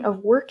 dreaming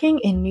of working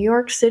in New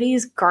York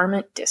City's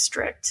garment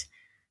district.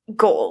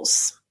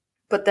 Goals.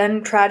 But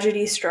then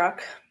tragedy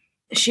struck.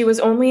 She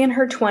was only in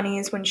her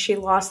 20s when she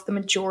lost the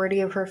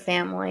majority of her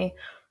family,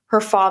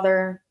 her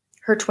father,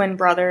 her twin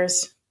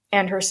brothers,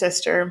 and her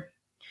sister.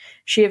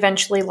 She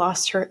eventually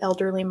lost her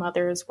elderly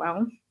mother as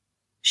well.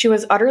 She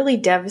was utterly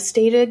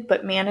devastated,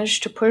 but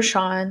managed to push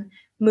on,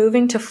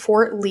 moving to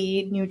Fort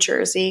Lee, New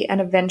Jersey, and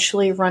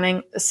eventually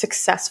running a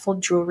successful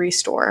jewelry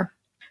store.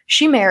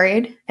 She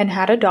married and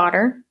had a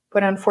daughter,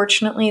 but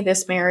unfortunately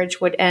this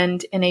marriage would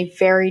end in a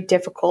very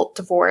difficult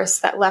divorce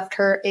that left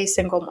her a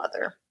single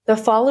mother. The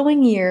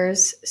following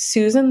years,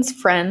 Susan's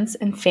friends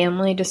and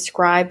family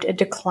described a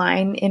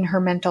decline in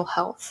her mental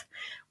health,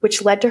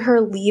 which led to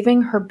her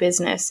leaving her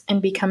business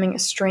and becoming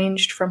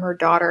estranged from her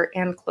daughter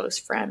and close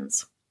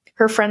friends.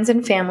 Her friends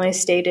and family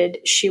stated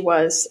she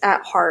was,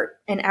 at heart,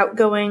 an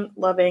outgoing,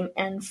 loving,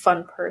 and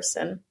fun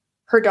person.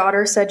 Her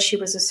daughter said she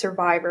was a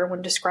survivor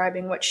when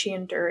describing what she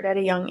endured at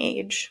a young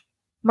age.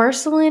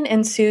 Marceline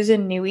and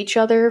Susan knew each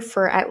other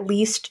for at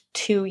least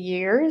 2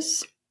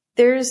 years.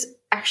 There's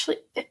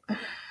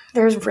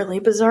really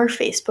bizarre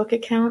Facebook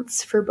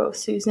accounts for both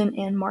Susan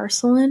and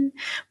Marceline.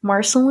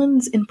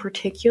 Marceline's in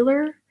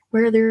particular,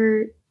 where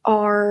there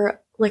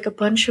are like a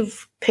bunch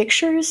of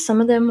pictures,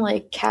 some of them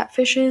like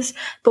catfishes,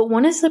 but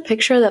one is the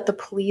picture that the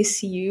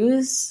police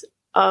use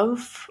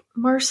of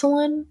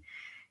Marceline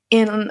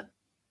in,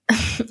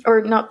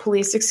 or not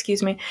police,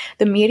 excuse me,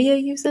 the media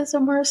uses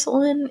of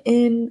Marceline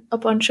in a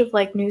bunch of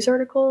like news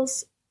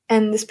articles.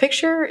 And this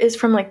picture is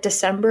from like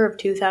December of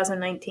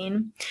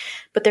 2019,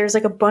 but there's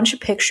like a bunch of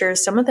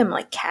pictures, some of them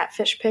like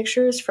catfish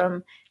pictures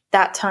from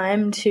that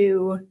time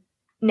to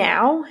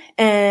now.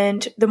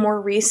 And the more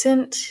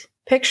recent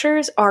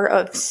pictures are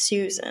of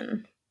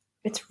Susan.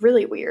 It's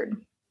really weird.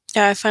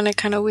 Yeah, I find it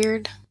kind of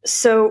weird.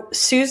 So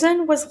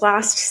Susan was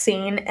last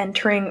seen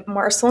entering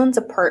Marceline's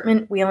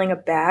apartment wheeling a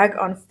bag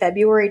on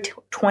February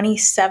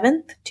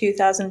 27th,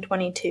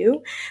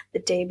 2022, the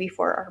day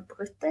before our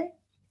birthday,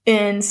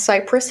 in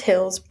Cypress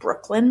Hills,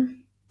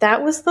 Brooklyn.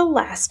 That was the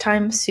last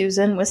time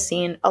Susan was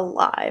seen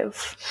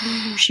alive.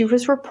 She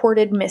was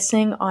reported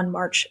missing on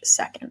March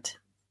 2nd.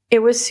 It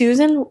was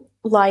Susan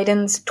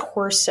Leiden's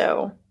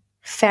torso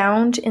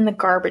found in the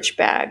garbage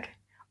bag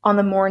on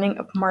the morning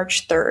of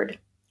March 3rd,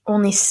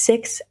 only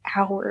 6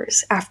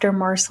 hours after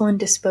Marceline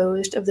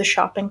disposed of the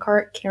shopping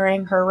cart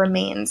carrying her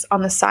remains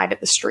on the side of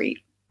the street.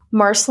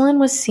 Marceline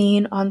was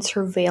seen on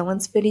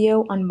surveillance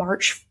video on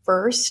March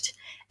 1st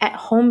at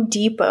Home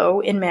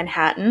Depot in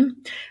Manhattan,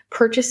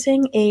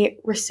 purchasing a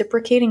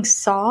reciprocating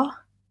saw,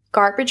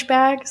 garbage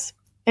bags,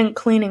 and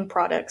cleaning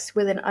products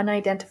with an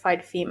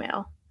unidentified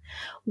female,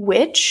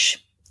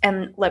 which,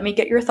 and let me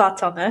get your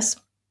thoughts on this,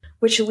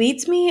 which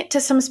leads me to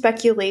some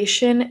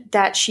speculation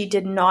that she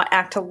did not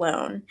act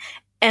alone.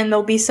 And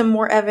there'll be some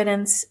more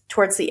evidence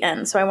towards the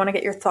end, so I want to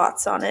get your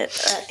thoughts on it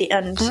at the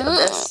end of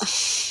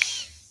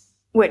this.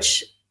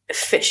 Which,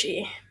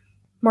 fishy.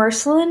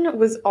 Marceline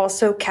was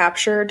also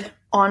captured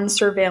on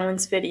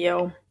surveillance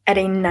video at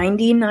a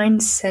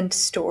 99-cent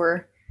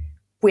store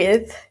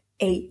with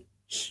a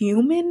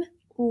human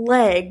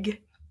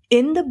leg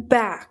in the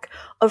back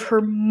of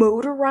her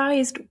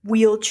motorized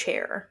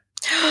wheelchair.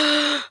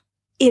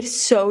 It's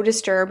so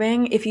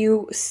disturbing. If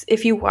you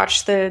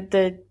watch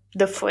the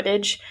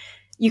footage,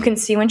 you can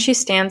see when she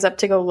stands up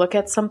to go look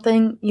at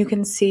something, you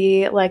can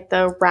see like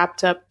the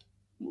wrapped up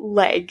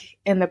leg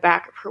in the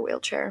back of her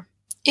wheelchair.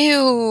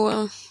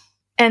 Ew.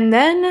 And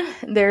then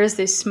there's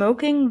the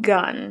smoking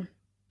gun.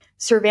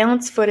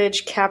 Surveillance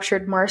footage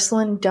captured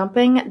Marceline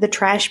dumping the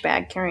trash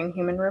bag carrying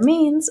human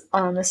remains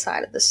on the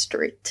side of the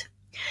street.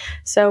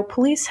 So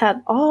police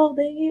had all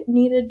they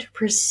needed to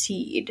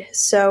proceed.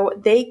 So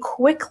they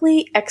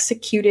quickly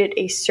executed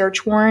a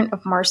search warrant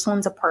of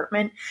Marceline's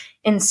apartment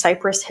in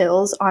Cypress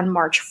Hills on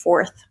March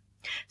 4th.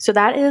 So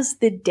that is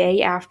the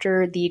day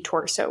after the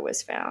torso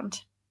was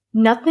found.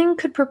 Nothing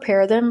could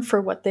prepare them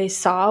for what they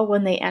saw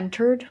when they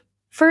entered.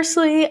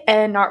 Firstly,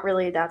 and not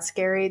really that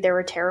scary, there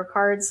were tarot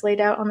cards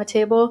laid out on the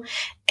table.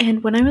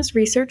 And when I was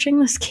researching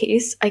this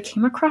case, I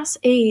came across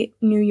a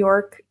New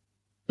York,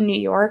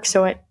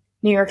 so at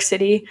New York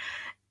City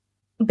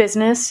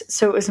business.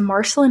 So it was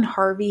Marceline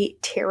Harvey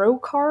tarot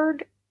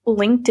card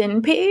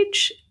LinkedIn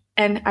page.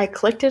 And I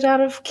clicked it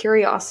out of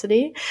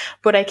curiosity,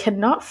 but I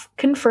cannot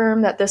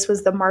confirm that this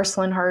was the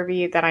Marceline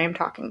Harvey that I am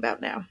talking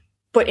about now.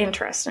 But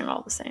interesting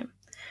all the same.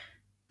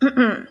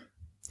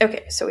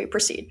 Okay, so we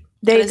proceed.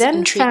 They then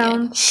intriguing.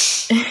 found...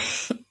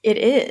 It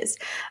is.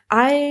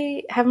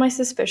 I have my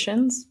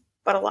suspicions,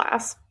 but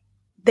alas.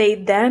 They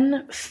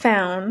then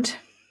found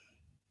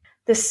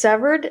the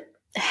severed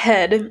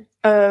head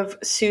of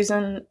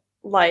Susan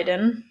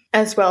Leiden,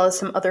 as well as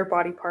some other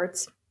body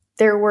parts.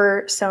 There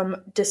were some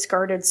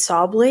discarded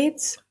saw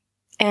blades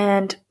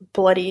and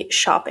bloody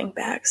shopping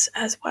bags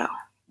as well.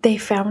 They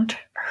found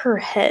her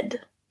head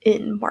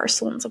in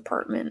Marcelin's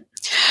apartment.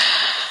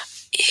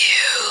 Ew.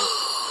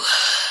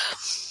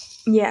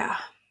 Yeah,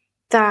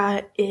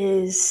 that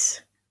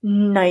is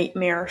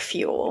nightmare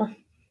fuel.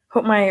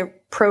 Hope my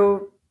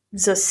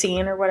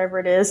Prozacine or whatever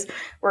it is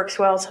works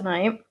well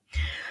tonight.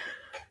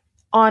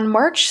 On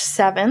March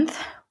 7th,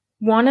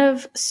 one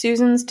of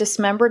Susan's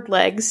dismembered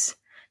legs,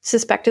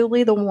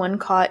 suspectedly the one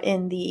caught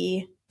in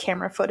the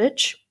camera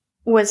footage,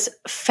 was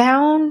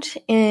found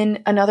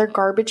in another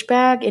garbage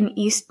bag in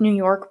East New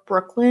York,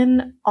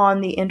 Brooklyn,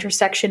 on the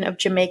intersection of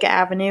Jamaica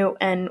Avenue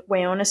and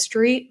Wayona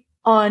Street.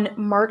 On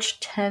March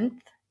 10th,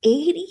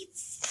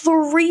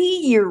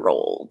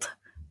 83-year-old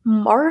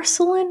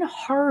Marcelin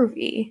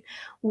Harvey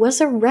was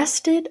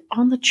arrested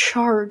on the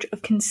charge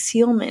of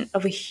concealment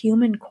of a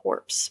human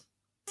corpse.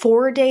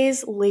 4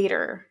 days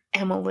later,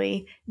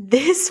 Emily,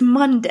 this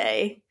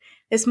Monday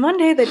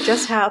that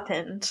just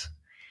happened,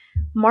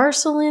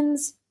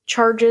 Marcelin's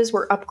charges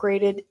were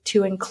upgraded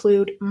to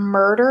include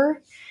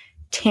murder,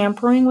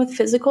 tampering with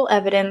physical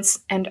evidence,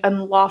 and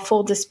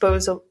unlawful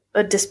disposal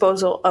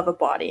of a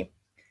body.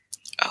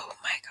 Oh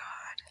my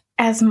God.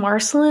 As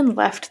Marcelin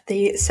left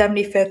the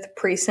 75th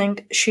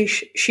precinct, she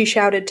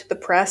shouted to the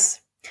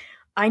press,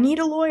 "I need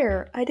a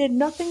lawyer. I did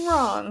nothing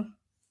wrong."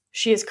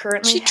 She is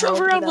currently She drove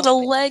held around with without a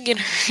leg in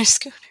her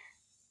scooter.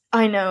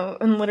 I know,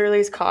 and literally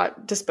is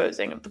caught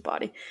disposing of the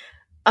body.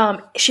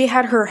 She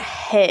had her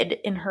head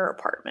in her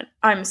apartment.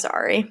 I'm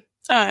sorry.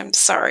 I'm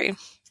sorry.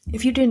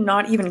 If you did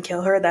not even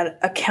kill her, that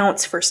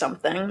accounts for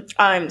something.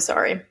 I'm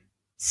sorry.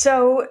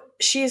 So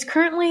she is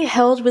currently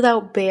held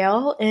without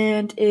bail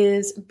and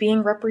is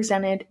being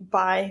represented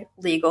by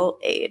legal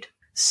aid.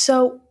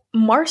 So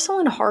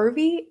Marcelin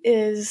Harvey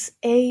is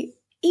a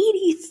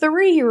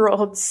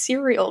 83-year-old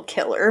serial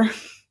killer.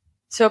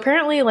 So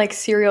apparently, like,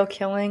 serial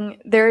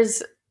killing,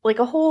 there's like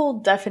a whole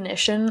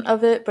definition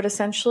of it, but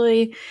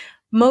essentially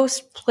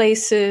most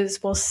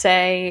places will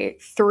say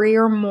 3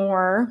 or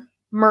more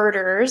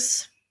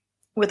murders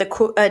with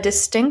a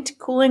distinct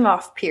cooling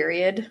off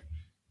period.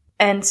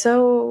 And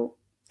so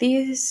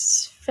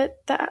these fit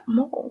that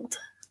mold.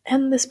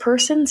 And this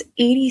person's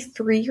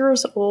 83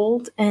 years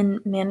old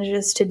and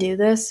manages to do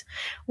this,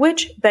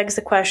 which begs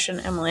the question,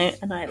 Emily,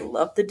 and I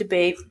love the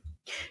debate.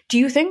 Do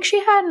you think she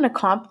had an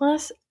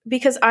accomplice?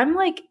 Because I'm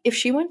like, if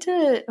she went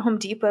to Home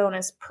Depot and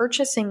is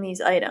purchasing these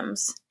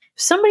items,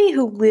 somebody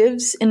who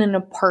lives in an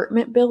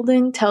apartment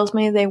building tells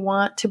me they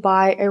want to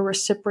buy a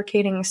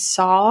reciprocating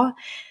saw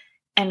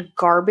and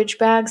garbage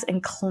bags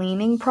and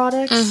cleaning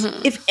products.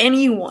 Mm-hmm. If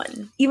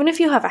anyone, even if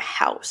you have a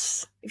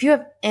house, if you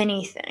have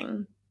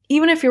anything,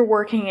 even if you're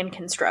working in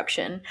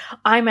construction,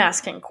 I'm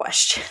asking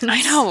questions.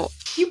 I know.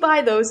 You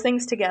buy those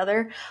things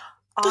together.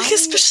 Like,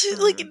 especially,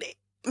 like,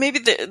 maybe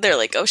they're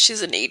like, oh,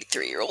 she's an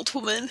 83-year-old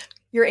woman.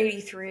 You're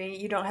 83.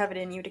 You don't have it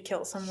in you to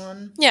kill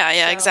someone. Yeah,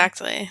 so.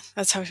 Exactly.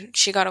 That's how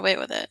she got away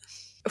with it.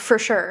 For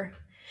sure.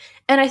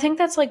 And I think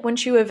that's like when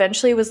she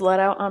eventually was let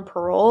out on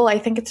parole, I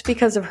think it's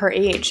because of her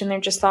age. And they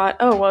just thought,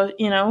 oh, well,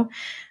 you know,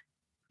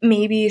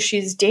 maybe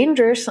she's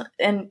dangerous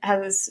and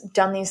has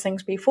done these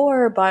things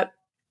before. But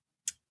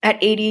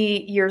at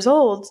 80 years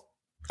old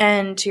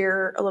and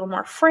you're a little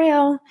more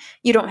frail,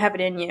 you don't have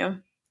it in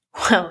you.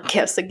 Well,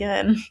 guess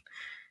again.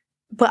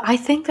 But I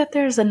think that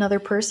there's another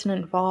person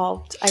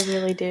involved. I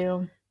really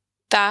do.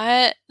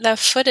 That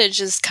footage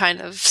is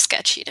kind of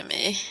sketchy to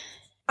me.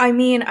 I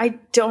mean, I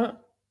don't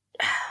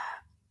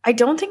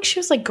think she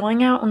was like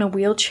going out in a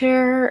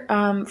wheelchair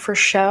for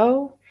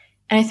show.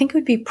 And I think it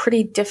would be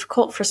pretty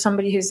difficult for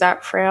somebody who's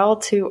that frail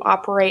to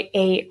operate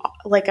a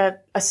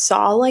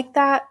saw like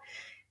that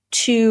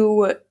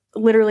to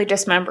literally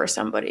dismember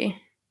somebody.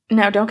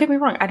 Now, don't get me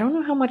wrong. I don't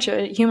know how much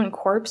a human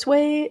corpse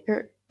weighs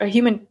or a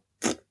human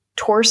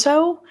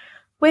torso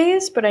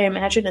weighs, but I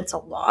imagine it's a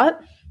lot.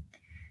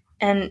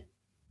 And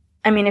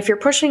I mean, if you're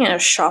pushing in a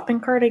shopping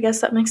cart, I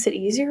guess that makes it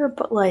easier,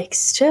 but like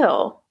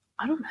still,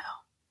 I don't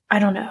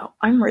know.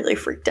 I'm really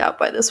freaked out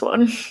by this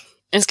one.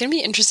 It's going to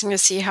be interesting to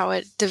see how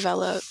it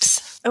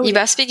develops. Oh, you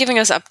best be giving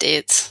us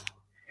updates.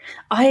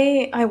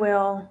 I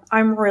will.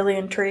 I'm really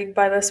intrigued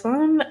by this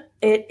one.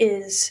 It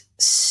is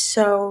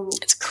so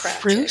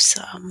tragic.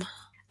 Gruesome.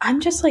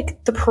 I'm just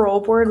like, the parole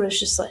board was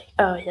just like,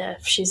 oh yeah,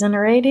 if she's in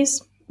her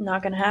 80s,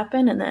 not going to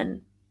happen. And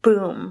then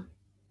boom,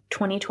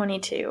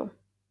 2022.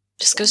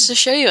 Just goes to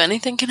show you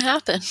anything can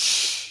happen.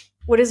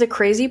 What is a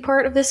crazy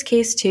part of this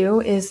case,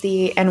 too, is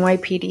the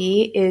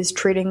NYPD is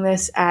treating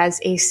this as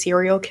a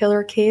serial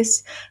killer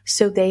case.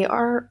 So they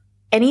are,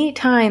 any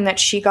time that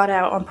she got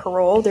out on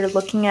parole, they're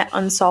looking at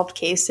unsolved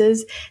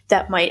cases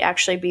that might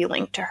actually be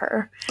linked to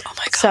her. Oh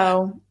my God.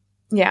 So,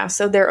 yeah,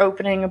 so they're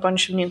opening a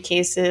bunch of new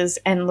cases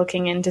and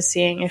looking into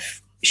seeing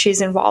if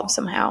she's involved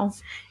somehow.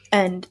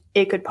 And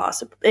it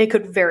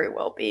could very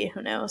well be.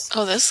 Who knows?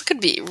 Oh, this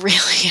could be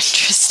really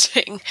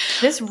interesting.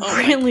 This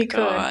really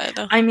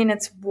could. I mean,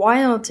 it's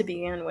wild to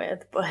begin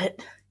with,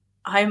 but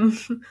I'm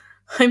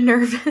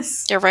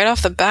nervous. Yeah, right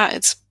off the bat,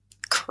 it's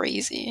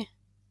crazy.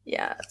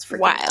 Yeah, it's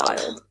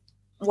freaking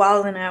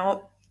wild and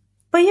out.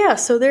 But yeah,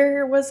 so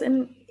there was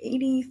an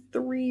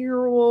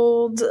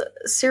 83-year-old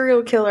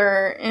serial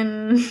killer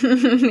in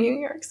New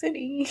York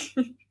City.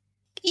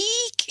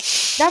 Eek!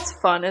 That's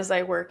fun as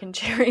I work in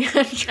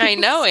geriatrics. I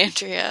know,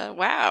 Andrea.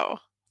 Wow.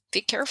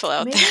 Be careful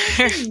out Maybe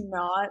there. I should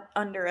not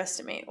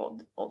underestimate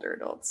older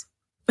adults.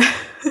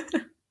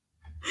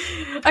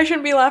 I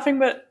shouldn't be laughing,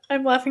 but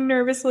I'm laughing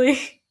nervously.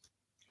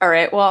 All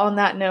right, well, on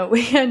that note,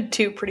 we had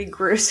 2 pretty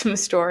gruesome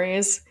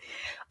stories.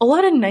 A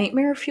lot of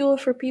nightmare fuel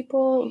for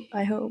people.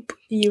 I hope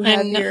you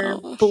have your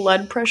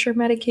blood pressure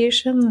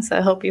medications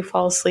that help you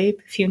fall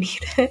asleep if you need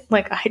it,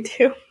 like I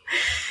do.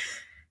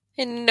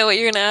 I know what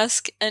you're going to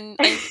ask, and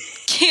I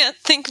can't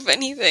think of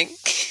anything.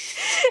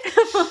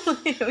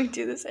 We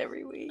do this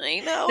every week.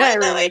 I know. Not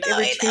every week,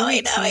 every 2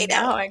 weeks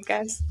now, I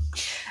guess.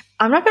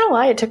 I'm not gonna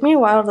lie, it took me a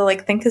while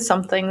to think of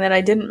something that I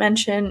didn't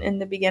mention in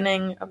the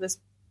beginning of this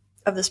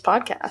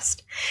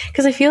podcast.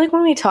 Because I feel like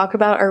when we talk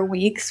about our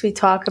weeks, we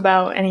talk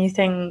about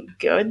anything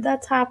good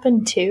that's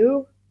happened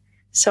too.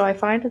 So I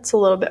find it's a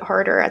little bit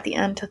harder at the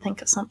end to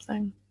think of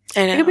something.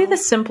 I know. It could be the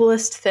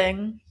simplest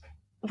thing.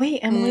 Wait,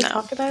 Emily,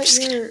 talk about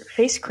your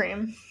face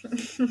cream.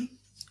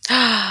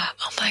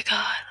 Oh my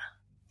god.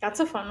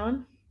 That's a fun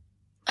one.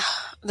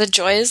 The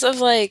joys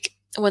of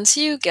once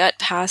you get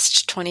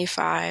past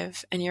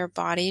 25 and your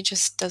body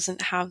just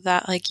doesn't have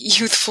that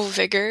youthful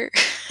vigor,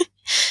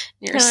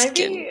 your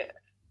skin.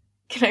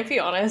 Can I be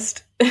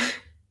honest?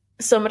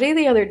 Somebody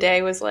the other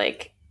day was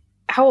like,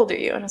 how old are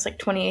you? And I was like,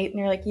 28. And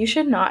you're like, you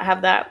should not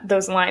have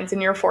those lines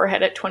in your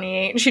forehead at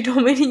 28. And she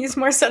told me to use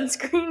more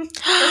sunscreen.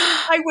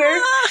 I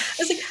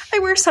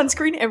wear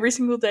sunscreen every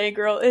single day,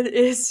 girl. It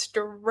is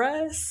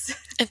stress.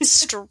 It's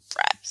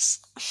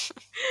stress.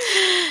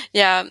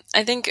 Yeah,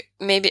 I think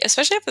maybe,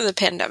 especially after the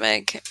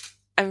pandemic,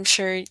 I'm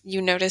sure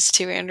you noticed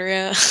too,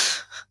 Andrea.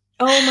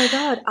 Oh my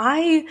god.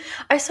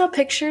 I saw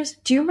pictures.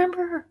 Do you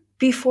remember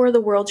before the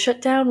world shut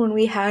down when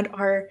we had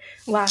our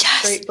last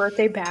great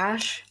birthday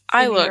bash?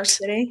 I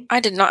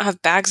did not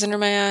have bags under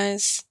my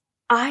eyes.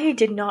 I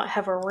did not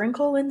have a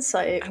wrinkle in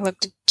sight. I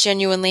looked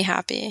genuinely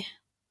happy.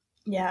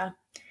 Yeah.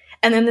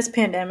 And then this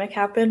pandemic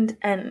happened,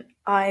 and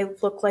I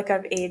look like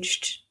I've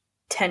aged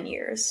 10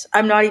 years.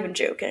 I'm not even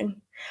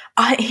joking.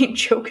 I ain't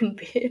joking,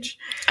 bitch.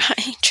 I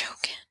ain't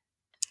joking.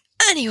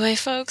 Anyway,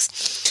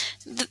 folks,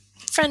 the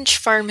French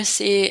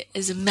pharmacy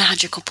is a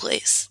magical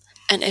place.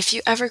 And if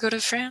you ever go to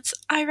France,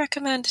 I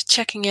recommend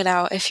checking it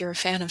out if you're a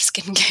fan of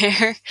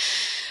skincare.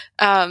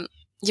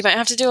 You might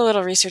have to do a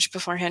little research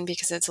beforehand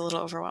because it's a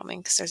little overwhelming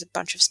because there's a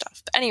bunch of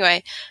stuff. But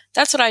anyway,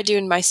 that's what I do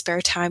in my spare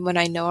time when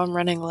I know I'm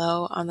running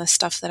low on the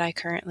stuff that I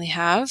currently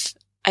have.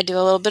 I do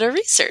a little bit of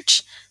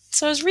research.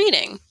 So I was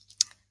reading,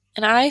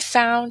 and I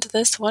found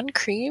this one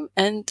cream,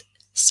 and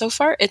so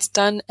far it's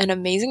done an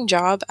amazing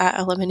job at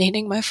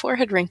eliminating my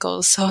forehead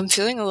wrinkles. So I'm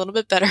feeling a little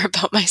bit better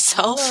about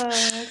myself.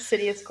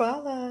 City of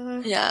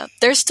Squala. Yeah,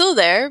 they're still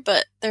there,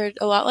 but they're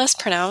a lot less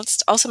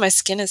pronounced. Also, my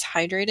skin is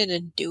hydrated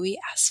and dewy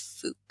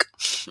as fuck.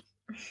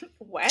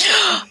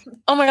 Wow.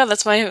 Oh my god,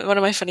 that's one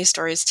of my funny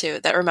stories too.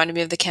 That reminded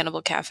me of the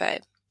Cannibal Cafe.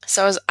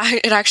 So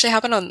it actually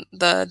happened on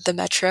the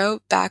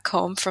metro back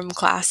home from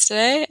class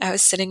today. I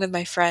was sitting with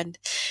my friend,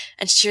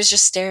 and she was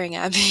just staring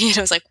at me, and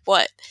I was like,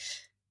 "What?"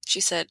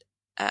 She said,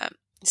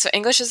 "So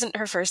English isn't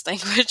her first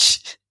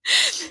language,"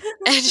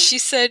 and she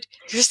said,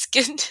 "Your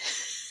skin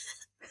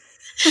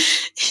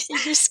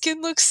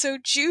looks so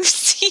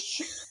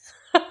juicy."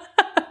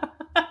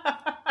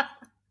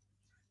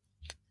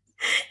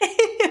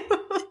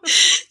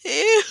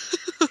 Ew.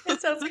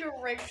 It sounds like a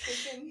ripe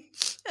chicken.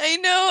 I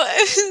know.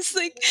 I was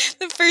like,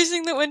 the first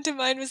thing that went to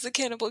mind was the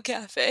Cannibal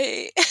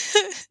Cafe.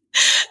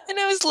 And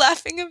I was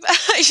laughing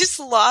I just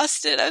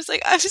lost it. I was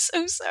like, I'm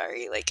so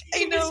sorry.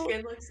 I know.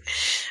 I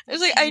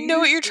was like, I know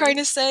what you're trying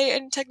to say,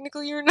 and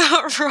technically you're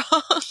not wrong,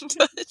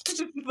 but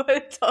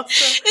it's also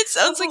it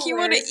sounds like you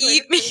want to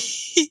eat me.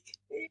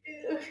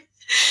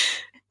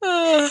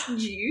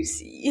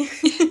 Juicy.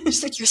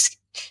 Just like your skin.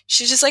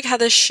 She just had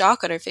this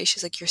shock on her face.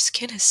 She's like, your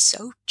skin is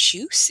so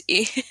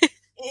juicy.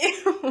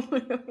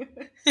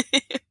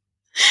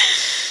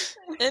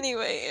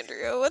 Anyway,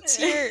 Andrea, what's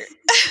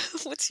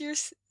your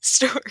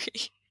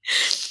story?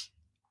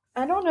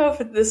 I don't know if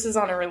this is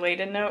on a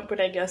related note, but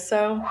I guess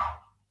so.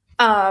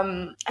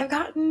 I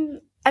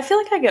feel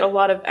like I get a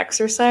lot of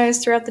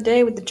exercise throughout the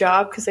day with the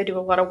job because I do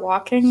a lot of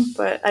walking,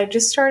 but I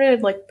just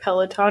started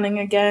Pelotoning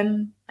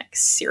again,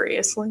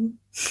 seriously.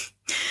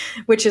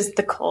 Which is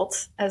the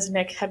cult, as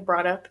Nick had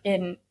brought up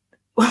in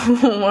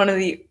one of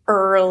the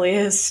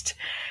earliest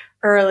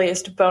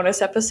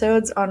bonus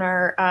episodes on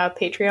our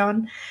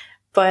Patreon.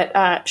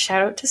 But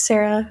shout out to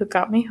Sarah, who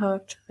got me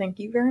hooked. Thank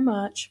you very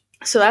much.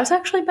 So that's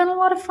actually been a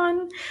lot of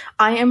fun.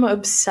 I am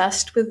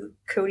obsessed with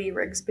Cody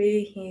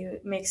Rigsby. He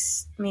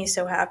makes me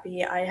so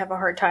happy. I have a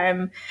hard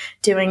time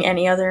doing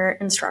any other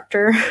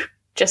instructor.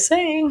 Just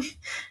saying.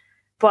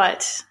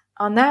 But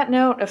on that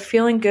note of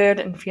feeling good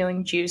and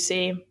feeling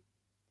juicy,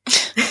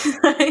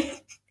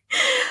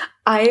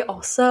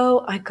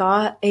 I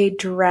got a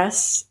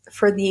dress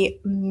for the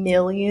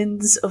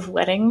millions of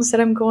weddings that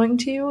I'm going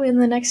to in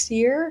the next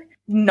year,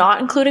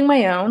 not including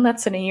my own.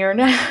 That's in a year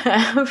and a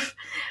half.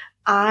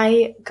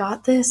 I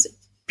got this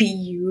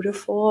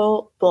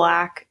beautiful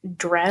black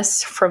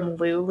dress from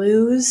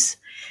Lulu's,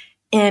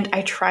 and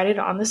I tried it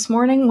on this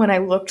morning when I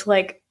looked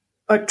like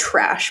a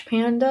trash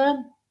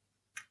panda,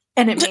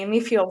 and it made me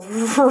feel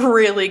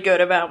really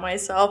good about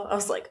myself. I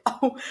was like,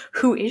 oh,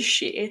 who is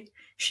she?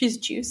 She's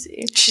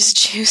juicy. She's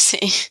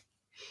juicy.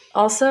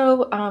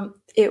 Also, I'm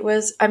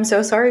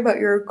so sorry about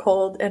your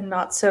cold and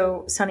not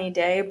so sunny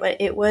day,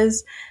 but it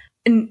was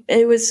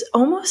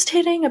almost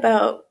hitting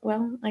about,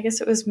 well, I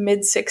guess it was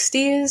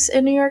mid-60s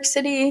in New York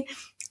City,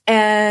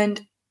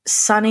 and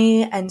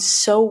sunny and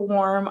so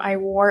warm. I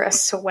wore a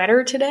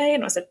sweater today,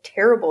 and it was a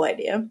terrible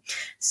idea.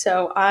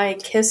 So I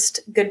kissed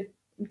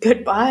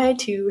goodbye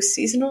to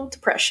seasonal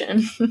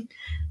depression. I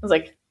was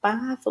like,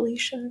 bye,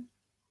 Felicia.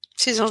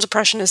 Seasonal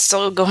depression is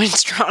still going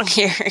strong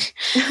here.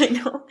 I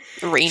know.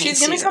 Rainy She's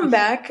season. gonna come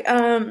back.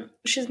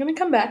 She's gonna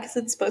come back because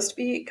it's supposed to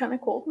be kind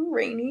of cold and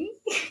rainy.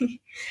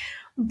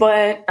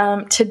 But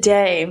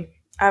today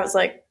I was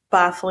like,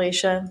 bye,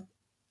 Felicia.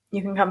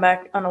 You can come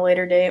back on a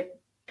later date.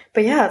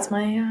 But yeah, it's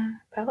my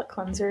palate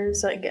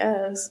cleansers, I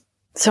guess.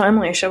 So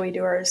Emily, shall we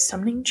do our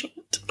summoning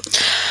chant?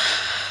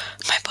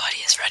 My body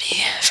is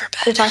ready for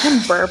bed. If I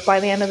can burp by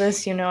the end of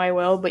this, you know I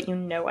will, but you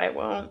know I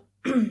won't.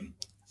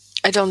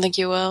 I don't think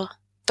you will.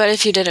 But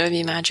if you did, it would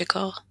be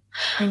magical.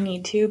 I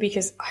need to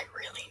because I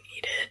really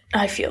need it.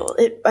 I feel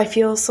it. I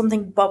feel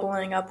something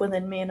bubbling up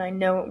within me, and I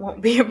know it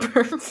won't be a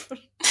burp.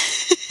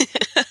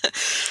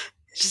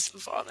 Just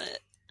vomit.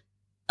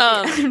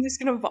 I'm just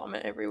gonna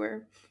vomit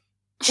everywhere.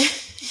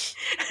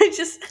 I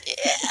just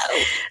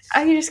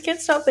can't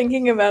stop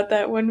thinking about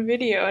that one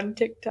video on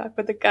TikTok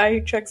with the guy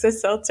who chugs a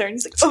seltzer and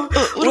he's like, "Oh,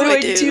 what do I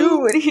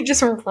do?" And he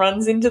just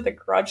runs into the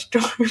garage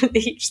door with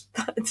each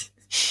thud.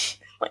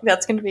 Like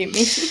that's gonna be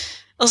me.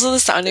 Also, the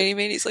sound that he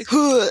made, he's like,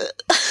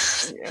 "What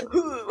do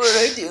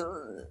I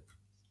do?"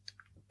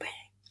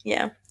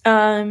 Yeah.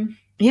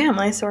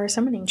 My Sora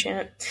summoning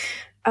chant.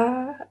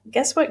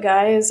 Guess what,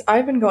 guys?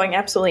 I've been going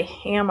absolutely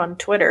ham on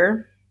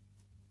Twitter,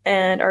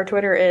 and our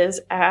Twitter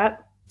is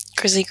at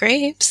Grizzly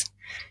Grapes.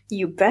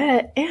 You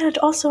bet. And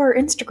also our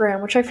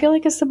Instagram, which I feel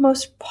like is the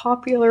most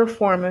popular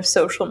form of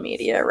social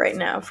media right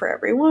now for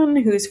everyone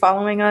who's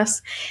following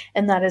us,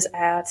 and that is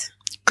at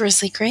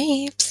Grizzly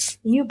Grapes.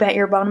 You bet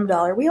your bottom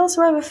dollar. We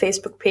also have a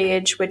Facebook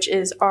page, which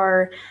is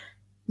our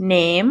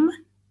name.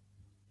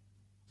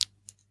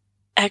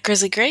 At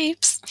Grizzly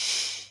Grapes.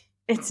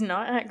 It's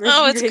not at Grizzly Grapes.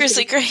 Oh, it's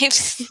Grizzly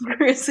Grapes.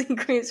 Grizzly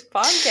Grapes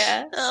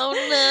podcast. Oh,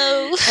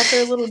 no. That's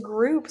our little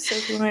group, so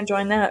if you want to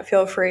join that,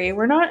 feel free.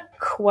 We're not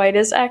quite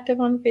as active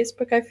on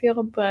Facebook, I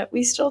feel, but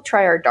we still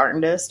try our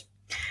darndest.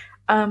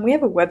 We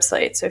have a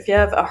website, so if you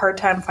have a hard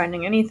time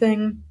finding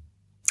anything,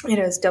 it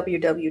is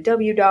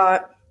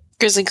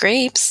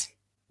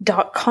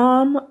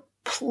www.grizzlygrapes.com.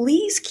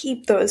 Please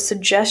keep those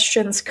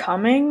suggestions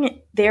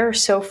coming. They are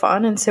so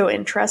fun and so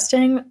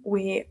interesting.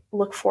 We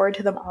look forward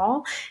to them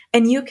all.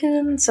 And you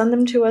can send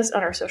them to us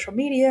on our social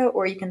media,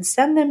 or you can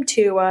send them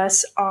to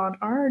us on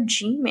our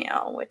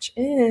Gmail, which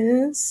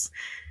is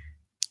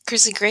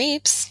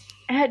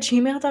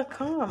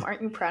grizzlygrapes@gmail.com.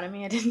 Aren't you proud of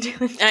me? I didn't do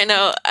it. I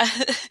know.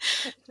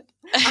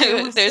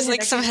 There's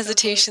like some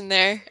hesitation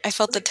there. I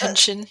felt the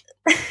tension.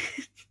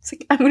 It's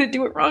like, I'm going to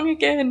do it wrong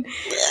again.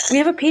 We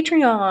have a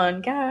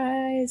Patreon,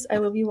 guys. I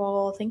love you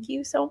all. Thank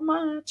you so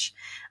much.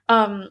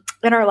 In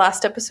our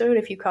last episode,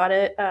 if you caught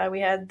it, we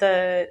had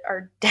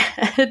our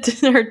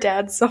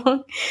dad's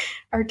song,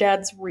 our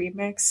dad's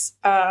remix.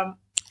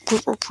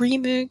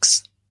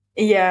 Remix.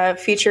 Yeah,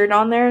 featured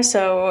on there.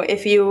 So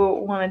if you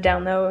want to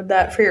download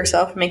that for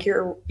yourself and make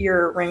your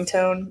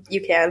ringtone,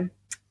 you can.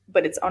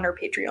 But it's on our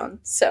Patreon.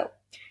 So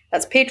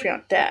that's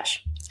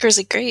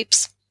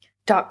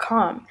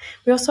Patreon-GrizzlyGrapes.com.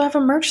 We also have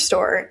a merch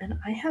store, and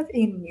I have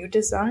a new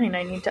design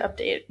I need to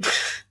update.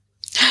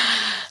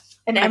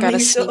 And Emily, you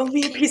still owe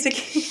me a piece of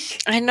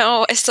cake. I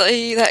know. I still owe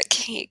you that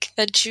cake.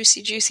 That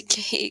juicy, juicy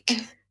cake.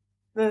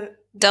 The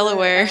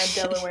Delaware.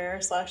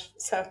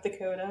 Delaware/South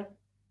Dakota.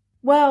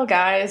 Well,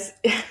 guys,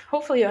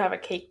 hopefully you'll have a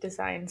cake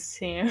design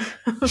soon.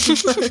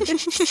 It's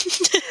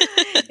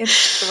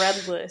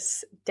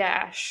threadless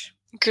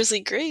 - Grizzly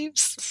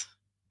Grapes.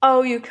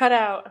 Oh, you cut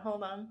out.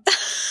 Hold on.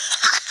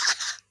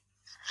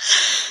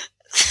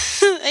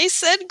 I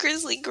said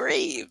Grizzly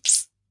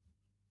Grapes.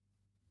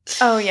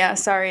 Oh yeah,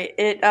 sorry.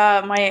 It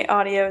my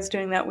audio is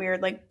doing that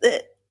weird like.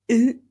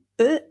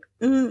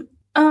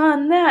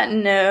 On that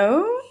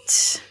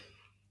note,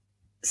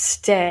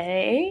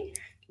 stay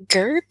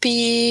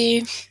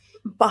Gerpy.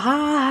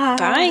 Bye.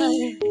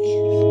 Bye.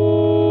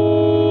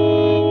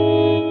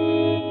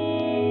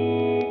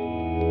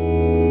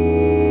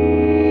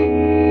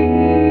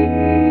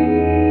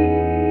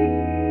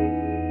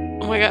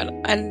 Oh my god,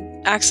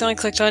 I accidentally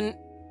clicked on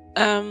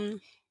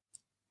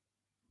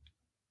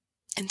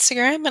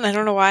Instagram, and I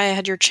don't know why I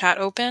had your chat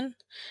open,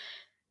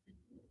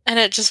 and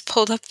it just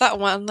pulled up that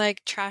one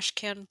like trash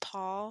can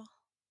Paul.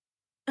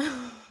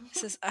 It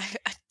says, I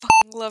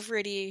fucking love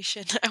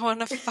radiation. I want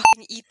to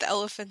fucking eat the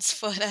elephant's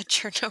foot at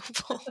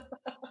Chernobyl.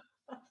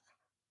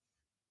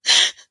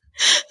 I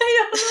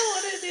don't know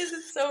what it is. is.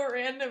 It's so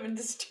random and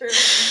disturbing.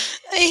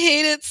 I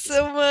hate it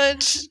so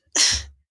much.